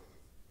deal.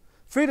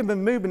 Freedom of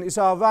movement is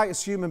our right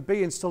as human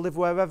beings to live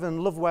wherever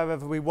and love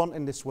wherever we want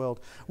in this world.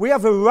 We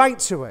have a right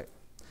to it.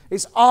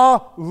 It's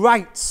our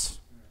rights.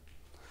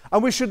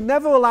 And we should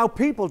never allow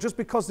people, just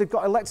because they've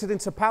got elected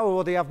into power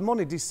or they have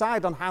money,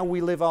 decide on how we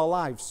live our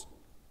lives.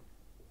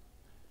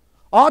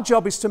 Our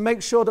job is to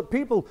make sure that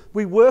people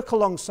we work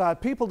alongside,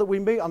 people that we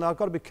meet, and I've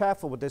got to be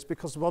careful with this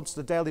because once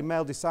the Daily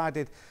Mail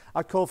decided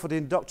I'd call for the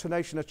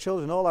indoctrination of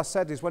children, all I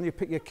said is when you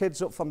pick your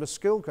kids up from the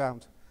school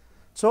ground,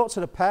 talk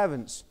to the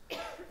parents.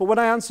 But when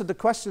I answered the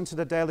question to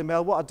the Daily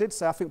Mail, what I did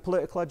say, I think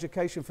political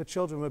education for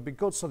children would be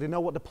good so they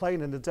know what they're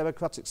playing in a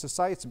democratic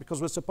society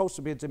because we're supposed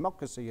to be a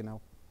democracy, you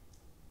know.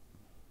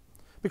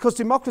 Because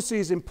democracy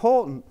is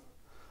important,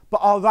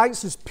 but our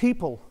rights as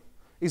people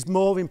is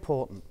more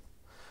important.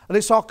 And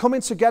it's our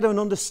coming together and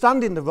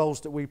understanding the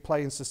roles that we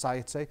play in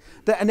society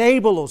that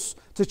enable us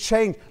to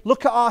change.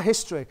 Look at our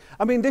history.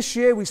 I mean, this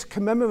year we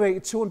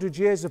commemorated 200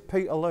 years of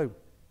Peterloo.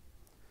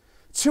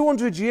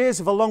 200 years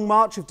of a long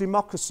march of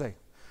democracy.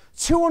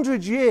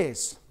 200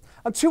 years.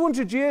 And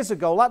 200 years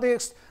ago, like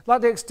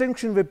the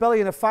Extinction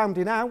Rebellion are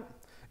finding out,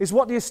 is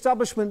what the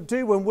establishment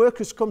do when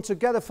workers come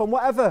together from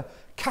whatever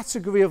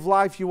category of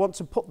life you want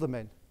to put them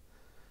in,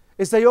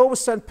 is they always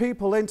send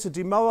people in to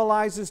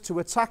demoralise us, to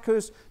attack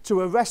us, to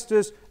arrest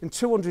us, and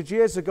 200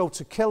 years ago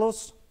to kill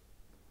us.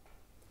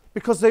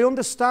 Because they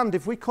understand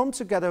if we come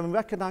together and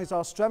recognise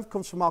our strength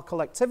comes from our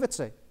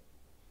collectivity,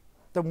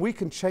 then we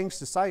can change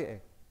society.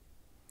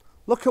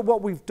 Look at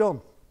what we've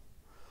done.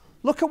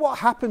 Look at what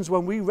happens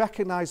when we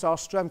recognise our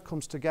strength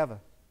comes together.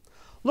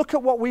 Look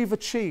at what we've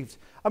achieved.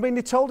 I mean,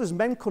 they told us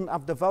men couldn't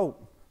have the vote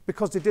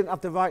because they didn't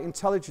have the right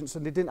intelligence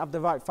and they didn't have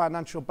the right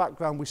financial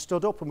background. We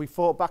stood up and we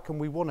fought back and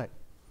we won it.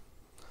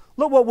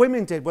 Look what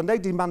women did when they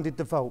demanded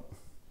the vote.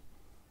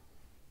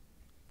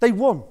 They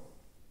won.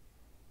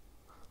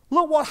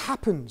 Look what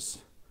happens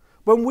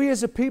when we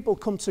as a people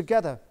come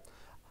together.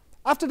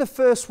 After the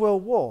First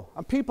World War,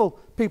 and people,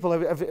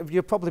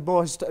 you're probably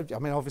more, I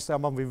mean, obviously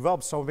I'm on with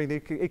Rob, so I mean,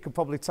 he can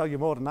probably tell you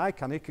more than I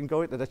can. He can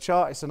go into the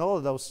Chartists and all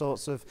of those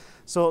sorts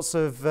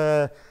of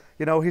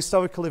you know,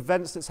 historical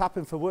events that's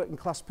happened for working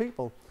class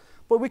people.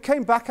 But we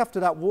came back after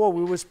that war,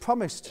 we was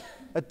promised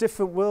a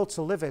different world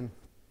to live in.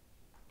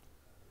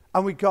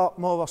 And we got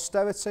more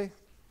austerity,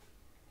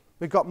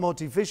 we got more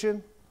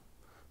division,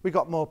 we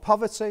got more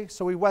poverty,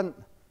 so we went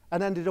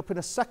and ended up in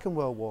a Second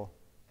World War.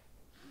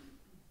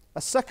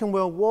 A Second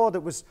World War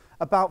that was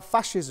about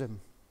fascism.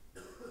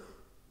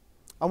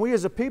 And we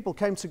as a people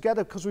came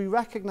together because we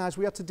recognised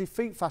we had to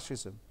defeat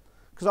fascism.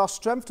 Because our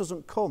strength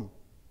doesn't come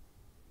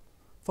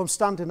from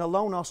standing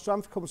alone, our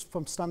strength comes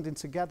from standing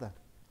together.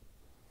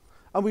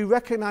 And we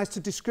recognised to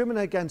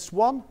discriminate against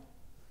one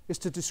is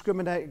to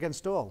discriminate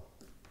against all.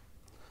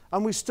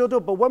 And we stood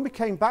up, but when we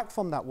came back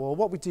from that war,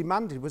 what we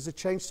demanded was a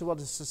change to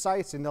the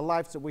society and the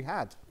lives that we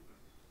had.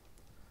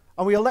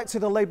 And we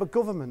elected a Labour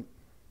government.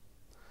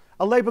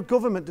 A Labour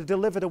government that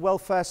delivered a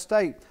welfare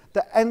state,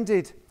 that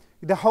ended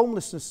the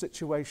homelessness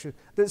situation,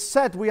 that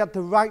said we had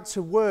the right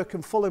to work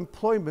and full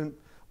employment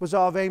was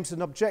our aims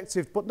and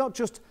objective, but not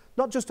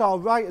just our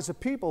right as a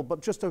people,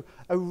 but just a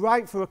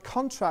right for a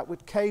contract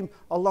which came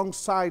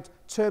alongside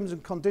terms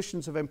and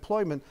conditions of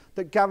employment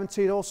that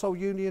guaranteed also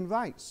union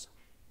rights.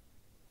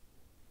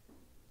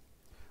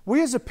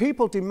 We as a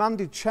people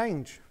demanded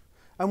change,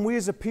 and we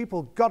as a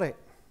people got it,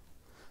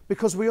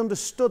 because we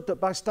understood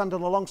that by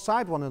standing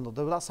alongside one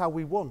another, that's how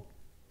we won.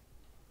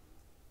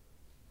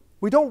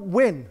 We don't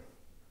win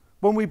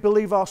when we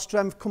believe our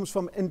strength comes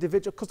from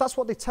individual, because that's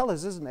what they tell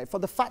us, isn't it? For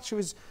the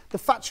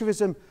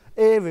Thatcherism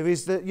era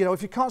is that, you know,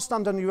 if you can't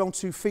stand on your own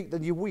 2 feet,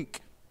 then you're weak.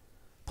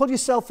 Pull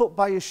yourself up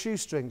by your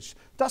shoestrings.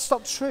 That's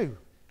not true.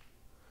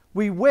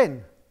 We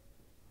win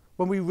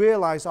when we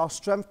realise our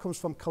strength comes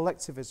from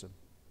collectivism.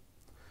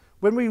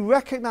 When we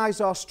recognise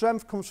our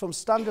strength comes from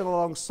standing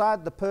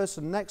alongside the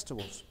person next to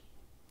us,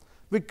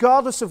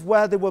 regardless of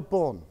where they were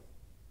born,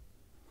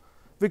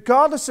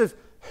 regardless of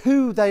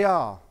who they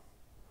are.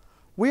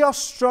 We are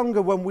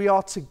stronger when we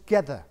are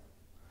together.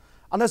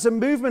 And as a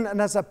movement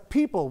and as a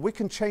people, we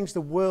can change the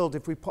world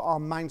if we put our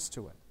minds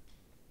to it.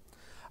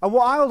 And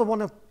what I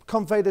want to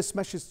convey this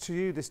message to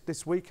you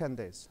this weekend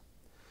is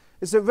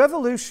that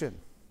revolution,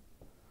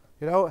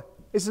 you know,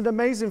 is an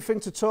amazing thing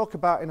to talk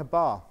about in a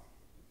bar.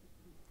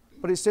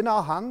 But it's in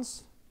our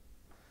hands.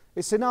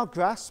 It's in our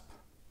grasp.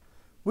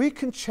 We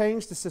can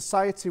change the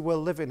society we're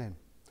living in.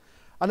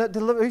 And at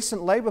the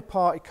recent Labour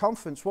Party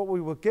conference, what we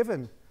were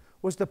given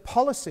was the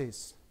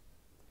policies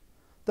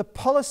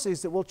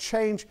that will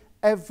change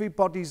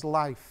everybody's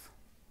life.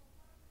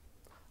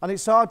 And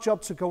it's our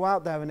job to go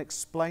out there and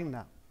explain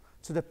that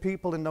to the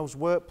people in those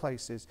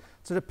workplaces,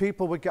 to the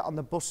people we get on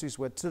the buses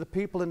with, to the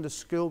people in the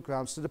school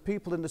grounds, to the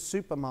people in the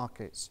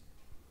supermarkets.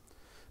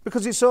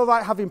 Because it's all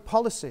right having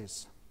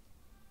policies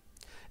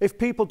if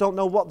people don't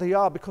know what they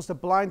are because they're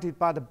blinded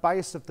by the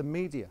bias of the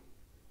media.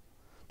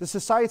 The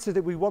society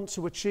that we want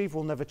to achieve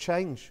will never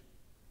change.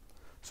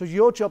 So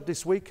your job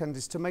this weekend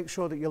is to make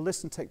sure that you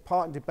listen, take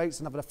part in debates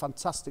and have a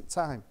fantastic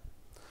time.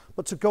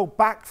 But to go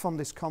back from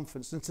this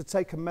conference and to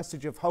take a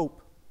message of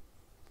hope.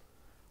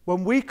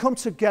 When we come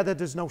together,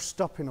 there's no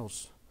stopping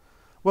us.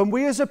 When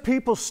we as a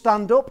people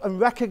stand up and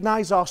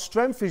recognise our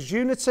strength is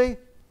unity,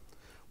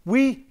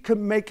 we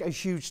can make a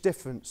huge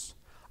difference.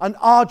 And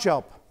our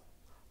job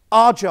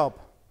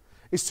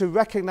is to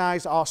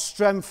recognise our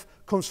strength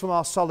comes from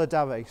our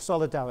solidarity.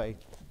 Solidarity.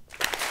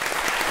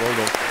 Well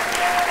done.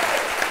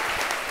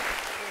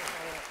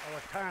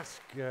 Our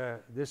task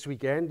this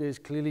weekend is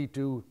clearly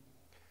to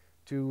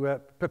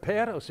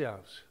prepare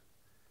ourselves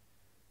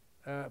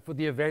for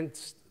the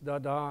events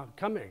that are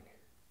coming.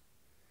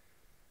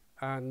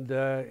 And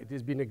it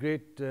has been a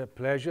great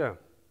pleasure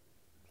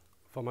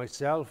for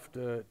myself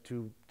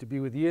to be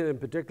with you, in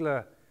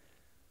particular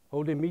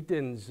holding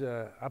meetings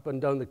up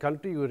and down the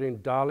country. We were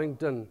in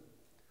Darlington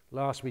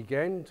last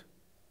weekend,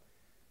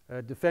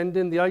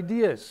 defending the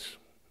ideas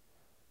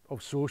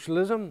of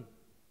socialism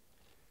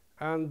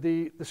and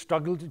the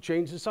struggle to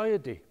change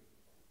society.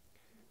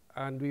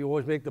 And we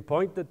always make the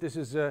point that this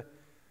is a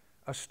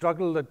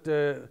struggle that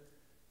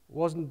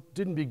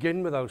didn't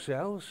begin with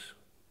ourselves.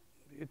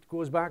 it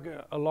goes back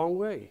a long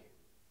way.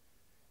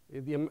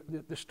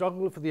 The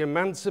struggle for the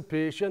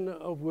emancipation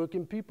of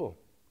working people.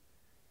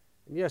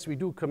 And yes, we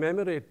do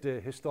commemorate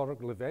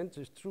historical events,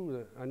 it's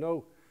true. I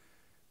know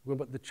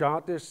about the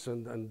Chartists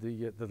and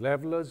the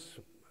Levellers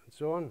and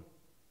so on.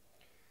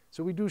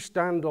 So we do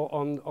stand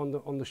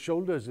on the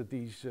shoulders of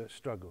these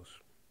struggles.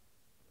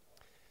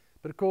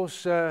 But of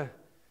course,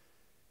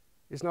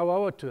 it's now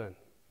our turn.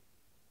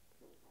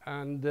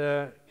 And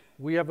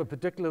we have a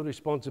particular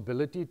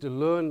responsibility to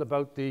learn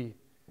about the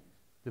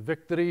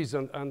victories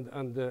and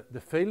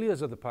the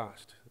failures of the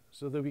past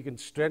so that we can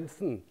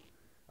strengthen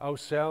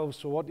ourselves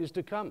for what is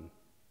to come.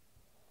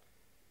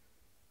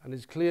 And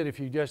it's clear if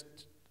you just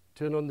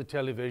turn on the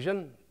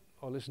television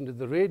or listen to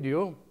the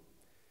radio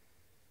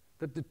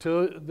that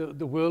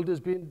the world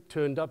has been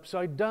turned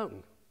upside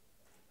down.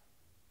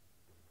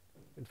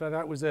 In fact,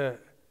 that was a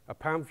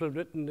pamphlet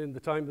written in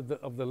the time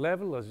of the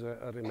Levellers,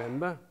 I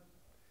remember,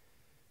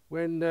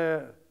 when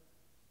the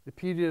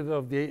period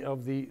of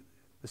the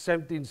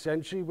 17th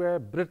century where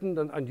Britain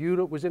and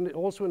Europe was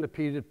also in a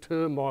period of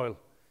turmoil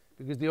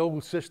because the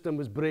old system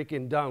was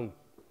breaking down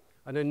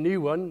and a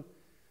new one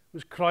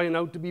was crying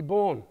out to be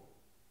born.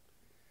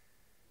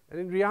 And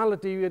in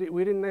reality,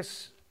 we're in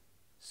this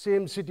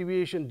same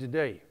situation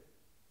today.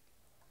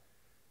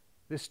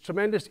 This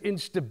tremendous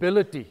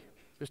instability,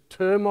 this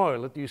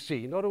turmoil that you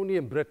see, not only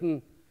in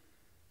Britain,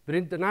 but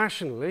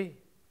internationally,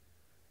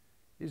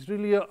 is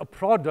really a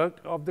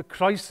product of the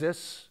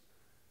crisis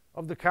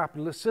of the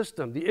capitalist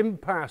system, the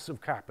impasse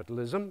of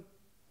capitalism.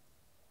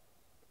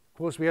 Of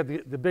course, we had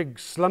the big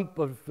slump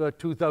of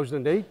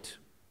 2008,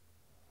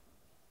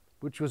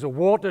 which was a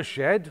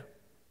watershed.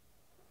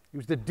 It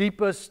was the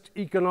deepest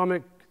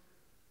economic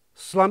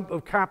slump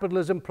of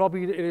capitalism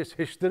probably in its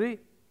history.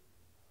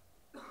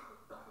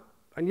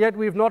 And yet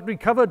we've not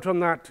recovered from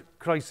that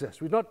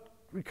crisis. We've not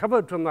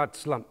recovered from that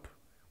slump.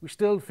 We're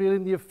still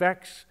feeling the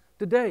effects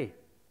today.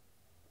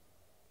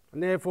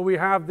 And therefore we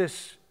have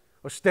this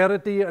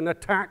austerity and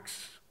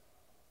attacks,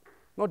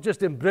 not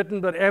just in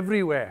Britain, but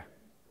everywhere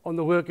on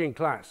the working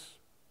class.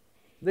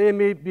 They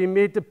may be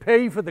made to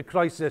pay for the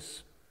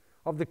crisis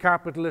of the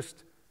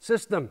capitalist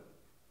system.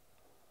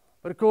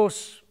 But of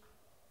course,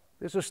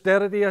 this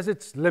austerity has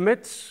its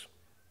limits.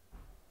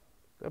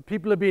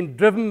 People are being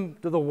driven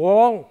to the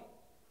wall,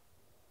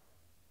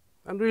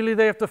 and really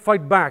they have to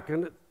fight back.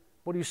 And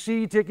what you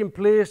see taking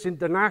place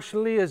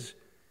internationally is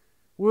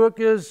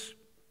workers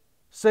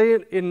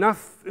saying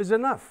enough is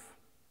enough.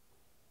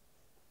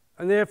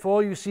 And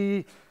therefore you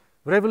see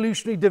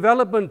revolutionary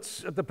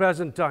developments at the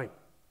present time,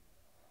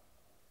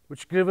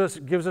 which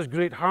gives us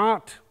great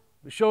heart.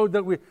 We showed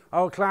that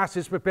our class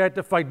is prepared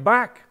to fight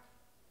back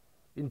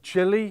in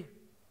Chile,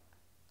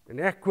 in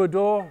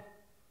Ecuador,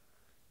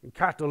 in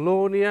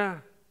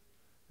Catalonia,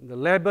 in the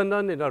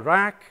Lebanon, in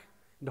Iraq,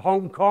 in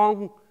Hong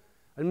Kong,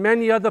 and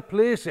many other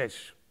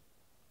places.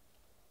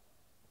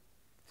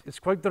 It's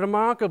quite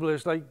remarkable.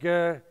 It's like,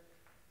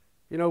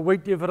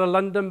 waiting for a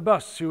London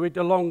bus. You wait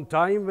a long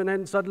time, and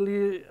then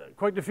suddenly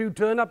quite a few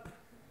turn up.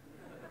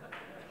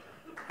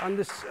 And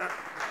this...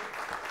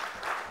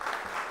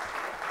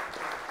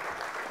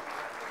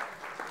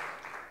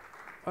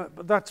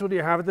 but that's what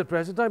you have at the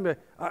present time.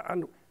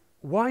 And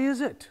why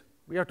is it?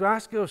 We have to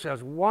ask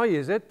ourselves, why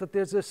is it that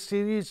there's a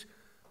series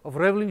of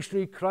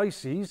revolutionary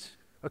crises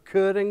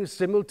occurring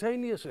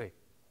simultaneously?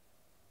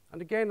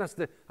 And again, that's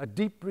a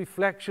deep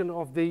reflection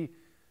of the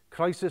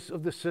crisis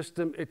of the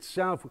system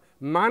itself,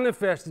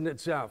 manifesting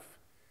itself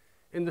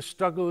in the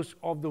struggles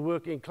of the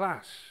working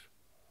class.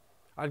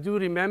 I do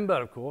remember,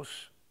 of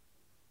course,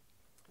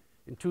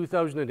 in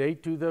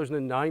 2008,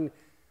 2009,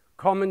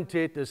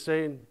 commentators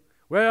saying,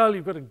 well,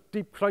 you've got a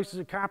deep crisis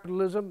of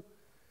capitalism,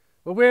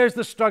 but where's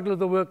the struggle of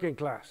the working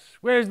class?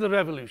 Where's the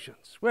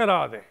revolutions? Where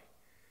are they?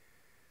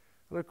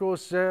 And of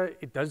course,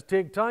 it does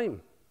take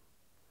time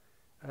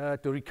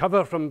to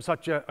recover from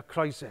such a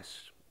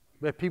crisis,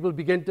 where people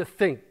begin to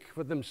think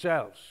for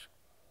themselves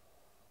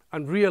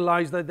and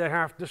realize that they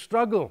have to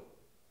struggle.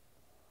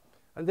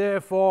 And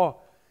therefore,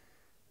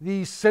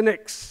 these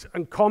cynics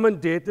and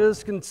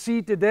commentators can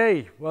see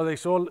today, well, they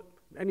saw,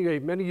 anyway,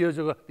 many years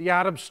ago, the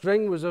Arab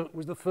Spring was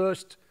the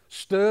first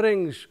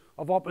stirrings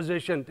of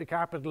opposition to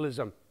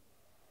capitalism.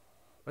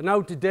 But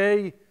now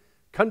today,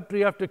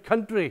 country after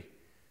country,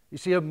 you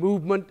see a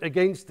movement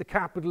against the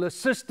capitalist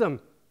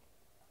system,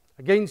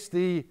 against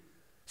the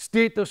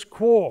status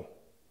quo.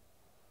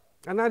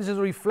 And that is a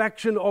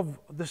reflection of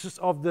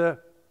the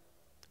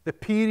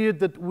period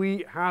that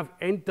we have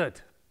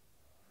entered.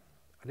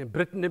 And in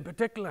Britain in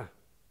particular.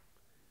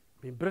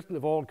 I mean, Britain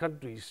of all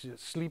countries,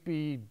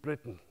 sleepy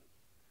Britain,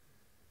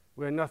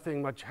 where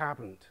nothing much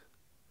happened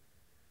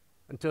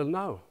until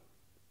now.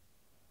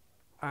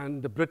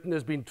 And Britain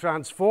has been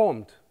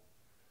transformed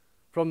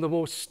from the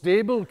most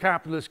stable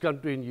capitalist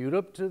country in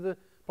Europe to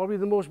probably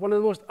one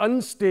of the most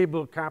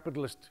unstable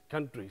capitalist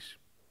countries.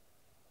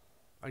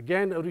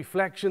 Again, a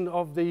reflection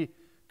of the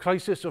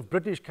crisis of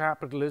British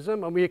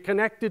capitalism, and we are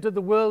connected to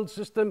the world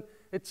system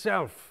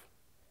itself.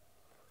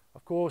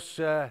 Of course,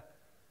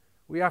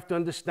 we have to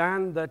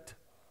understand that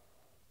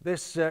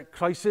This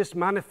crisis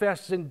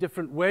manifests in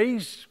different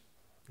ways.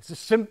 It's the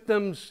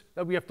symptoms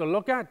that we have to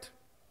look at.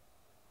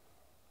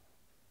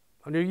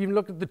 And you even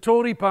look at the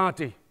Tory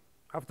party.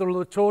 After all,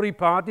 the Tory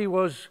party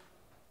was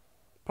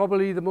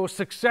probably the most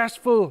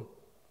successful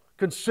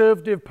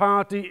Conservative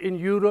party in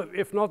Europe,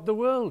 if not the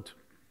world.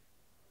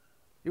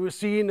 It was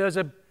seen as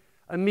a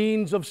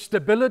means of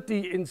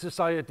stability in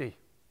society.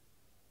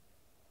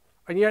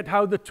 And yet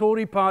how the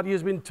Tory party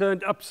has been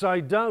turned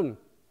upside down,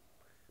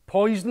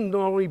 poisoned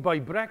not only by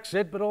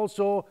Brexit, but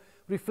also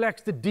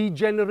reflects the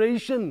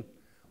degeneration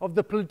of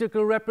the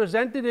political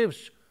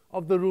representatives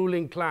of the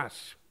ruling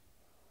class.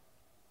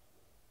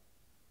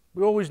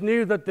 We always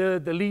knew that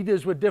the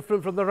leaders were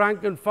different from the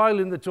rank and file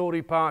in the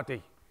Tory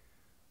party.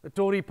 The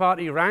Tory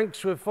party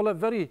ranks were full of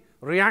very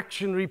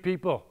reactionary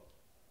people.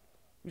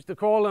 We used to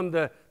call them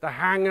the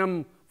hang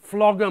 'em,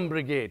 flog 'em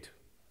brigade.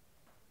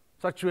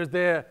 Such was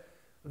their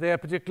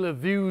particular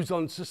views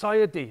on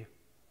society.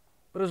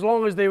 But as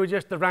long as they were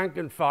just the rank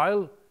and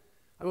file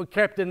and were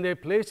kept in their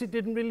place, it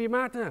didn't really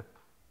matter.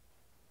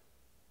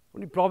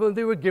 Only problem,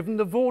 they were given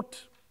the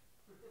vote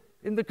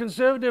in the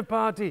Conservative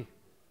Party.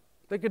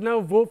 They could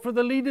now vote for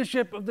the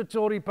leadership of the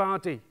Tory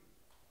party.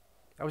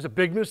 That was a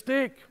big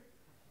mistake.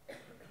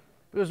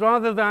 Because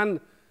rather than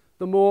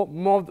the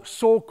more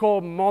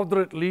so-called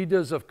moderate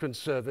leaders of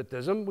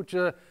conservatism,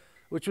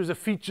 which was a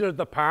feature of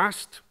the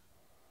past,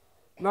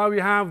 now we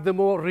have the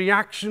more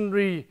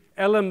reactionary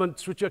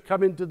elements which are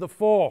coming to the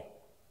fore,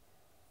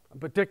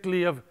 and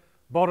particularly of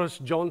Boris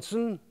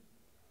Johnson,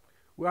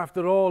 who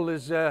after all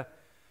is,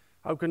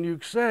 how can you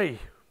say,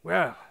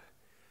 well,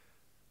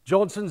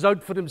 Johnson's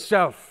out for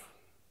himself.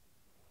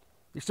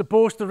 He's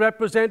supposed to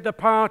represent a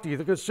party,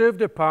 the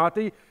Conservative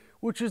Party,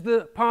 which is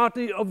the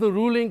party of the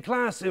ruling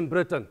class in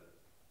Britain.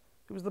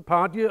 It was the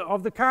party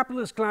of the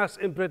capitalist class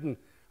in Britain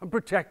and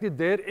protected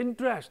their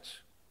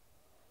interests.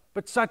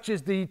 But such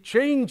is the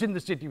change in the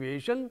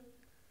situation,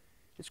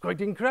 it's quite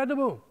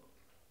incredible.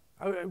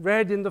 I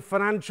read in the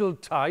Financial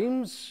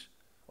Times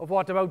of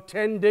about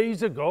 10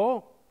 days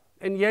ago,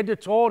 in the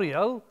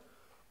editorial,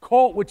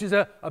 which is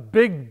a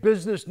big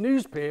business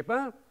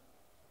newspaper,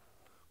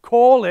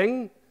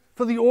 calling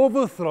for the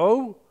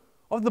overthrow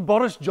of the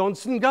Boris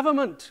Johnson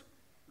government.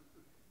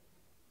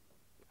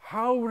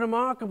 How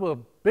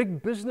remarkable.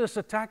 Big business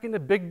attacking a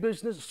big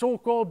business,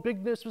 so-called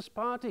big business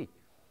party.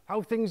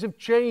 How things have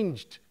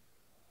changed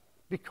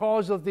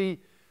because of the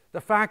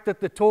fact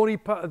that the Tory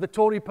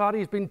party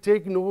has been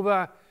taken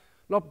over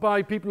not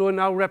by people who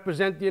now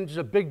represent the interests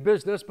of big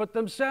business, but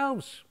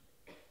themselves.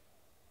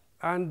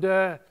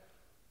 And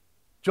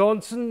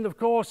Johnson, of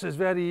course, is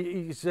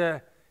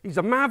he's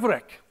a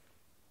maverick.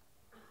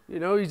 You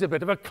know, he's a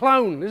bit of a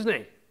clown, isn't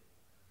he?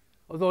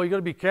 Although you've got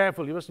to be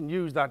careful, you mustn't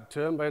use that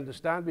term, I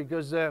understand,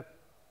 because the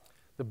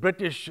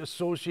British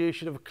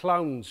Association of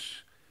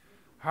Clowns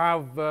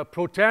have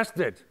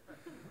protested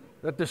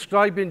that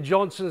describing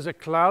Johnson as a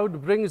clown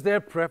brings their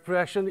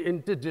profession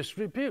into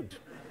disrepute.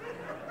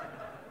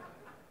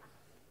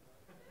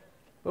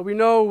 But we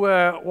know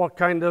what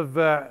kind of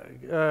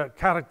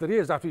character he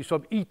is. After he's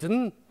from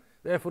Eton,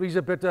 therefore he's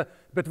a bit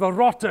of a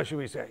rotter, shall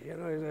we say. You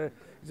know,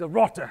 he's a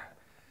rotter.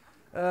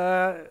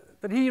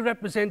 That he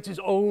represents his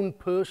own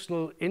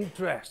personal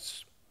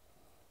interests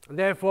and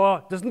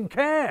therefore doesn't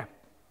care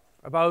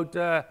about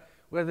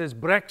whether it's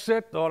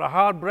Brexit or a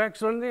hard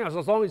Brexit or anything else,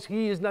 as long as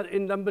he is not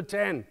in number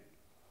 10.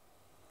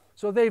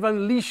 So they've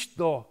unleashed,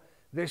 though,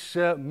 this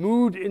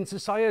mood in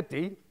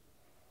society,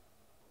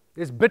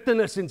 this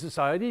bitterness in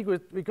society,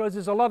 because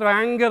there's a lot of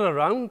anger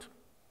around,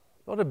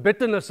 a lot of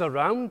bitterness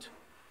around,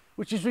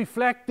 which is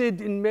reflected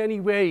in many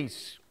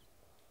ways.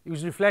 It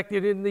was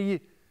reflected in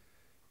the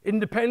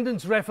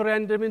independence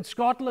referendum in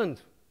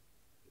Scotland,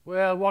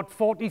 where,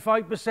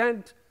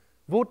 45%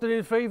 voted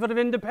in favour of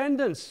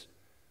independence.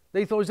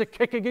 They thought it was a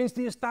kick against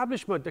the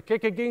establishment, a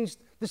kick against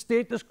the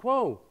status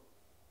quo.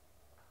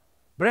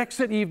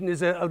 Brexit even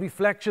is a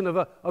reflection of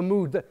a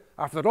mood that,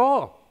 after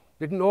all,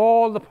 didn't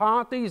all the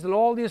parties and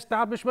all the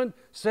establishment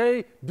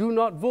say, do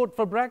not vote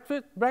for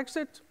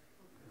Brexit?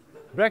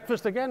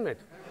 Breakfast again, mate.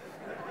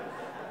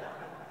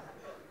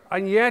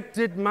 And yet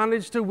it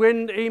managed to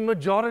win a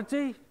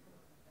majority.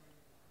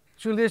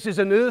 So this is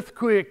an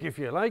earthquake, if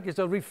you like. It's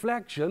a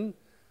reflection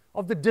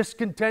of the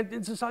discontent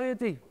in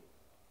society.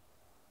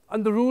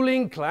 And the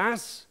ruling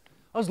class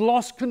has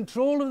lost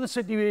control of the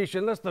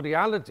situation. That's the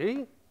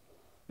reality.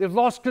 They've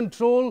lost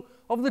control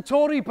of the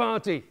Tory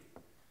party.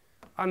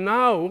 And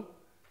now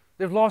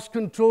they've lost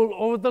control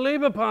over the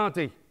Labour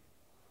Party.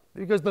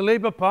 Because the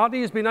Labour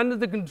Party has been under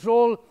the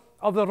control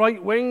of the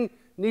right wing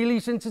nearly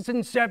since its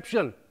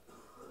inception.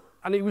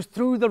 And it was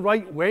through the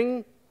right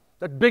wing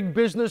that big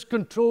business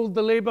controlled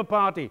the Labour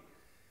Party.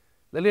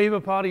 The Labour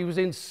Party was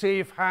in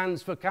safe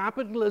hands for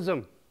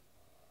capitalism.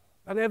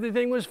 And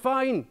everything was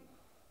fine.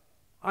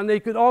 And they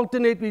could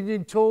alternate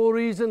between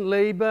Tories and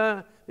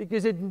Labour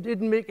because it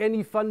didn't make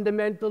any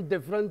fundamental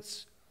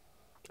difference.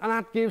 And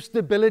that gave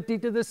stability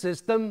to the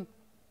system.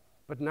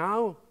 But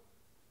now,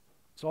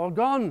 it's all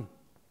gone.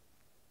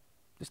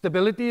 The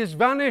stability has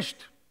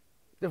vanished.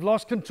 They've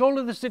lost control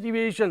of the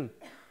situation.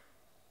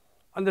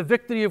 And the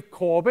victory of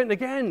Corbyn,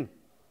 again,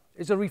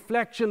 is a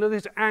reflection of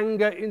this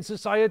anger in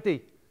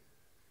society.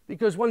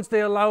 Because once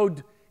they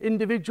allowed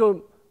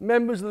individual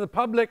members of the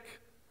public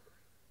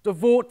to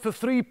vote for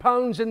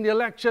 £3 in the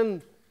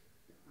election,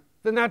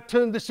 then that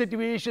turned the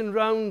situation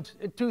round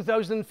in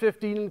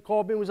 2015 and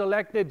Corbyn was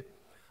elected.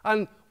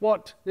 And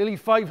what, nearly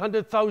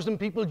 500,000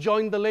 people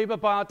joined the Labour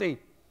Party.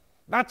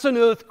 That's an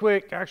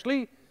earthquake,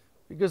 actually,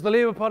 because the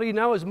Labour Party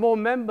now has more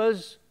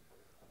members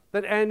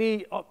than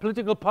any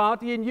political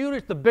party in Europe.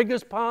 It's the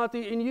biggest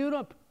party in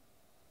Europe.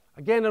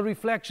 Again, a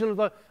reflection of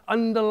the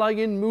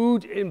underlying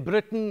mood in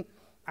Britain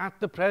at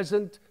the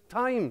present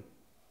time.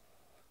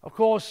 Of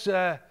course,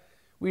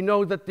 we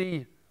know that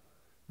the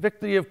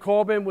victory of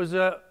Corbyn was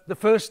the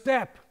first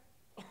step,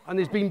 and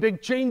there's been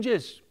big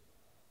changes.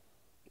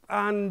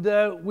 And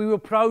we were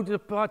proud to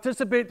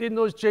participate in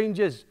those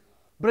changes.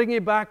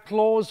 Bringing back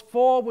Clause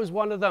 4 was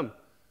one of them,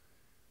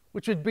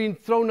 which had been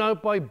thrown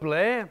out by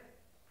Blair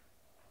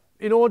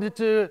in order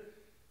to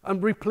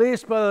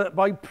replaced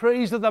by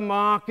praise of the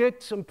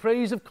market and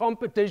praise of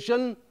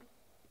competition.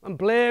 And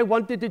Blair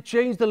wanted to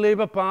change the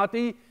Labour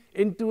Party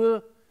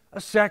into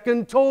a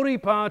second Tory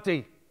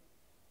party.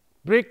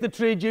 Break the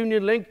trade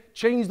union link,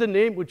 change the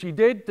name, which he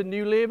did, to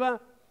New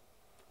Labour.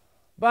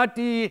 But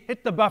he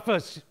hit the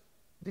buffers.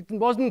 It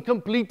wasn't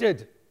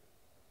completed.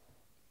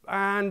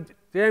 And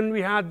then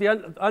we had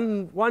the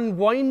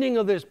unwinding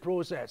of this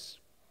process.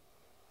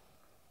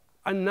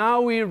 And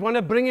now we want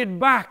to bring it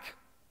back.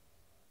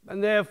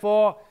 And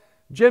therefore,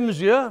 Jim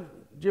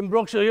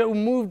Brooks here, who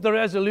moved the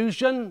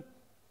resolution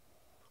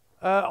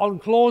on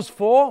Clause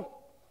 4.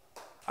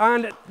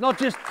 And not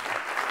just...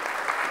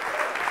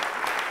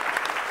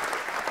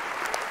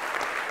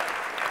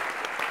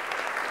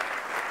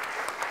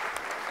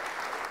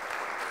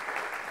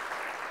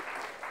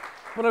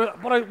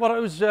 What I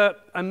was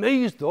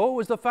amazed, though,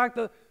 was the fact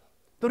that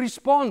the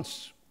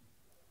response.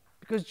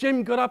 Because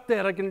Jim got up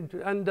there,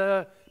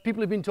 and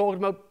people have been talking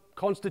about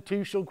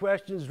constitutional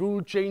questions,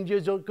 rule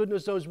changes, or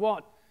goodness knows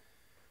what.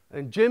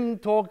 And Jim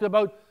talked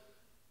about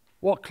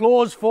what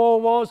Clause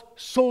 4 was,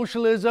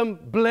 socialism,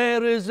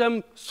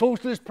 Blairism,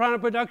 socialist plan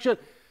of production,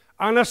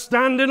 and a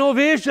standing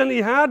ovation he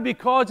had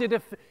because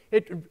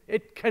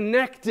it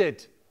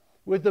connected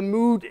with the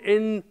mood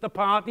in the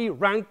party,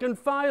 rank and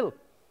file.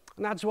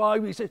 And that's why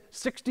we said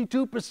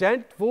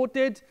 62%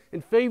 voted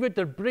in favour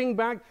to bring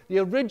back the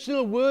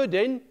original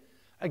wording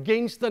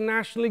against the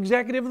national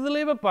executive of the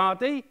Labour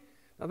Party.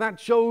 Now that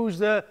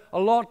shows a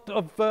lot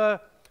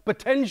of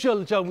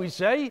potential, shall we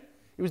say.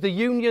 It was the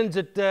unions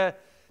that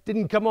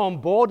didn't come on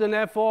board, and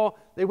therefore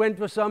they went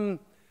for some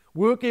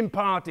working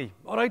party.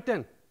 All right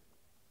then,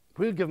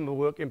 we'll give them a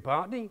working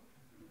party.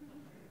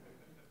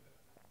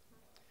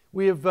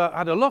 We have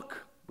had a look.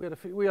 We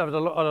had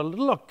a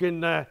look in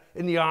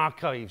the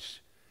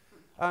archives.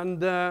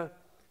 And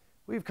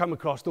we've come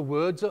across the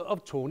words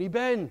of Tony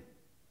Benn.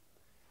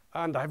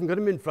 And I haven't got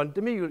them in front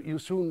of me. You'll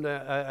soon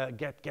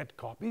get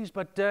copies.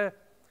 But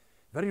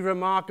very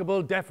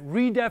remarkable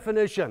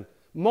redefinition,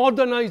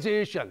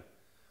 modernisation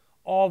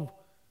of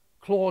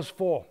Clause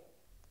 4,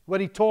 where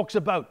he talks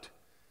about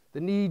the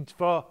need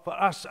for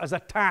us as a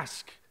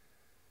task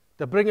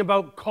to bring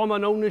about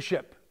common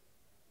ownership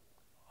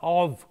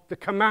of the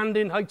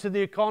commanding heights of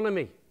the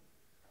economy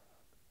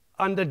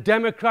and the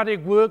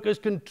democratic workers'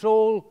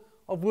 control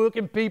of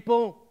working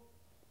people,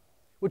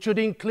 which would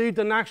include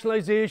the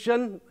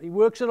nationalisation, he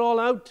works it all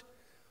out,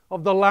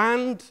 of the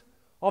land,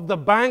 of the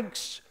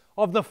banks,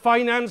 of the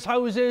finance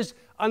houses,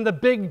 and the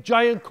big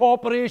giant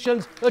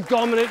corporations that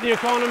dominate the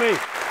economy.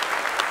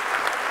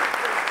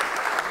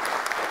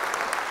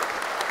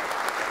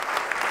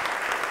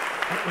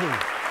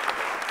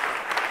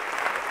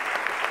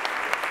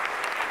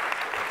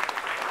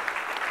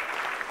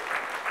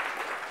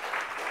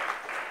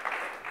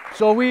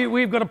 So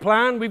we've got a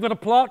plan, we've got a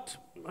plot.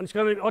 And it's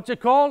going to, what's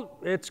it called?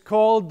 It's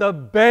called the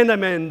Benn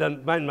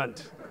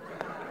Amendment.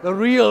 The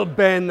real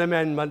Benn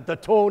Amendment, the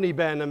Tony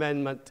Benn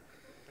Amendment.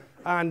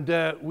 And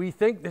we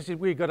think this is,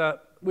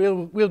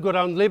 we'll go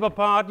down Labour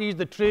parties,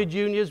 the trade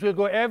unions, we'll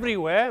go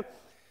everywhere,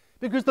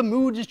 because the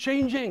mood is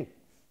changing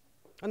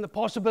and the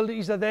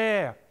possibilities are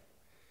there.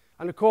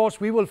 And of course,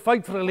 we will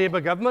fight for a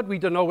Labour government. We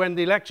don't know when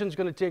the election's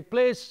going to take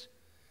place.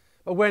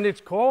 But when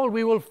it's called,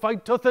 we will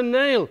fight tooth and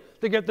nail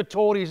to get the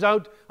Tories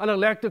out and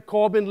elect a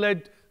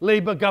Corbyn-led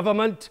Labour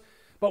government.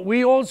 But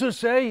we also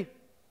say,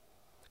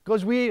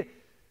 because we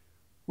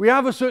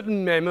have a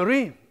certain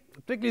memory,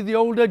 particularly the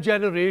older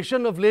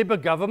generation of Labour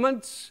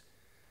governments,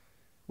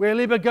 where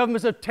Labour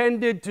governments have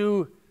tended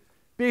to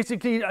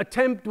basically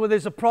attempt, where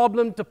there's a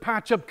problem, to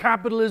patch up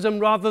capitalism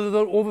rather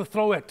than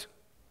overthrow it.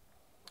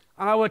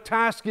 And our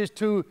task is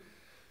to,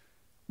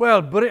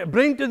 well,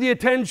 bring to the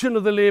attention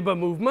of the Labour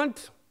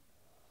movement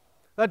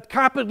that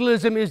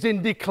capitalism is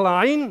in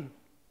decline,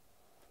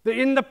 that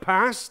in the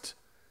past,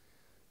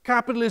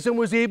 capitalism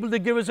was able to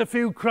give us a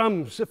few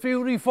crumbs, a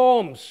few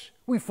reforms.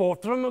 We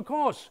fought for them, of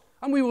course,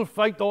 and we will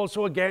fight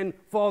also again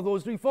for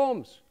those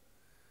reforms.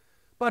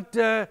 But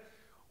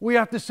we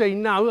have to say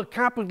now that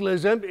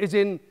capitalism is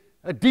in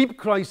a deep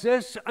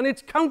crisis, and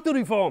it's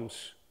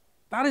counter-reforms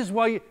That is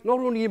why, not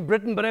only in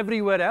Britain, but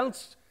everywhere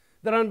else,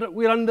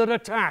 we're under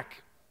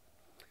attack.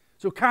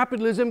 So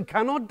capitalism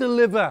cannot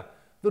deliver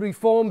the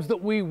reforms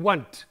that we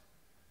want.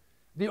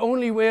 The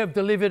only way of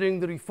delivering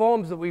the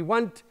reforms that we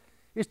want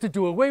is to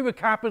do away with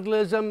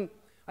capitalism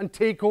and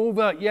take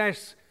over,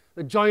 yes,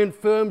 the giant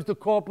firms, the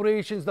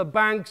corporations, the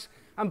banks,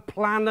 and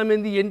plan them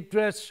in the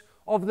interests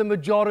of the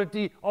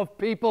majority of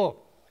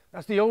people.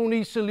 That's the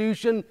only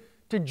solution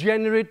to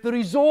generate the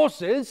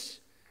resources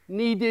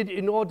needed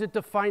in order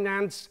to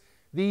finance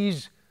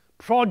these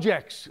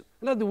projects.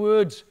 In other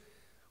words,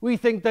 we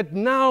think that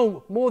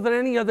now, more than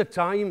any other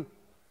time,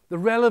 the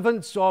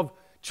relevance of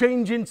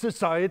change in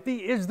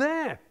society is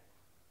there.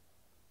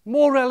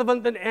 More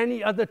relevant than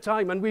any other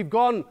time. And we've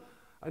gone,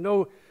 I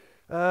know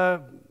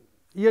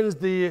Ian's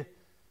the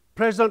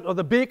president of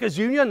the Bakers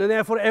Union, and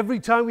therefore every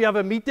time we have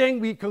a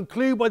meeting, we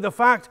conclude by the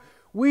fact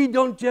we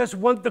don't just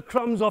want the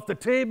crumbs off the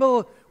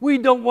table, we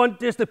don't want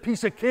just a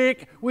piece of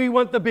cake, we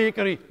want the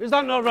bakery. Is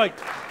that not right?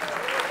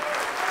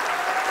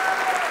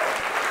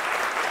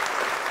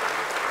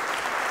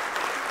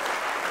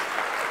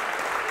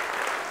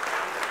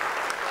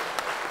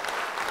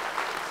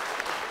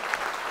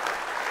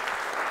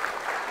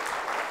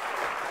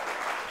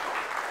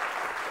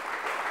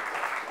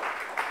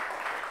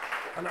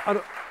 And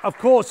of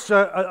course,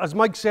 as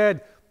Mike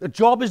said, the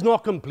job is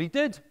not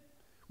completed.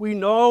 We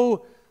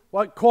know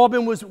what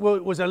Corbyn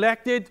was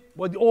elected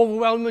with the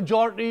overwhelming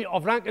majority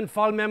of rank and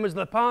file members of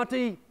the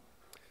party,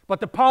 but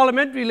the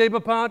Parliamentary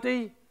Labour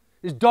Party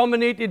is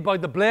dominated by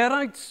the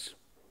Blairites,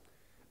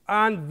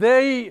 and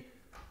they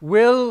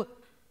will,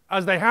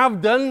 as they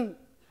have done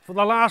for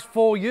the last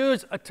 4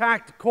 years,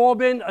 attacked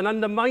Corbyn and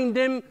undermined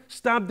him,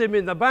 stabbed him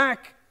in the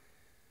back.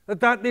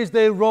 That is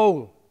their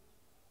role.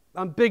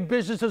 And big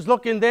businesses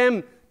look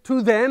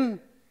to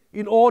them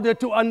in order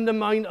to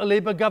undermine a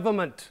Labour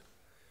government.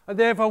 And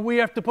therefore we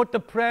have to put the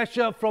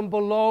pressure from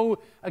below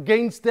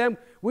against them.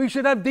 We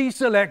should have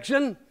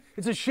deselection.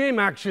 It's a shame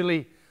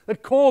actually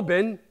that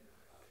Corbyn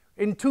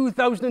in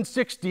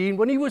 2016,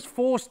 when he was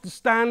forced to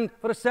stand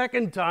for a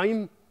second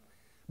time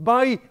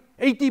by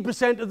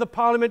 80% of the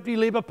Parliamentary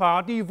Labour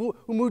Party who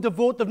moved a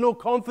vote of no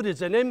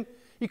confidence in him,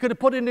 he could have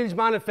put in his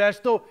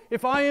manifesto,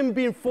 if I am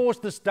being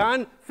forced to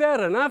stand,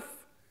 fair enough.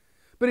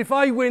 But if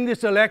I win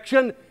this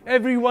election,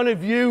 every one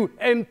of you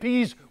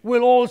MPs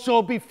will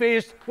also be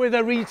faced with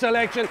a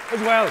re-election as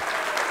well.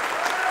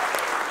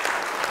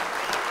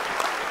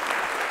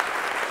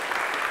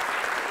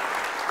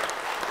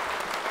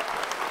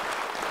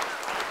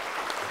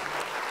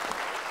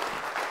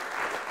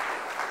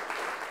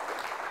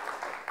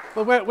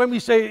 But when we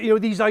say,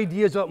 these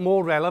ideas are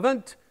more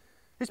relevant,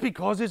 it's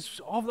because it's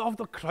of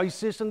the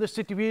crisis and the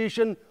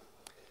situation.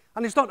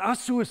 And it's not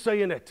us who are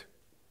saying it.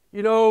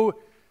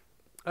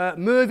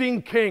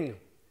 Mervyn King,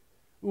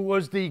 who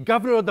was the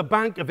governor of the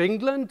Bank of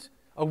England,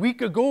 a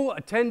week ago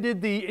attended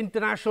the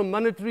International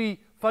Monetary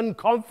Fund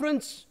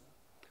conference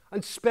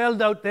and spelled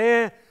out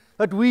there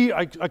that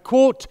I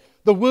quote,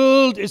 the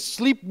world is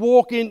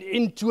sleepwalking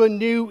into a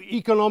new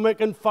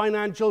economic and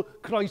financial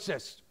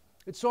crisis.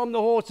 It's from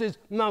the horse's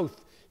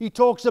mouth. He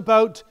talks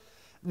about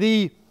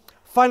the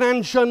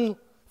financial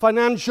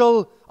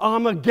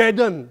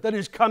Armageddon that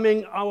is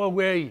coming our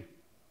way.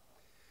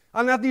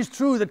 And that is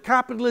true, that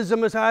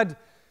capitalism has had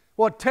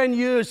 10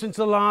 years since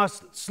the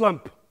last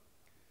slump.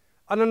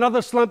 And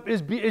another slump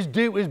is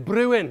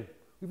brewing.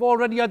 We've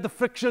already had the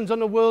frictions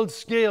on a world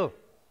scale.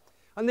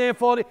 And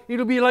therefore,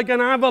 it'll be like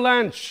an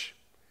avalanche.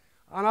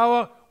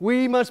 And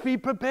we must be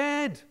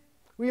prepared.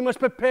 We must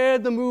prepare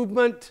the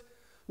movement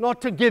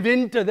not to give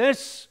in to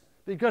this,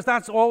 because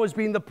that's always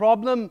been the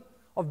problem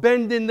of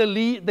bending the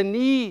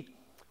knee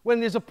when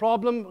there's a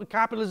problem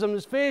capitalism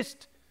is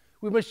faced.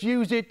 We must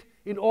use it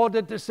in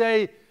order to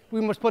say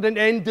we must put an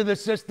end to the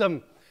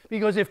system.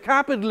 Because if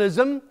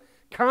capitalism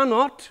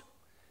cannot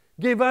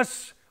give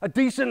us a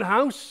decent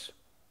house,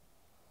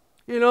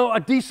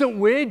 a decent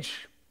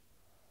wage,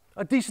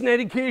 a decent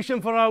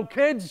education for our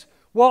kids,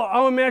 well,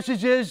 our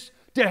message is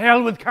to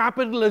hell with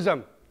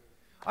capitalism.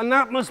 And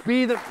that must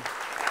be the...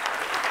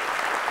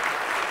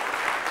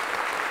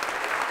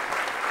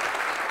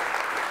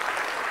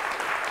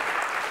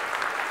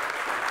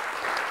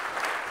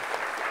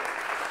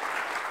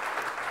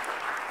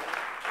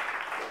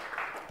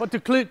 But to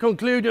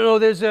conclude,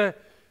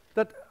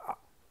 that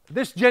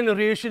this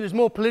generation is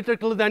more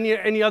political than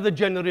any other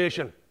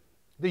generation,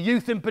 the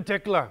youth in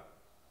particular,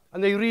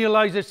 and they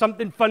realize there's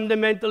something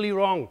fundamentally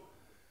wrong.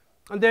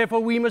 And therefore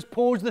we must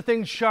pose the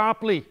thing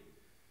sharply.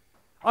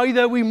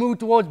 Either we move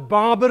towards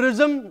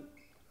barbarism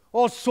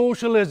or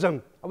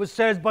socialism. It was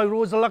said by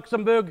Rosa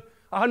Luxemburg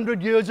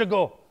 100 years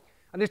ago.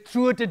 And it's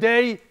truer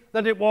today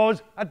than it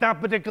was at that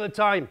particular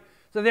time.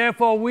 So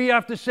therefore we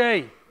have to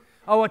say,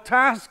 our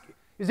task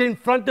is in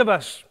front of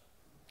us.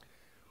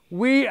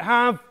 We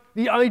have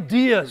the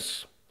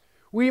ideas.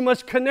 We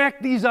must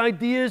connect these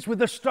ideas with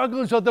the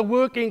struggles of the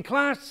working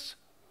class,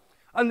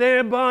 and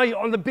thereby,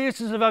 on the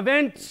basis of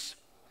events,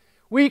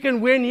 we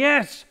can win,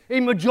 yes, a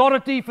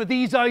majority for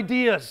these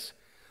ideas.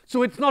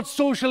 So it's not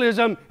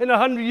socialism in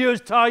 100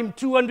 years' time,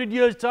 200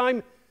 years'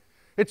 time.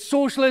 It's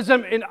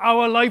socialism in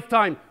our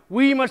lifetime.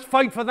 We must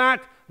fight for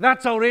that.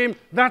 That's our aim.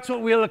 That's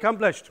what we'll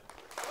accomplish.